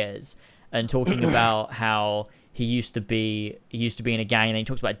Reyes and talking about how he used to be in a gang, and then he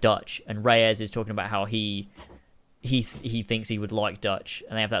talks about Dutch, and Reyes is talking about how he thinks he would like Dutch,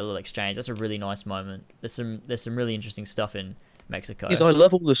 and they have that little exchange. That's a really nice moment. There's some really interesting stuff in Mexico. Because I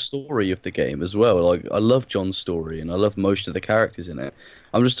love all the story of the game as well. Like I love John's story, and I love most of the characters in it.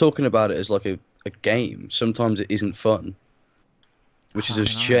 I'm just talking about it as like a game. Sometimes it isn't fun, which is a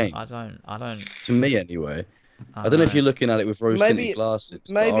shame I don't. to me anyway. I don't know if you're looking at it with rose tinted Maybe- glasses.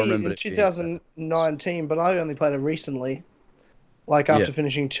 but I Maybe remember in it being 2019, but I only played it recently. like after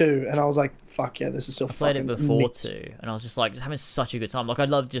finishing 2, and I was like, fuck yeah, this is still played fucking it before meat. 2, and I was just like having such a good time. Like I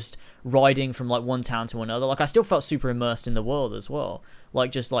loved just riding from like one town to another. Like I still felt super immersed in the world as well.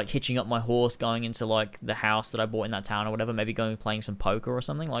 Like just like hitching up my horse, going into like the house that I bought in that town or whatever. Maybe going playing some poker or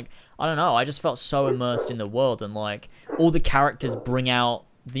something. Like I don't know. I just felt so immersed in the world, and like all the characters bring out.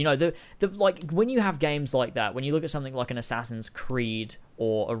 You know, the like when you have games like that, when you look at something like an Assassin's Creed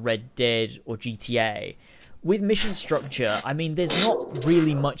or a Red Dead or GTA. With mission structure, I mean, there's not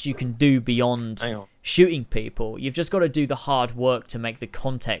really much you can do beyond shooting people. You've just got to do the hard work to make the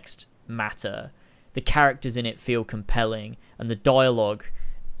context matter, the characters in it feel compelling, and the dialogue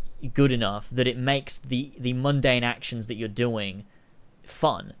good enough that it makes the mundane actions that you're doing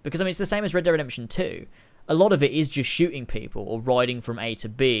fun. Because, I mean, it's the same as Red Dead Redemption 2. A lot of it is just shooting people or riding from A to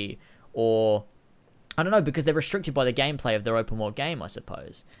B, or, I don't know, because they're restricted by the gameplay of their open world game, I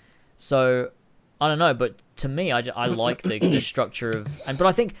suppose. So I don't know, but to me, I like the structure of, but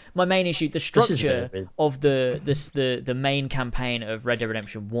I think my main issue, the structure of the main campaign of Red Dead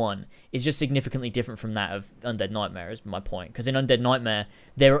Redemption 1 is just significantly different from that of Undead Nightmare. Is my point, because in Undead Nightmare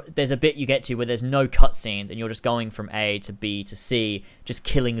there's a bit you get to where there's no cutscenes and you're just going from A to B to C, just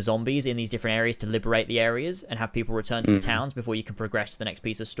killing zombies in these different areas to liberate the areas and have people return to the towns before you can progress to the next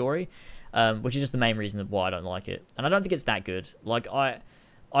piece of story, which is just the main reason why I don't like it, and I don't think it's that good. Like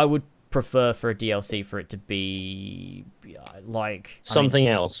I would prefer for a DLC for it to be like something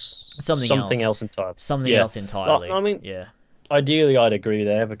else entirely. I mean, yeah. Ideally, I'd agree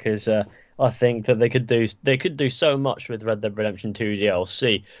there because I think that they could do so much with Red Dead Redemption 2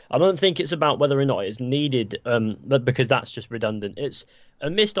 DLC. I don't think it's about whether or not it's needed, because that's just redundant. It's a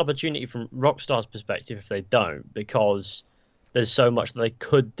missed opportunity from Rockstar's perspective if they don't, because there's so much that they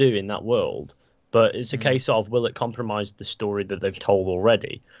could do in that world. But it's a case of, will it compromise the story that they've told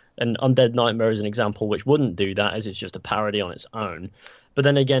already? And Undead Nightmare is an example which wouldn't do that, as it's just a parody on its own. But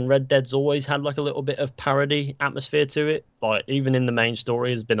then again, Red Dead's always had like a little bit of parody atmosphere to it. Like even in the main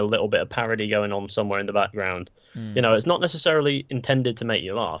story, there's been a little bit of parody going on somewhere in the background. You know, it's not necessarily intended to make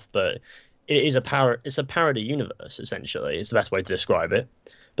you laugh, but it is it's a parody universe, essentially. It's the best way to describe it.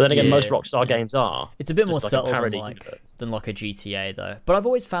 But then again, most Rockstar games are. It's a bit more like subtle a than like a GTA, though. But I've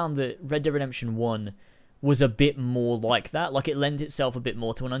always found that Red Dead Redemption 1 was a bit more like that. Like, it lends itself a bit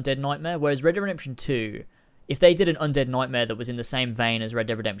more to an Undead Nightmare. Whereas Red Dead Redemption 2, if they did an Undead Nightmare that was in the same vein as Red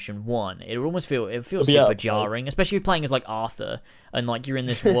Dead Redemption 1, it would almost feel super jarring. Especially if you're playing as, like, Arthur. And, like, you're in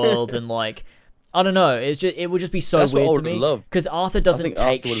this world and, like... I don't know. It would just be so weird to me because Arthur doesn't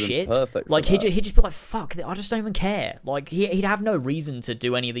take shit. Like he'd just be like, "Fuck, I just don't even care." Like he'd have no reason to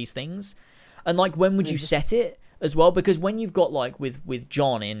do any of these things. And like, when would you set it as well? Because when you've got like with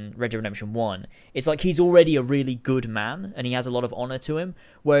John in Red Dead Redemption 1, it's like he's already a really good man and he has a lot of honor to him.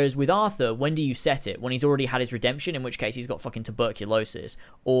 Whereas with Arthur, when do you set it? When he's already had his redemption, in which case he's got fucking tuberculosis,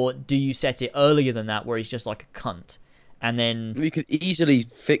 or do you set it earlier than that, where he's just like a cunt? And then we could easily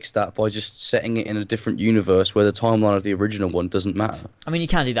fix that by just setting it in a different universe where the timeline of the original one doesn't matter. I mean, you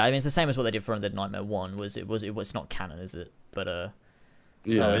can do that. I mean, it's the same as what they did for Undead Nightmare 1. It's not canon, is it? But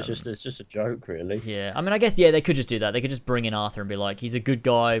yeah, it's just a joke, really. Yeah, I mean, I guess they could just do that. They could just bring in Arthur and be like, he's a good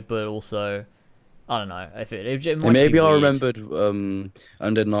guy, but also, I don't know. If it might maybe be I weird. remembered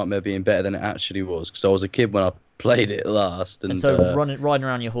Undead Nightmare being better than it actually was because I was a kid when I played it last. And so riding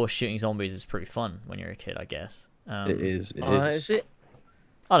around your horse shooting zombies is pretty fun when you're a kid, I guess. It is. Is it?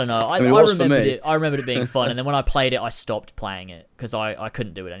 I don't know. I remembered it being fun, and then when I played it, I stopped playing it because I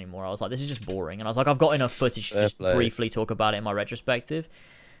couldn't do it anymore. I was like, this is just boring, and I was like, I've got enough footage to just briefly talk about it in my retrospective.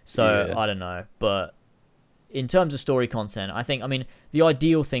 So yeah. I don't know, but in terms of story content, I mean, the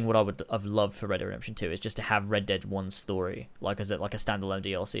ideal thing what I would have loved for Red Dead Redemption 2 is just to have Red Dead 1's story, like as a standalone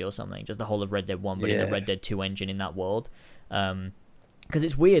DLC or something, just the whole of Red Dead 1, but in the Red Dead 2 engine in that world. Because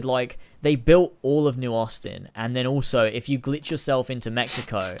it's weird, like, they built all of New Austin, and then also, if you glitch yourself into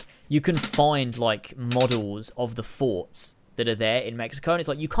Mexico, you can find, like, models of the forts that are there in Mexico, and it's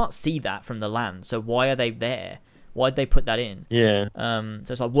like, you can't see that from the land, so why are they there? Why'd they put that in? Yeah.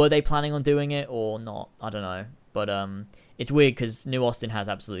 So it's like, were they planning on doing it or not? I don't know. But it's weird, because New Austin has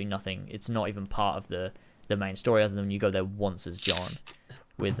absolutely nothing. It's not even part of the main story, other than you go there once as John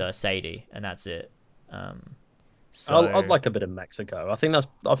with Sadie, and that's it. So... I'd like a bit of Mexico. I think that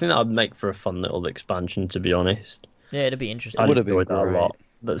would make for a fun little expansion, to be honest. Yeah, it'd be interesting. I would have enjoyed that a lot.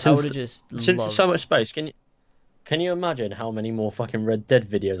 But I would have just since there's so much space, can you imagine how many more fucking Red Dead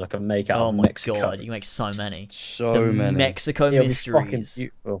videos I can make out of Mexico? Oh my god, you can make so many. So many. Mexico mysteries. Be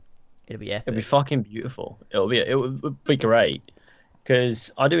beautiful. It'll be epic. It'll be fucking beautiful. It would be great.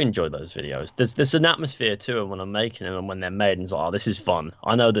 Because I do enjoy those videos. There's an atmosphere to them when I'm making them and when they're made, and it's like, oh, this is fun.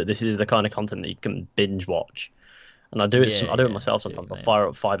 I know that this is the kind of content that you can binge watch. And I do it. Yeah, I do it yeah, I myself see what sometimes. you I'll mean. fire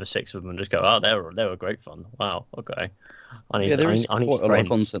up 5 or 6 of them and just go, "Oh, they were great fun. Wow, okay. I need. Yeah, there is I need quite a lot of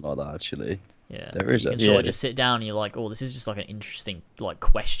friends." content like that actually. Yeah, There is you can actually. sort Yeah. of just sit down and you're like, oh, this is just like an interesting like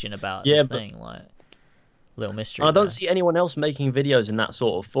question about Yeah, this but- thing, like little mystery. And I don't there. see anyone else making videos in that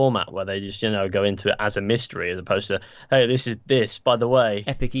sort of format where they just go into it as a mystery as opposed to, hey, this is this. By the way,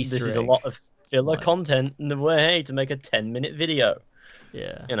 Epic Easter this is a egg. lot of filler Like- content in the way to make a 10-minute video.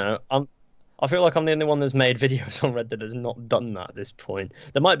 Yeah. I feel like I'm the only one that's made videos on Red Dead that's not done that at this point.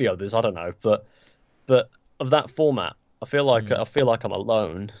 There might be others, I don't know, but of that format, I feel like I'm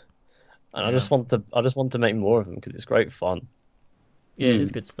alone, and I Yeah. just want to make more of them because it's great fun. Yeah, it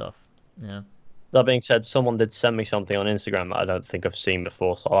is good stuff. Yeah. That being said, someone did send me something on Instagram that I don't think I've seen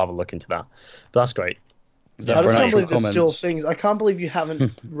before, so I'll have a look into that. But that's great. Is that I just for can't actual believe there's still comments? things. I can't believe you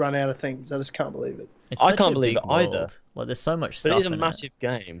haven't run out of things. I just can't believe it. It's I such can't a believe big it either. world. Like there's so much But stuff it is a in massive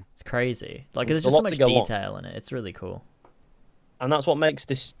game. It's crazy. Like There's there's a just so lot to much go on. detail in it. It's really cool. And that's what makes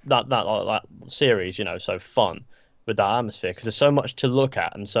this that series so fun with that atmosphere, because there's so much to look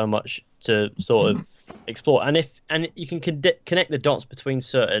at and so much to sort of explore, and you can connect the dots between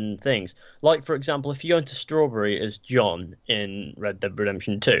certain things, like for example, if you go into Strawberry as John in Red Dead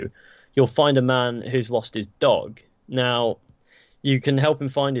Redemption 2, you'll find a man who's lost his dog. Now you can help him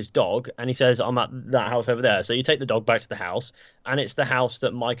find his dog, and he says, I'm at that house over there. So you take the dog back to the house, and it's the house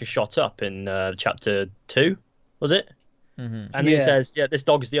that Micah shot up in chapter 2, was it? Hmm. And he Yeah. says, yeah, this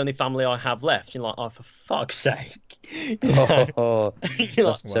dog is the only family I have left. You're like, oh, for fuck's sake. You know? Oh, You're like,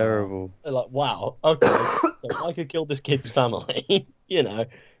 that's terrible. like, wow, okay. So Micah killed this kid's family.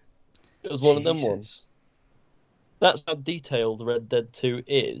 It was one of them ones. Jesus. That's how detailed Red Dead 2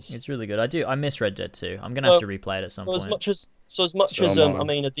 is. It's really good. I miss Red Dead 2. I'm gonna So- have to replay it at some So point. as much as So am I. I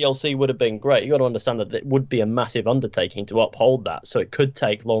mean, a DLC would have been great. You got to understand that it would be a massive undertaking to uphold that. So it could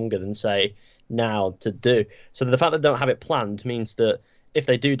take longer than say now to do. So the fact that they don't have it planned means that if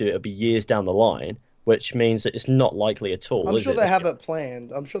they do it, it'll be years down the line, which means that it's not likely at all. I'm is sure it? they have it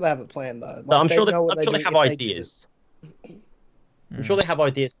planned. I'm sure they have it planned though. No, I'm Like, sure they, know what I'm sure they're they have doing if do it. ideas. I'm sure they have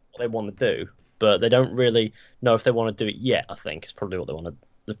ideas for what they want to do, but they don't really know if they want to do it yet. I think it's probably what they want to.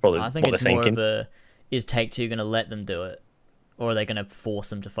 That's probably I think what it's they're more thinking. of a is Take-Two gonna let them do it, or are they gonna force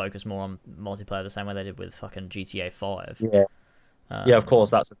them to focus more on multiplayer the same way they did with fucking GTA 5? Yeah, yeah, of Um, course,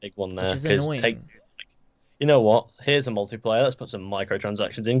 that's a big one there. which is 'cause annoying. Take-Two, you know what? Here's a multiplayer. Let's put some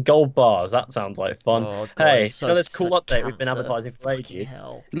microtransactions in. Gold bars. That sounds like fun. Oh, God, Hey, it's so- this cool such update we've been cancer. advertising for Fucking ages.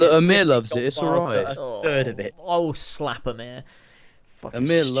 hell. Look, It's Amir literally loves it. gold It's bars alright. for a third of it. I will slap Amir. Fucking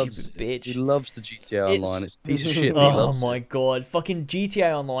Amir stupid loves it. bitch. He loves the GTA It's- Online. It's a piece of shit. But he Oh loves my it. god, fucking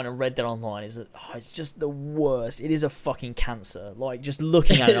GTA Online and Red Dead Online it's just the worst. It is a fucking cancer. Like just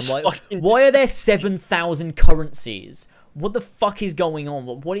looking at it, It's I'm like, fucking why are there 7,000 currencies? What the fuck is going on?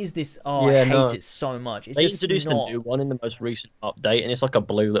 What is this? Oh, I Yeah, hate no. it so much. It's They just introduced not... a new one in the most recent update, and it's like a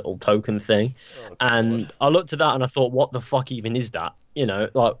blue little token thing. Oh, And God. I looked at that and I thought, what the fuck even is that?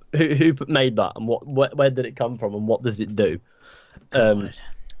 Like who made that, and where did it come from, and what does it do? I God.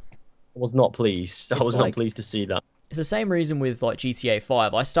 was not pleased. I It's was like- not pleased to see that. It's the same reason with like GTA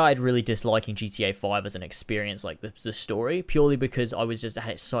 5. I started really disliking GTA 5 as an experience, like the story, purely because I was just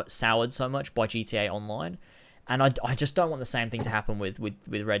had it soured so much by GTA Online, and I just don't want the same thing to happen with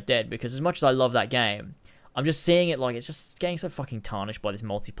Red Dead, because as much as I love that game, I'm just seeing it like it's just getting so fucking tarnished by this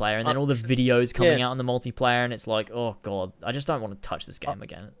multiplayer, and then all the videos coming Yeah. out on the multiplayer, and it's like, oh god, I just don't want to touch this game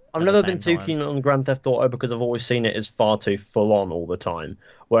again. I've at the never been same too time. keen on Grand Theft Auto because I've always seen it as far too full on all the time.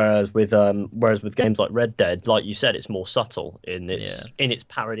 Whereas with games like Red Dead, like you said, it's more subtle in its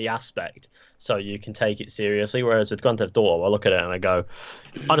parody aspect, so you can take it seriously. Whereas with Grand Theft Auto, I look at it and I go,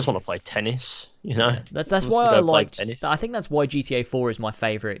 I just want to play tennis. Yeah, that's I'm just why gonna I go play like. tennis. I think that's why GTA 4 is my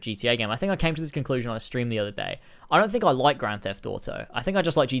favorite GTA game. I think I came to this conclusion on a stream the other day. I don't think I like Grand Theft Auto. I think I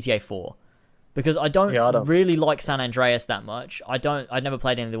just like GTA 4 because I don't really like San Andreas that much. I'd never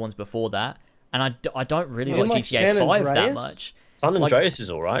played any of the ones before that, and I don't really You like didn't like GTA San 5 that Andreas? much. San Like- Andreas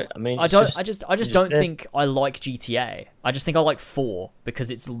is all right. I mean, I it's just just don't there. think I like GTA. I just think I like 4 because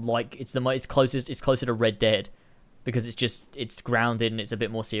it's closer to Red Dead because it's grounded and it's a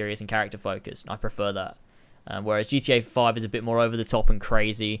bit more serious and character focused. I prefer that. Whereas GTA 5 is a bit more over the top and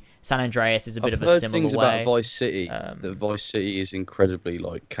crazy. San Andreas is a bit I've of a heard similar things way. about Vice City. That Vice City is incredibly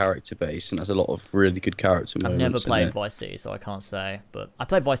like character based and has a lot of really good character I've moments. never in played it. Vice City, so I can't say. But I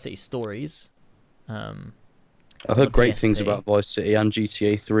played Vice City Stories. I've heard on great things PSP. about Vice City and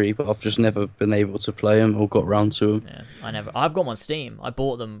GTA 3, but I've just never been able to play them or got round to them. Yeah, I've got them on Steam. I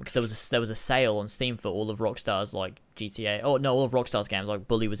bought them because there was a sale on Steam for all of Rockstar's like GTA. Oh no, all of Rockstar's games. Like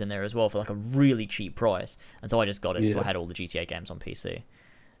Bully was in there as well for like a really cheap price, and so I just got it. So I Yeah. had all the GTA games on PC.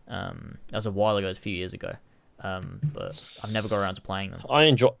 That was a while ago. It was a few years ago. but I've never got around to playing them. I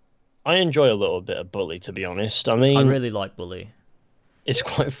enjoy a little bit of Bully, to be honest. I mean, I really like Bully. it's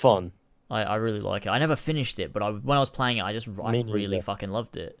quite fun. I really like it. I never finished it, but when I was playing it, I really neither. fucking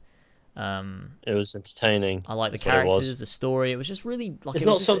loved it. It was entertaining. I like the That's what it was. characters, the story. It was just really like It's it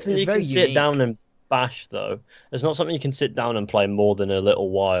was not just- something it was you very can sit unique. down and bash, though. It's not something you can sit down and play more than a little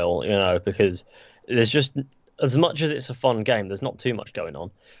while, because there's just as much as it's a fun game. There's not too much going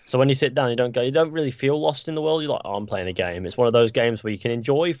on. So when you sit down, you don't really feel lost in the world. You're like, oh, I'm playing a game. It's one of those games where you can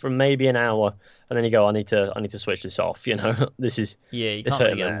enjoy from maybe an hour, and then you go, I need to switch this off. This is Yeah, you it's can't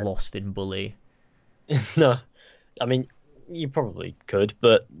really hurting my get head. lost in Bully. no. I mean, you probably could,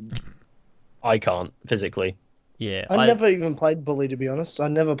 but I can't physically. Yeah, I never even played Bully, to be honest. I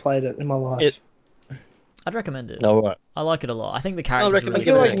never played it in my life. I'd recommend it. No, right. I like it a lot. I think the characters. recommend I really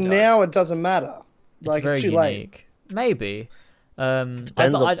feel give good. like it a go. now it doesn't matter. Like very it's too late. unique. Maybe. Depends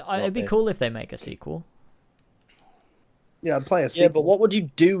on It'd be what cool if they make a sequel. Yeah, I'd play a sequel. Yeah, but what would you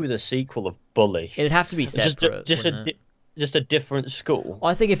do with a sequel of Bully? It'd have to be separate. Just a different school.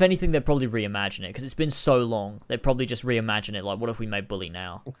 I think if anything, they'd probably reimagine it because it's been so long. They'd probably just reimagine it. Like, what if we made Bully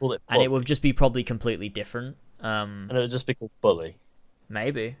now? And call it And it Bully. would just be probably completely different. And it would just be called Bully.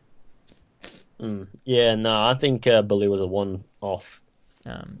 Maybe. Yeah, no, I think Bully was a one-off.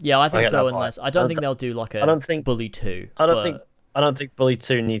 Yeah, I think get so. that Unless vibe. I don't think they'll do like a I don't think- Bully 2. I don't think Bully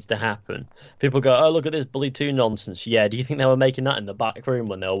 2 needs to happen. People go, oh, look at this Bully 2 nonsense. Yeah, do you think they were making that in the back room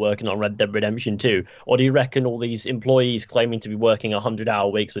when they were working on Red Dead Redemption 2? Or do you reckon all these employees claiming to be working 100-hour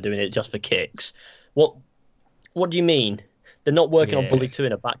weeks were doing it just for kicks? What do you mean? They're not working on Yeah. Bully 2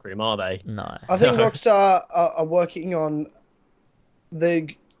 in a back room, are they? No. I think Rockstar are working on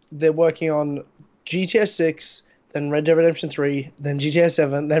they're working on GTA 6, then Red Dead Redemption 3, then GTA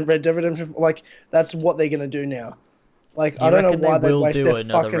 7, then Red Dead Redemption 4. Like that's what they're gonna do now. Like You I don't know reckon they why they will waste do their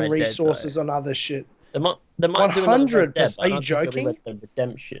another fucking Red Dead, resources on other shit. They might do another Red 100%. Dead, but I Are you don't think it'll be joking? Red Dead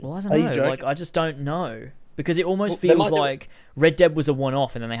Redemption. Well, I don't Are you know. joking? Like, I just don't know because it almost Well, they feels might do it- like Red Dead was a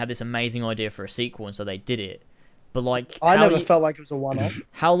one-off, and then they had this amazing idea for a sequel, and so they did it. But like, I never felt like it was a one-off.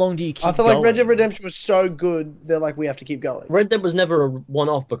 how long do you keep? I felt like Red Dead going? Redemption was so good. They're like, we have to keep going. Red Dead was never a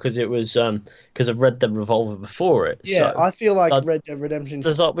one-off because it was because of Red Dead Revolver before it. Yeah, so I feel like I'd- Red Dead Redemption.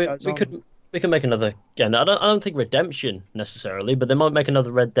 there's like, we goes on. could make another game. I don't think Redemption necessarily, but they might make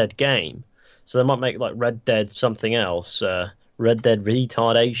another Red Dead game. So they might make like Red Dead something else. Red Dead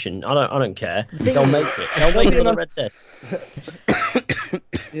Retardation. I don't care. They'll make it. They'll make another Red Dead.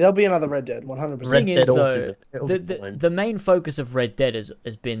 There'll be another Red Dead, 100%. Thing Red is, Dead though, Autism. It'll be the fine. main focus of Red Dead has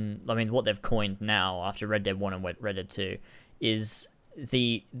been, I mean, what they've coined now after Red Dead 1 and Red Dead 2 is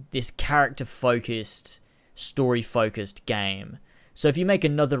this character-focused, story-focused game. So if you make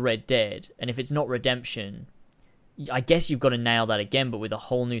another Red Dead, and if it's not Redemption, I guess you've got to nail that again, but with a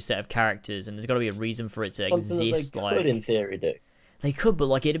whole new set of characters, and there's got to be a reason for it to Something exist. that they Like could, in theory, do. they could, but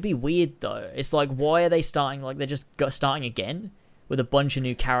like it'd be weird though. It's like, why are they starting? Like they're just starting again with a bunch of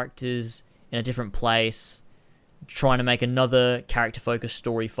new characters in a different place, trying to make another character-focused,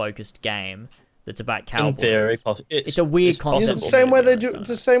 story-focused game that's about cowboys. In theory, It's a weird concept. It's the Possible, same way to be they honest, do. don't It's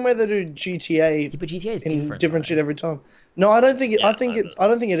know. the same way they do GTA Yeah, but GTA is in different. different though. shit every time. No, I don't think. Yeah, I think it. I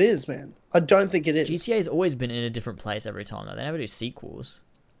don't think it is, man. I don't think it is. GTA has always been in a different place every time though. They never do sequels.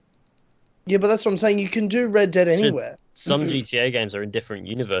 Yeah, but that's what I'm saying. You can do Red Dead anywhere. Some GTA games are in different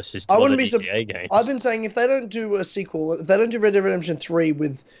universes to I other wouldn't be GTA games. I've been saying if they don't do a sequel, if they don't do Red Dead Redemption 3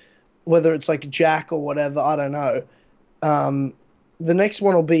 with whether it's like Jack or whatever, I don't know. The next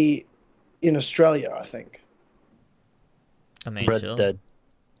one will be in Australia, I think. I mean, Red sure. Dead.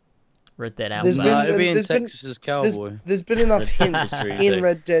 Red Dead There's Outback. been- It'd be in there's been- Texas as Cowboy. There's been enough Red Dead hints 3 in too.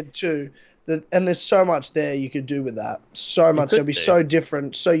 Red Dead 2 that, and there's so much there you could do with that. So much. could It'll be do. so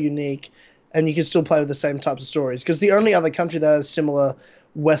different, so unique, and you can still play with the same types of stories. Because the only other country that has similar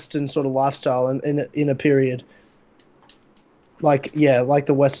Western sort of lifestyle in a period, like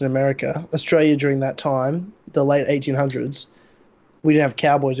the Western America, Australia during that time, the late 1800s, we didn't have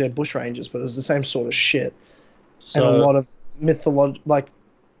cowboys, we had bushrangers, but it was the same sort of shit. And a So- lot of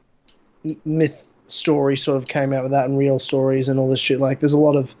myth story sort of came out with that, and real stories and all this shit. Like there's a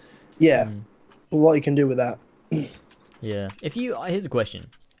lot of a lot you can do with that. Yeah. If you here's a question.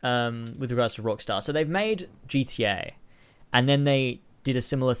 With regards to Rockstar, so they've made GTA, and then they did a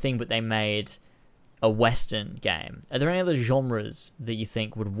similar thing, but they made a Western game. Are there any other genres that you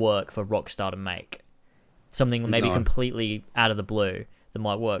think would work for Rockstar to make? Something maybe No. completely out of the blue that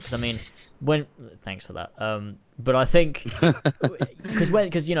might work. Because I mean, thanks for that. But I think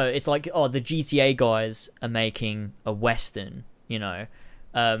because you know it's like, oh, the GTA guys are making a Western. You know,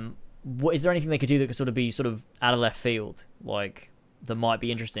 is there anything they could do that could sort of be sort of out of left field, like? that might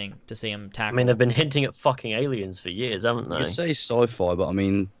be interesting to see them I tackle. mean, they've been hinting at fucking aliens for years, haven't You they? say sci-fi, but I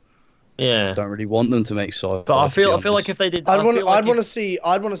mean, Yeah. I don't really want them to make sci-fi. But I to be feel like honest. if they did, I'd I want feel like to if-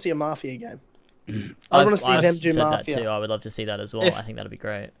 see a Mafia game. I I've- want to see I've them do said that Mafia. too. I would love to see that as well. If- I think that'd be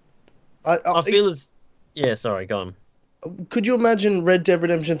great. I feel as yeah. Sorry, go on. Could you imagine Red Dead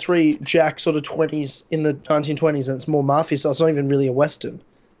Redemption 3 Jack sort of 20s in the 1920s and it's more Mafia style? It's not even really a Western.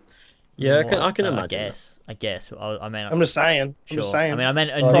 Yeah, I Well, can I imagine. guess. I mean, I'm just saying. sure. I I mean, I meant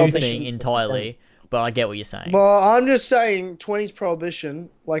a Prohibition. new thing entirely, but I get what you're saying. Well, I'm just saying 20s Prohibition,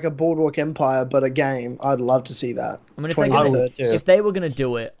 like a Boardwalk Empire, but a game. I'd love to see that. I mean, if 20s they're and gonna, 30s. if they were gonna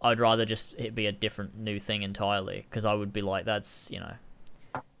do it, I'd rather just it be a different new thing entirely, because I would be like, that's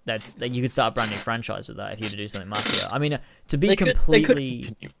you could start a brand new franchise with that if you were to do something Mafia. I mean, to be They could completely,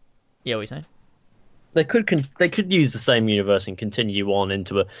 continue. yeah, what are you saying? They could use the same universe and continue on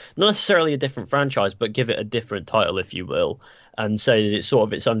into a not necessarily a different franchise, but give it a different title, if you will, and say that it's sort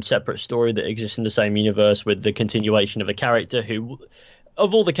of its own separate story that exists in the same universe with the continuation of a character who,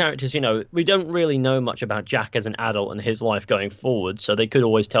 of all the characters, we don't really know much about Jack as an adult and his life going forward. So they could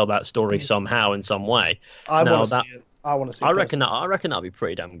always tell that story somehow in some way. I Now want to that- see it. I want to see it. I reckon that'll be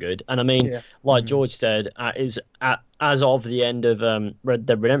pretty damn good. And I mean, Yeah. like George said, as of the end of Red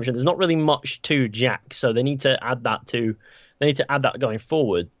Dead Redemption, there's not really much to Jack, so they need to add that going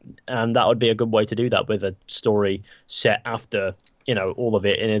forward, and that would be a good way to do that with a story set after all of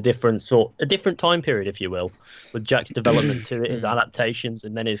it in a different time period, if you will, with Jack's development to it, his adaptations,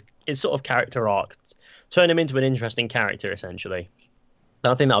 and then his sort of character arc, turn him into an interesting character essentially.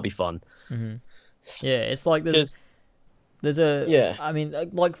 I think that'll be fun. Mm-hmm. Yeah, it's like Because- there's a Yeah. I mean,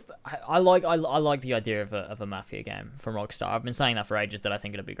 like I like the idea of a Mafia game from Rockstar. I've been saying that for ages, that I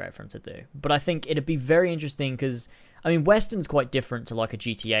think it'd be great for them to do. But I think it'd be very interesting because I mean, Western's quite different to like a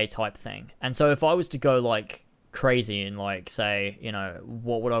GTA type thing. And so if I was to go like crazy and like say,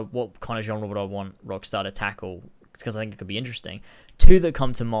 what kind of genre would I want Rockstar to tackle? Because I think it could be interesting. Two that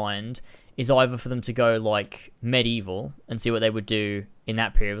come to mind is either for them to go like medieval and see what they would do in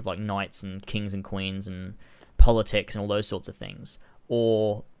that period with like knights and kings and queens and politics and all those sorts of things,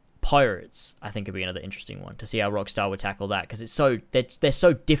 or pirates. I think would be another interesting one to see how Rockstar would tackle that, because they're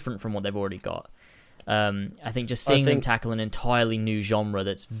so different from what they've already got. I think just seeing them tackle an entirely new genre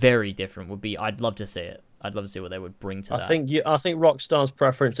that's very different would be. I'd love to see it. I'd love to see what they would bring to that. I think Rockstar's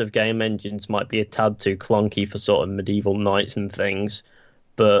preference of game engines might be a tad too clunky for sort of medieval knights and things,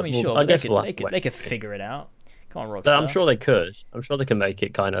 but I mean, sure, I but guess they could figure it out. Come on, Rockstar. But I'm sure they could. I'm sure they can make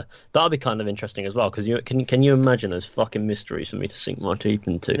it kind of. That'll be kind of interesting as well. Because can you imagine those fucking mysteries for me to sink my teeth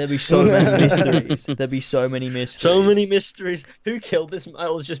into? There'd be so many mysteries. There'd be so many mysteries. So many mysteries. Who killed this man?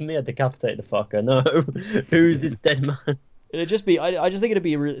 It was just me. I decapitated the fucker. No, who's this dead man? It'd just be. I just think it'd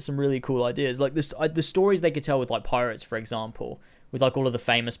be some really cool ideas, like this. The stories they could tell with like pirates, for example, with like all of the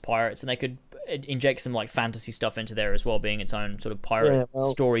famous pirates, and they could inject some like fantasy stuff into there as well, being its own sort of pirate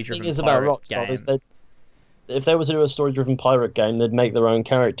story-driven thing is about pirate Rockstar game. is if they were to do a story-driven pirate game, they'd make their own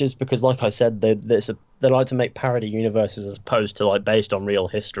characters because, like I said, they like to make parody universes as opposed to like based on real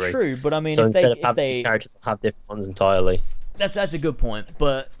history. True, but I mean, So if instead of they having these characters have different ones entirely. that's a good point.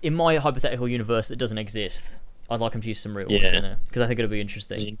 But in my hypothetical universe that doesn't exist, I'd like them to use some real ones in there because I think it'd be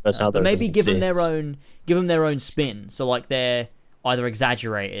interesting. Universe out But there maybe doesn't give them exist. give them their own spin. So like they're either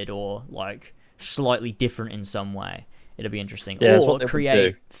exaggerated or like slightly different in some way. It'd be interesting. Yeah, that's or what they would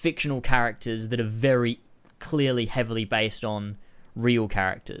create do. fictional characters that are very clearly heavily based on real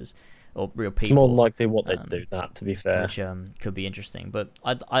characters or real people. It's more than likely what they'd do that. To be fair, Which could be interesting. But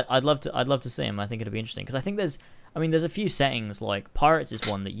I'd love to see them. I think it'd be interesting because I think there's a few settings, like Pirates is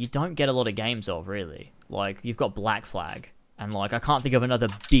one that you don't get a lot of games of really. Like you've got Black Flag, and like I can't think of another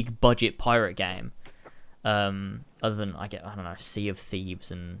big budget pirate game. Other than I don't know, Sea of Thieves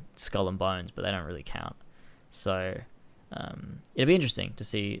and Skull and Bones, but they don't really count. So it'd be interesting to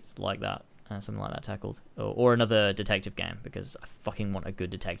see like that. Something like that tackled, or another detective game, because I fucking want a good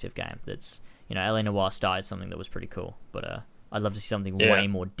detective game. That's LA Noire started something that was pretty cool, but I'd love to see something way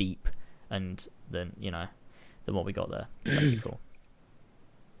more deep and than what we got there. So that'd be cool.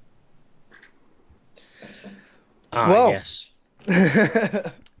 Well. yes,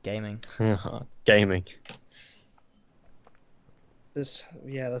 Gaming. gaming. that's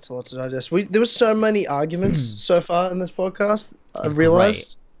a lot to digest. There were so many arguments so far in this podcast. I've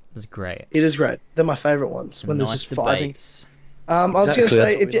realized That's great. it is great. They're my favorite ones when Nice there's just fighting. debates. I was going to Exactly,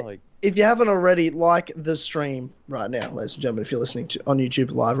 say, that's what we like. if you haven't already, like the stream right now, ladies and gentlemen, if you're listening on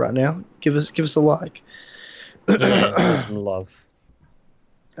YouTube live right now, give us a like. Yeah, some love.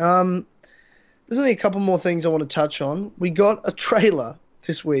 There's only a couple more things I want to touch on. We got a trailer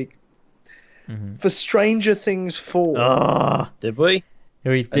this week for Stranger Things 4. Oh, Did we?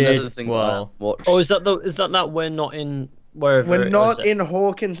 we Another did. thing Well, that I watched. Oh, is that we're not in wherever? We're it not was? in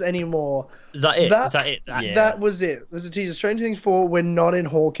Hawkins anymore. Is that it? that- Is that it? Yeah. That was it. There's a teaser. Stranger Things 4, we're not in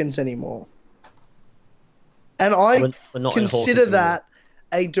Hawkins anymore. And I We're not in consider Hawkins that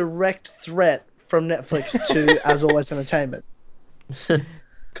a direct threat from Netflix to As Always Entertainment.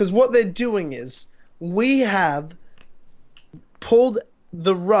 Because what they're doing is, we have pulled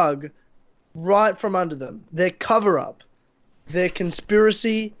the rug right from under them. Their cover-up, their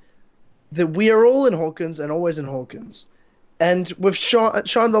conspiracy, that we are all in Hawkins and always in Hawkins. And we've shined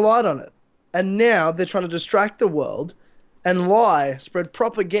the light on it. And now they're trying to distract the world and lie, spread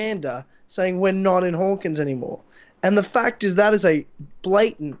propaganda, saying we're not in Hawkins anymore. And the fact is that is a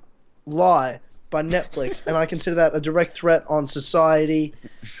blatant lie by Netflix, and I consider that a direct threat on society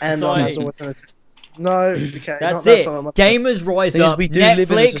and on As Always Entertainment. No, okay, that's that's it. not on- Gamers rise Thing is, up. we do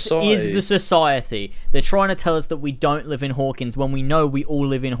live in a Netflix is society. the society. They're trying to tell us that we don't live in Hawkins when we know we all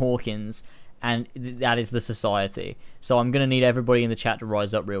live in Hawkins, and that is the society. So I'm gonna need everybody in the chat to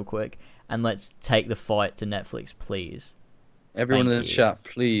rise up real quick, and let's take the fight to Netflix, please. Everyone in Thank the you. chat,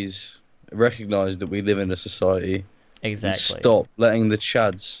 please recognise that we live in a society. And Exactly. stop letting the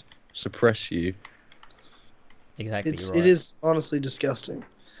chads suppress you. Exactly. It Right. is honestly disgusting.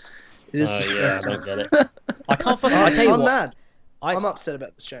 It is Yeah, I disgusting. don't get it. I can't fucking. I tell you I'm what. mad. I, I'm upset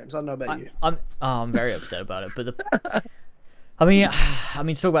about this, James. I don't know about you. I'm very upset about it. But I mean,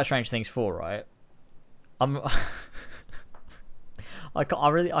 talk about Strange Things 4, right?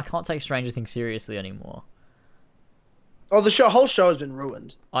 I can't take Stranger Things seriously anymore. Oh, the whole show has been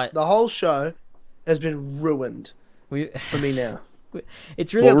ruined. I The whole show has been ruined we for me now.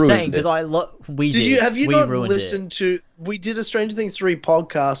 it's really What upsetting ruined because we Have you we not ruined listened to? We did a Stranger Things 3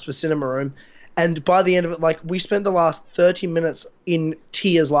 podcast for Cinema Room, and by the end of it, like, we spent the last 30 minutes in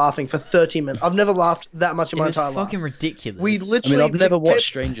tears laughing for 30 minutes. I've never laughed that much in it. my It was entire life. fucking ridiculous. We I literally. mean, I've never we watched kept-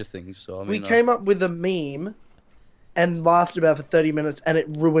 Stranger Things, so I mean, We came up with a meme and laughed about it for 30 minutes, and it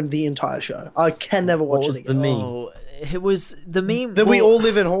ruined the entire show. I can never watch was it the again. meme? Oh, it was the meme That we well, all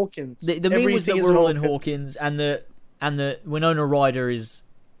live in Hawkins. The meme was that Everything is we're all in Hawkins, and the Winona Ryder is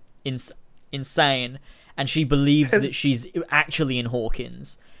insane, and she believes that she's actually in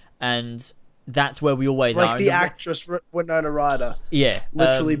Hawkins, and that's where we always are. Like And the actress Winona Ryder yeah,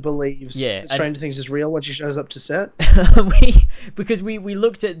 literally believes yeah, that Stranger Things is real when she shows up to set. because we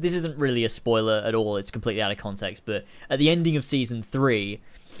looked at this isn't really a spoiler at all. It's completely out of context. But at the ending of season 3,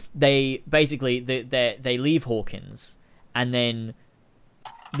 they basically they leave Hawkins, and then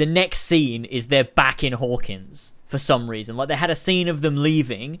the next scene is they're back in Hawkins for some reason. Like they had a scene of them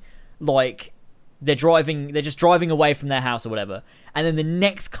leaving, like they're just driving away from their house or whatever, and then the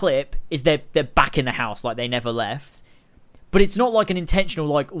next clip is they're back in the house like they never left. But it's not like an intentional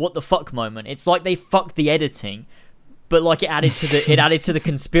like what the fuck moment. It's like they fucked the editing, but like it added to the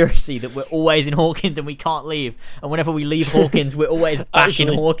conspiracy that we're always in Hawkins and we can't leave. And whenever we leave Hawkins, we're always back in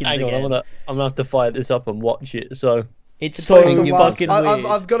Hawkins hang on, again. I'm gonna have to fire this up and watch it. So It's so Like the last- fucking I've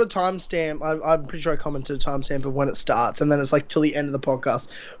weird. got a timestamp. I'm pretty sure I commented a timestamp of when it starts, and then it's like till the end of the podcast.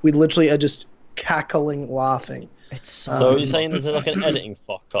 We literally are just cackling, laughing. It's So so. you're saying there's like an editing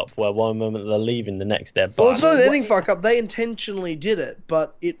fuck up where one moment they're leaving, the next they're back. Well, it's not an ending fuck up. They intentionally did it,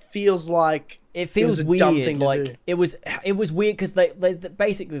 but it feels like It feels a dumb weird. thing to Like do. it was weird because they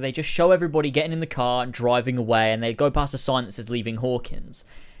basically they just show everybody getting in the car and driving away, and they go past a sign that says "Leaving Hawkins,"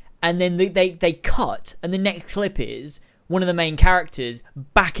 and then they cut, and the next clip is one of the main characters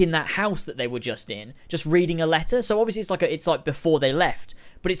back in that house that they were just in, just reading a letter. So obviously it's like before they left,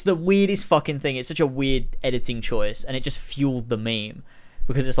 but it's the weirdest fucking thing. It's such a weird editing choice, and it just fueled the meme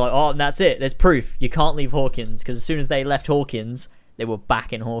because it's like, oh, and that's it. There's proof you can't leave Hawkins because as soon as they left Hawkins, they were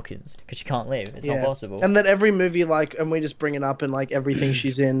back in Hawkins because you can't leave. It's not possible. And that every movie, like, and we just bring it up, and like everything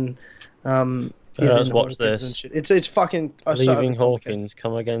she's in, is Let's in watch Hawkins this. and shit. It's fucking so Leaving overcomplicated. Hawkins,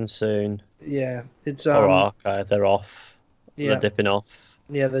 come again soon. Yeah, it's Oh, okay, they're off. yeah, They're dipping off.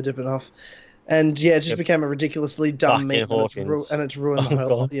 yeah, they're dipping off, and yeah, it just Yep. became a ridiculously dumb Back in meme, and Hawkins. it's ruined the Oh, whole.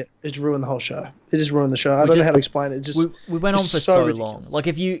 God. Yeah, it's ruined the whole show. It just ruined the show. I don't know just- how to explain it. It just we went on it's for so so ridiculous. long. Like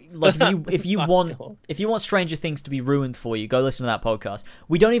if you want Stranger Things to be ruined for you, go listen to that podcast.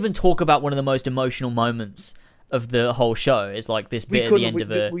 We don't even talk about one of the most emotional moments of the whole show. It's like this we bit at the couldn't. end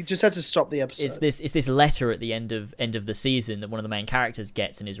of a. We just had to stop the episode. It's this letter at the end of the season that one of the main characters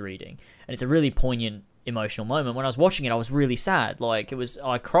gets and is reading, and it's a really poignant emotional moment. When I was watching it, I was really sad. Like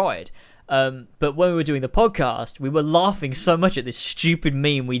I cried. But when we were doing the podcast, we were laughing so much at this stupid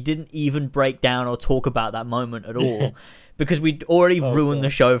meme, we didn't even break down or talk about that moment at all because we'd already ruined the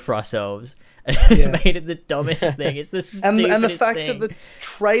show for ourselves. and Yeah. made it the dumbest thing. It's the And stupidest the fact thing. that the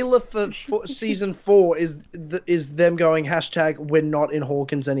trailer for season 4 is them going hashtag we're not in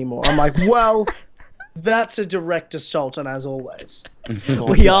Hawkins anymore. I'm like, well, that's a direct assault, and as always,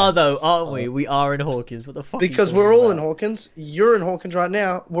 We are though, aren't we? We are in Hawkins. What the fuck? are you because talking we're all in about? Hawkins. You're in Hawkins right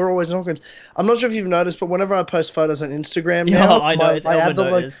now. We're always in Hawkins. I'm not sure if you've noticed, but whenever I post photos on Instagram Yeah, now, I noticed. I add Elmer the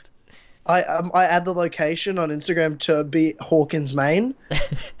noticed. I add the location on Instagram to be Hawkins, Maine.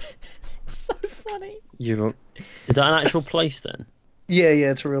 So funny. Is that an actual place then? Yeah,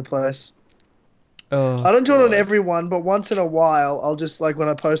 it's a real place. Oh, I don't do it on God. every one, but once in a while, I'll just like when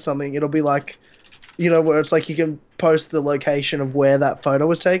I post something, it'll be like, where it's like you can post the location of where that photo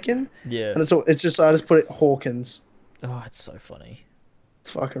was taken, Yeah. and it's just I just put it Hawkins. Oh, it's so funny.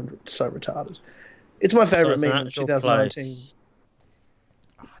 It's so retarded. It's my favorite it's an meme of actual 2019. place.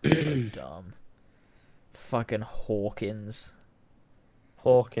 Oh, it's so dumb. Fucking Hawkins.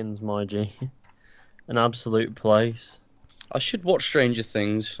 Hawkins, my G. An absolute place. I should watch Stranger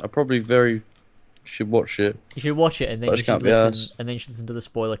Things. I probably should watch it. You should watch it and then I you just should can't be listen, arsed. and then you should listen to the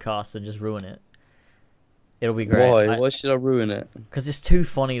spoiler cast and just ruin it. It'll be great. Why? Why should I ruin it? Because it's too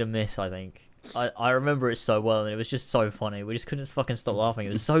funny to miss, I think. I remember it so well, and it was just so funny. We just couldn't fucking stop laughing. It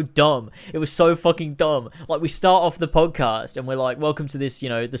was so dumb. It was so fucking dumb. Like, we start off the podcast, and we're like, welcome to this, the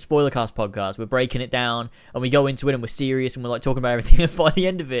Spoilercast podcast. We're breaking it down, and we go into it, and we're serious, and we're, like, talking about everything, and by the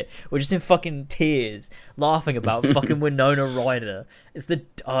end of it, we're just in fucking tears, laughing about fucking Winona Ryder. It's so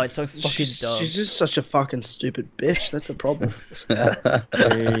fucking dumb. She's just such a fucking stupid bitch. That's the problem.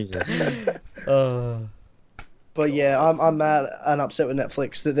 Jesus. But yeah, I'm mad and upset with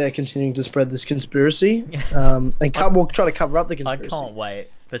Netflix that they're continuing to spread this conspiracy, and we'll try to cover up the I conspiracy. can't wait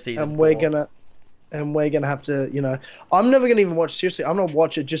for season And 4. we're gonna have to, I'm never gonna even watch. Seriously, I'm gonna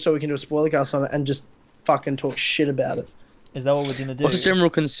watch it just so we can do a spoiler cast on it and just fucking talk shit about it. Is that what we're gonna do? What's the general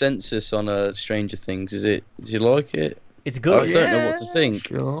consensus on Stranger Things? Do you like it? It's I good. don't know what to think.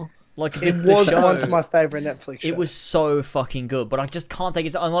 Sure. Like It the was show, once my favorite Netflix show. It was so fucking good, but I just can't take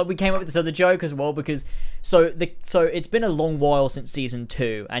it. And like we came up with this other joke as well because so it's been a long while since season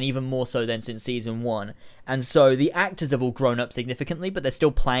 2, and even more so than since season 1. And so the actors have all grown up significantly, but they're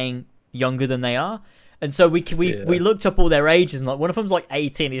still playing younger than they are. And so we looked up all their ages, and like one of them's like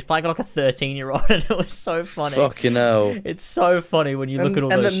 18. He's playing like a 13-year-old, and it was so funny. Fucking hell. It's so funny when you look at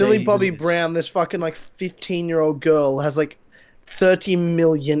all and those then Millie things. Bobby Brown, this fucking like 15-year-old girl, has like 30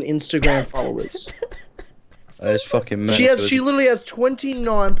 million Instagram followers. It's fucking mad. She literally has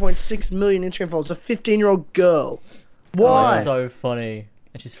 29.6 million Instagram followers. A 15-year-old girl. Oh, Why? it's so funny.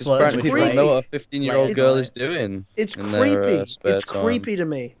 And she's It's flirting practically with don't Ray. know what a 15-year-old Late girl night. is doing. It's in their, creepy. spare It's time. creepy to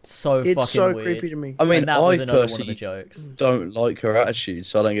me. So It's fucking so weird. creepy to me. I mean, And that I was another one of the personally jokes. don't like her attitude,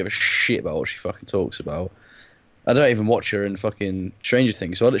 so I don't give a shit about what she fucking talks about. I don't even watch her in fucking Stranger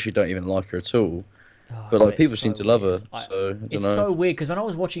Things, so I literally don't even like her at all. Oh, But like it's people so seem to love her, weird. so I don't It's know. so weird because when I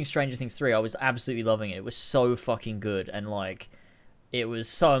was watching Stranger Things 3, I was absolutely loving it. It was so fucking good, and like, it was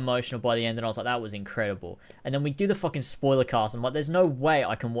so emotional by the end, and I was like, that was incredible. And then we do the fucking spoiler cast, and I'm like, there's no way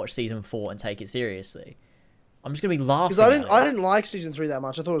I can watch season 4 and take it seriously. I'm just gonna be laughing. Because I at it. didn't like season 3 that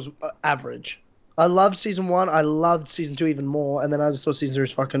much. I thought it was average. I loved season 1. I loved season 2 even more, and then I just thought season 3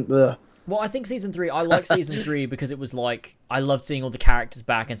 was fucking. Ugh. Well, I think season 3, I like season 3 because it was like, I loved seeing all the characters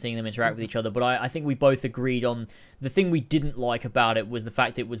back and seeing them interact with each other, but I think we both agreed on the thing we didn't like about it was the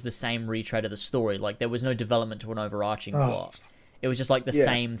fact it was the same retread of the story. Like, there was no development to an overarching plot. It was just like the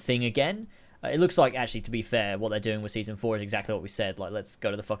same thing again. It looks like, actually, to be fair, what they're doing with season 4 is exactly what we said. Like, let's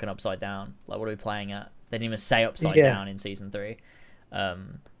go to the fucking Upside Down. Like, what are we playing at? They didn't even say Upside Down in season 3.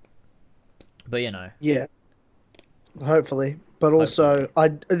 But, Yeah. Hopefully. But also,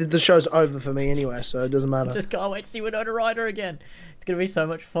 the show's over for me anyway, so it doesn't matter. just can't wait to see Winona Ryder again. It's going to be so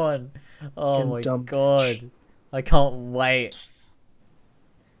much fun. Oh Fucking my dumb god. I can't wait.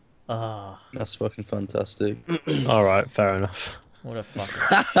 Ah, That's fucking fantastic. All right, fair enough. what a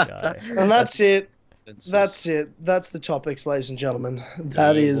fucking show. And that's it. That's it. That's the topics, ladies and gentlemen.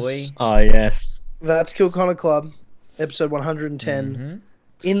 That Yeah, is. Oh yes. That's Kill Connor Club, episode 110. Mhm.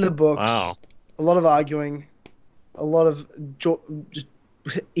 In the books. Wow. A lot of arguing. A lot of just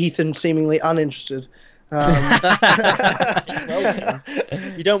Ethan seemingly uninterested.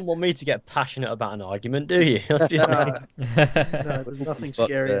 You don't want me to get passionate about an argument, do you? Let's be honest. No, there's nothing Fuck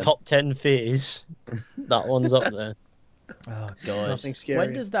scary. that. Top 10 fears. That one's up there. Oh god. Nothing scary.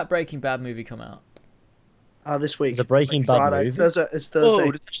 When does that Breaking Bad movie come out? This week. It's a Breaking Bad Friday. movie? Thursday. It's Oh, Thursday.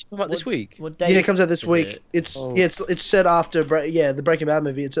 did it actually come out this week? What date? Yeah, it comes out this is week. it? It's Oh. it's set after the Breaking Bad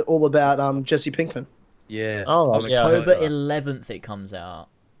movie. It's all about Jesse Pinkman. Yeah. Oh, I'm yeah. excited October about that. 11th it comes out.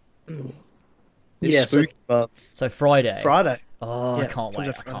 It's Yeah, so spooky month. So Friday. Friday. Oh, I Yeah, can't comes wait.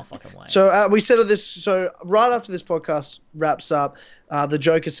 out I Friday. can't fucking wait. So we settled this. So right after this podcast wraps up, the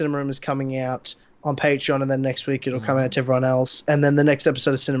Joker Cinema Room is coming out on Patreon, and then next week it'll come out to everyone else. And then the next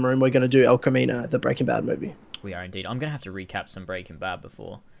episode of Cinema Room, we're going to do El Camino, the Breaking Bad movie. We are indeed. I'm gonna have to recap some Breaking Bad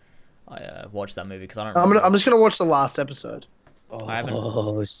before I watch that movie because I don't. I'm just going to watch the last episode. I haven't-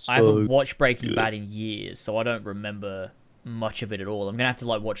 So I haven't watched Breaking Bad in years, so I don't remember much of it at all. I'm gonna have to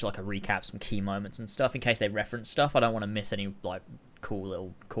like watch like a recap, some key moments and stuff in case they reference stuff. I don't want to miss any like cool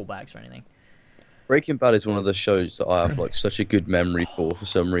little callbacks or anything. Breaking Bad is one of the shows that I have like such a good memory for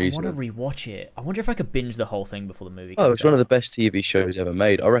some I reason. want to rewatch it. I wonder if I could binge the whole thing before the movie. Oh, comes it's one of out. the best TV shows ever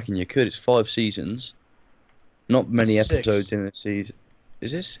made. I reckon you could. It's 5 seasons. Not many 6. episodes in a season.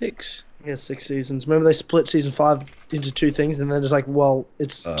 Is it 6? Yeah, 6 seasons. Remember they split season 5 into 2 things, and then it's like, well,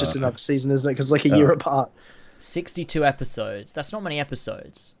 it's just another season, isn't it? Because it's like a year apart. 62 episodes. That's not many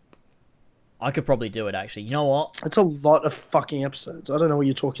episodes. I could probably do it actually. You know what? It's a lot of fucking episodes. I don't know what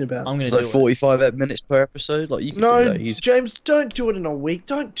you're talking about. I'm gonna It's do like 45 minutes per episode. Like you can No, do that easy. James, don't do it in a week.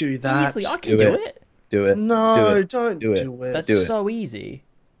 Don't do it. that. Easily, I can Do do it. it. Do it. No, Do it. don't Do do it. it. That's Do it. so easy.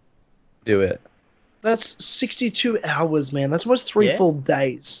 Do it. That's 62 hours, man. That's almost 3 Yeah? full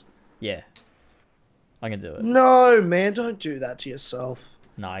days. Yeah. I can do it. No, man, don't do that to yourself.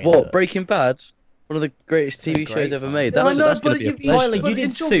 No, I can do What? it. Breaking Bad? One of the greatest It's TV great shows ever fun. made. I That's, know, that's going but to be a you- pleasure. Tyler, you but did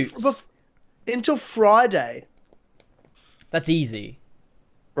until- Suits. Until Friday. That's easy.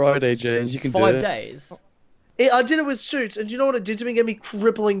 Friday, James. You It's can 5 do it. days. I did it with Suits, and do you know what it did to me? It gave me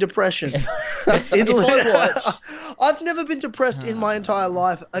crippling depression. If I watch, I've never been depressed in my entire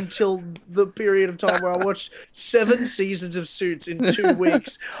life until the period of time where I watched 7 seasons of Suits in 2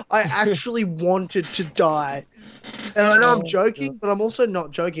 weeks. I actually wanted to die. And I know I'm joking, but I'm also not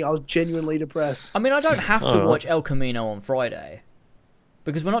joking. I was genuinely depressed. I mean, I don't have to Alright. watch El Camino on Friday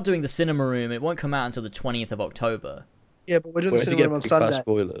because we're not doing the cinema room. It won't come out until the 20th of October. Yeah, but we're doing the Where'd you cinema get room on Big Fat Sunday.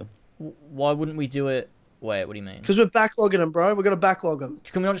 Spoiler? Why wouldn't we do it? Wait, what do you mean? Because we're backlogging them, bro. We're going to backlog them.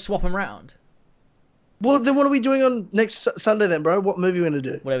 Can we not just swap them around? Well, then what are we doing on next Sunday then, bro? What movie are we going to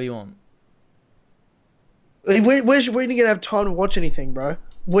do? Whatever you want. When are you going to have time to watch anything, bro?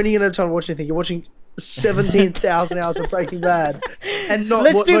 When are you going to have time to watch anything? You're watching 17,000 hours of Breaking Bad. And not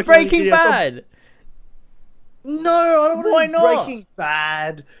Let's do working on Breaking videos on- Bad. No, I don't Why want to do not? Breaking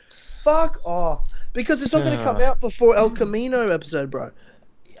Bad. Fuck off. Because it's not going to come out before El Camino episode, bro.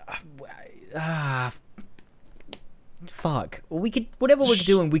 Ah, fuck. Well, we could whatever we're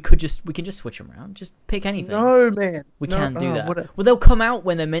doing. We can just switch them around. Just pick anything. No, man. We No, can't do oh, that. what a- Well, they'll come out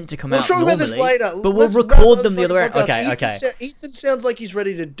when they're meant to come We'll out talk normally. about this later. But we'll Let's wrap record up them the this other way. fucking Okay, podcast. okay. Ethan sounds like he's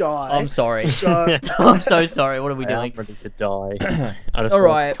ready to die. I'm sorry. So, I'm so sorry. What are we I am doing? ready to die. I just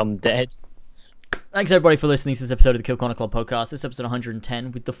Alright. I'm dead. Thanks everybody for listening to this episode of the Kill Connor Club podcast. This is episode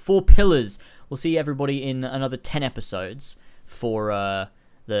 110 with the 4 pillars. We'll see everybody in another 10 episodes for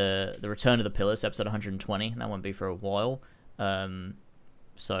the return of the pillars, episode 120. That won't be for a while.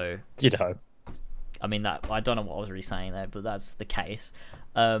 So You know. I mean that I don't know what I was really saying there, but that's the case.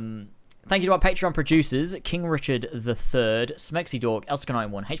 Thank you to our Patreon producers, King Richard III, Smexy Dork,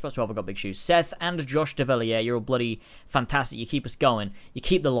 Elska91, HBus12, I Got Big Shoes, Seth, and Josh DeValier. You're all bloody fantastic. You keep us going. You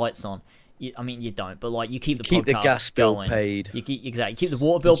keep the lights on. I mean, you don't, but like you keep the Keep the podcasts gas bill going. paid. You keep exactly. You keep the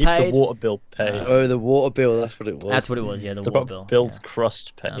water bill Keep paid. the water bill paid. Oh, the water bill. That's what it was. That's what it was. Yeah, the the water bill. bill's yeah.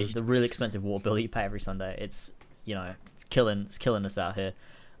 crust paid. The really expensive water bill that you pay every Sunday. It's it's killing us out here.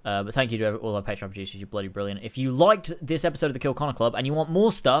 But thank you to all our Patreon producers. You're bloody brilliant. If you liked this episode of the Kill Connor Club and you want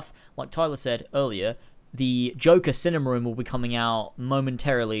more stuff, like Tyler said earlier, the Joker Cinema Room will be coming out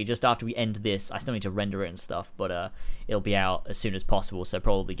momentarily just after we end this. I still need to render it and stuff, but it'll be out as soon as possible. So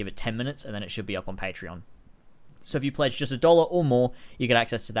probably give it 10 minutes and then it should be up on Patreon. So if you pledge just $1 or more, you get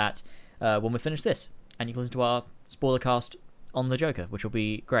access to that when we finish this, and you can listen to our spoiler cast on the Joker, which will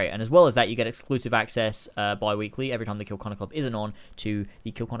be great. And as well as that, you get exclusive access bi-weekly every time the Kill Connor Club isn't on to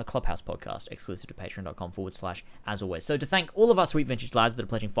the Kill Connor Clubhouse podcast, exclusive to patreon.com/as always. So to thank all of our sweet vintage lads that are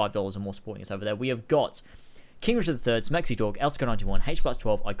pledging $5 or more supporting us over there, we have got King Richard III, Smexy Dog, Elska91,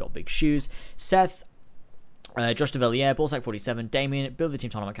 HBus12, I Got Big Shoes, Seth, Josh DeValier, Ballsack47, Damien, Bill the Team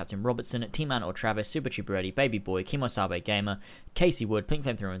Tournament Captain Robertson, T-Man or Travis, Super Chuparelli, Baby Boy, Kimosabe Gamer, Casey Wood, Pink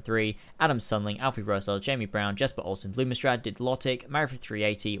Flame 313, Adam Sunling, Alfie Rosell, Jamie Brown, Jesper Olsen, Lumistrad, Didlotic,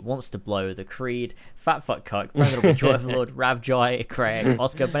 Marify380, Wants to Blow, The Creed, Fat Fuck Cuck, Brandon Joy Overlord, Ravjoy, Craig,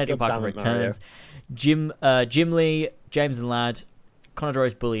 Oscar, Benedict God Parker damn it, Mario. Returns, Jim Lee, James and Lad, Connor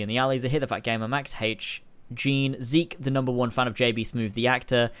Dorose Bully in the Alleys, Ahir the Fat Gamer, Max H, Gene, Zeke, the #1 fan of JB Smooth, the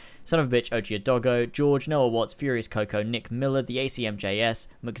actor, Son of a Bitch, OG Doggo, George, Noah Watts, Furious Coco, Nick Miller, the ACMJS,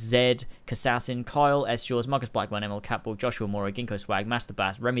 McZed, Kassassin, Kyle, S. Jaws, Marcus Blackburn, ML Catbull, Joshua Mora, Ginkgo Swag, Master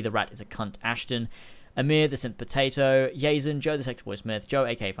Bass, Remy the Rat is a cunt, Ashton, Amir, the Synth Potato, Yazen, Joe the Sex Boy Smith, Joe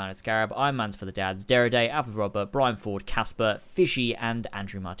aka Founder Scarab, Iron Man's for the Dads, Deraday, Alfred Robert, Brian Ford, Casper, Fishy, and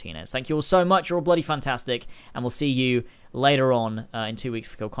Andrew Martinez. Thank you all so much. You're all bloody fantastic. And we'll see you later on in 2 weeks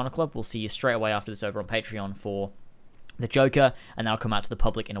for Kill Connor Club. We'll see you straight away after this over on Patreon for the Joker, and that'll come out to the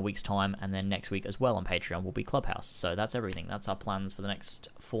public in a week's time, and then next week as well on Patreon will be Clubhouse. So that's everything. That's our plans for the next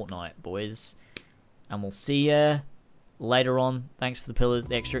fortnight, boys. And we'll see you later on. Thanks for the pillars,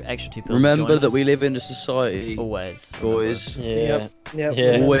 the extra 2 pillars. Remember that we live in a society, always, boys. Yep.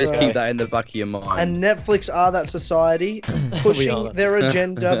 Yeah. Always keep that in the back of your mind. And Netflix are that society pushing their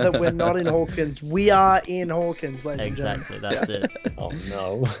agenda that we're not in Hawkins. We are in Hawkins, ladies and gentlemen. Exactly. That's it. Oh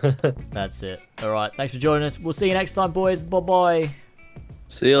no. That's it. All right. Thanks for joining us. We'll see you next time, boys. Bye bye.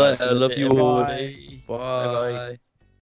 See you later. Love you all. Bye. Bye.